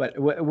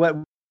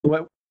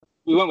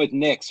 We went with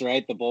Nick's,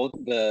 right?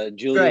 The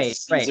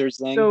Julius Caesar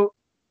thing.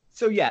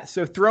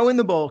 So throw in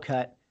the bowl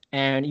cut.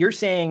 And you're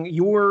saying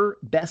your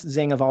best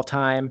zing of all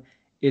time,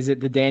 is it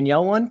the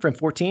Danielle one from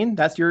 14?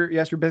 That's your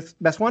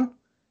best one?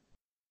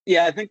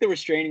 Yeah, I think the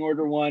restraining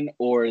order one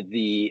or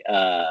the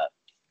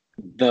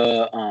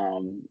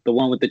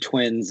one with the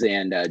twins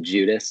and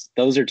Judas.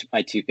 Those are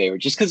my two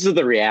favorites just because of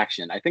the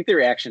reaction. I think the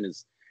reaction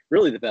is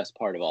really the best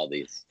part of all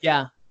these.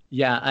 Yeah,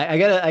 I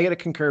gotta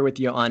concur with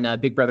you on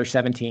Big Brother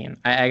 17.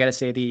 I gotta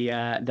say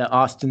the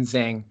Austin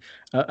zing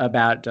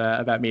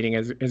about meeting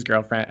his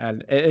girlfriend,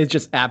 and it's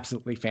just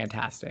absolutely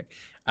fantastic.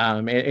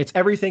 It's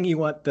everything you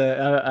want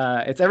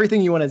it's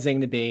everything you want a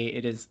zing to be.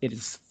 It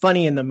is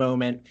funny in the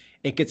moment.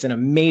 It gets an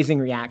amazing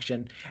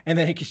reaction, and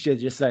then it gets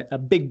just a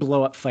big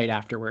blow up fight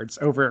afterwards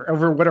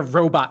over what a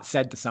robot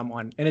said to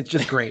someone, and it's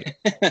just great.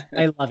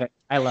 I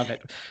love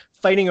it.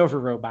 Fighting over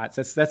robots.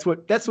 That's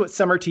what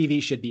summer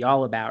TV should be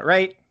all about,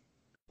 right?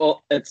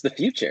 Well, it's the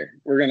future.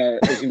 There's gonna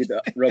be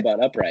the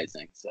robot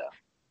uprising. So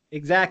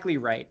exactly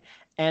right.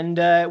 And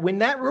when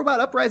that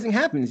robot uprising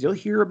happens, you'll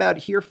hear about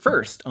it here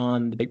first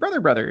on the Big Brother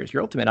Brothers,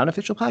 your ultimate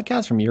unofficial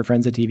podcast from your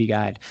friends at TV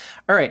Guide.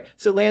 All right,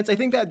 so Lance, I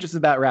think that just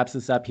about wraps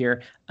us up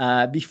here.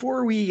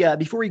 Before we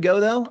go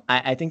though,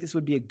 I think this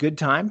would be a good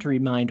time to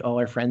remind all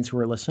our friends who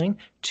are listening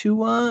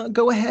to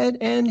go ahead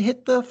and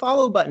hit the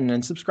follow button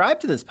and subscribe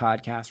to this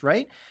podcast.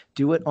 Right?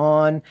 Do it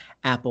on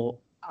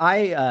Apple.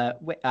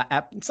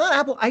 It's not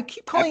Apple. I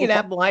keep calling it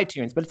Apple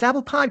iTunes, but it's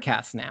Apple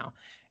Podcasts now.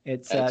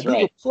 It's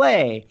Google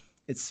Play.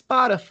 It's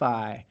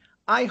Spotify,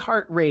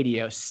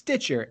 iHeartRadio,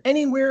 Stitcher.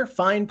 Anywhere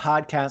fine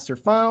podcasts are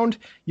found,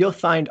 you'll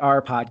find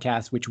our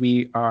podcast, which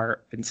we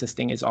are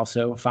insisting is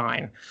also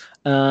fine.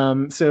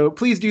 So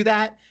please do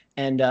that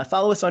and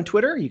follow us on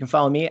Twitter. You can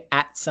follow me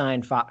at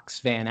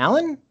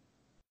 @FoxVanAllen.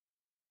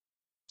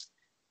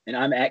 And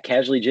I'm at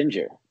Casually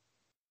Ginger.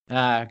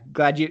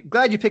 Glad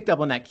you picked up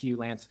on that cue,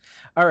 Lance.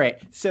 All right,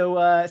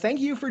 so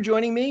thank you for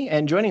joining me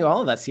and joining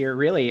all of us here,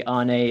 really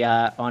on a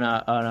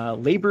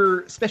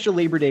special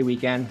Labor Day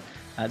weekend.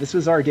 This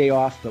was our day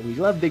off, but we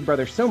love Big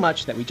Brother so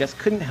much that we just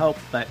couldn't help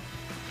but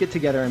get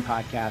together and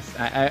podcast.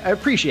 I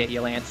appreciate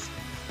you, Lance.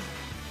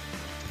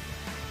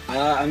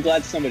 I'm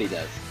glad somebody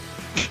does.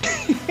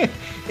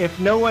 If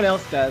no one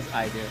else does,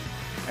 I do.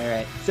 All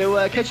right,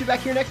 so catch you back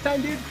here next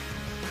time, dude.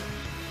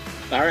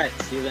 All right,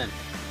 see you then.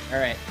 All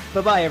right.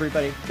 Bye-bye,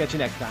 everybody. Catch you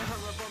next time.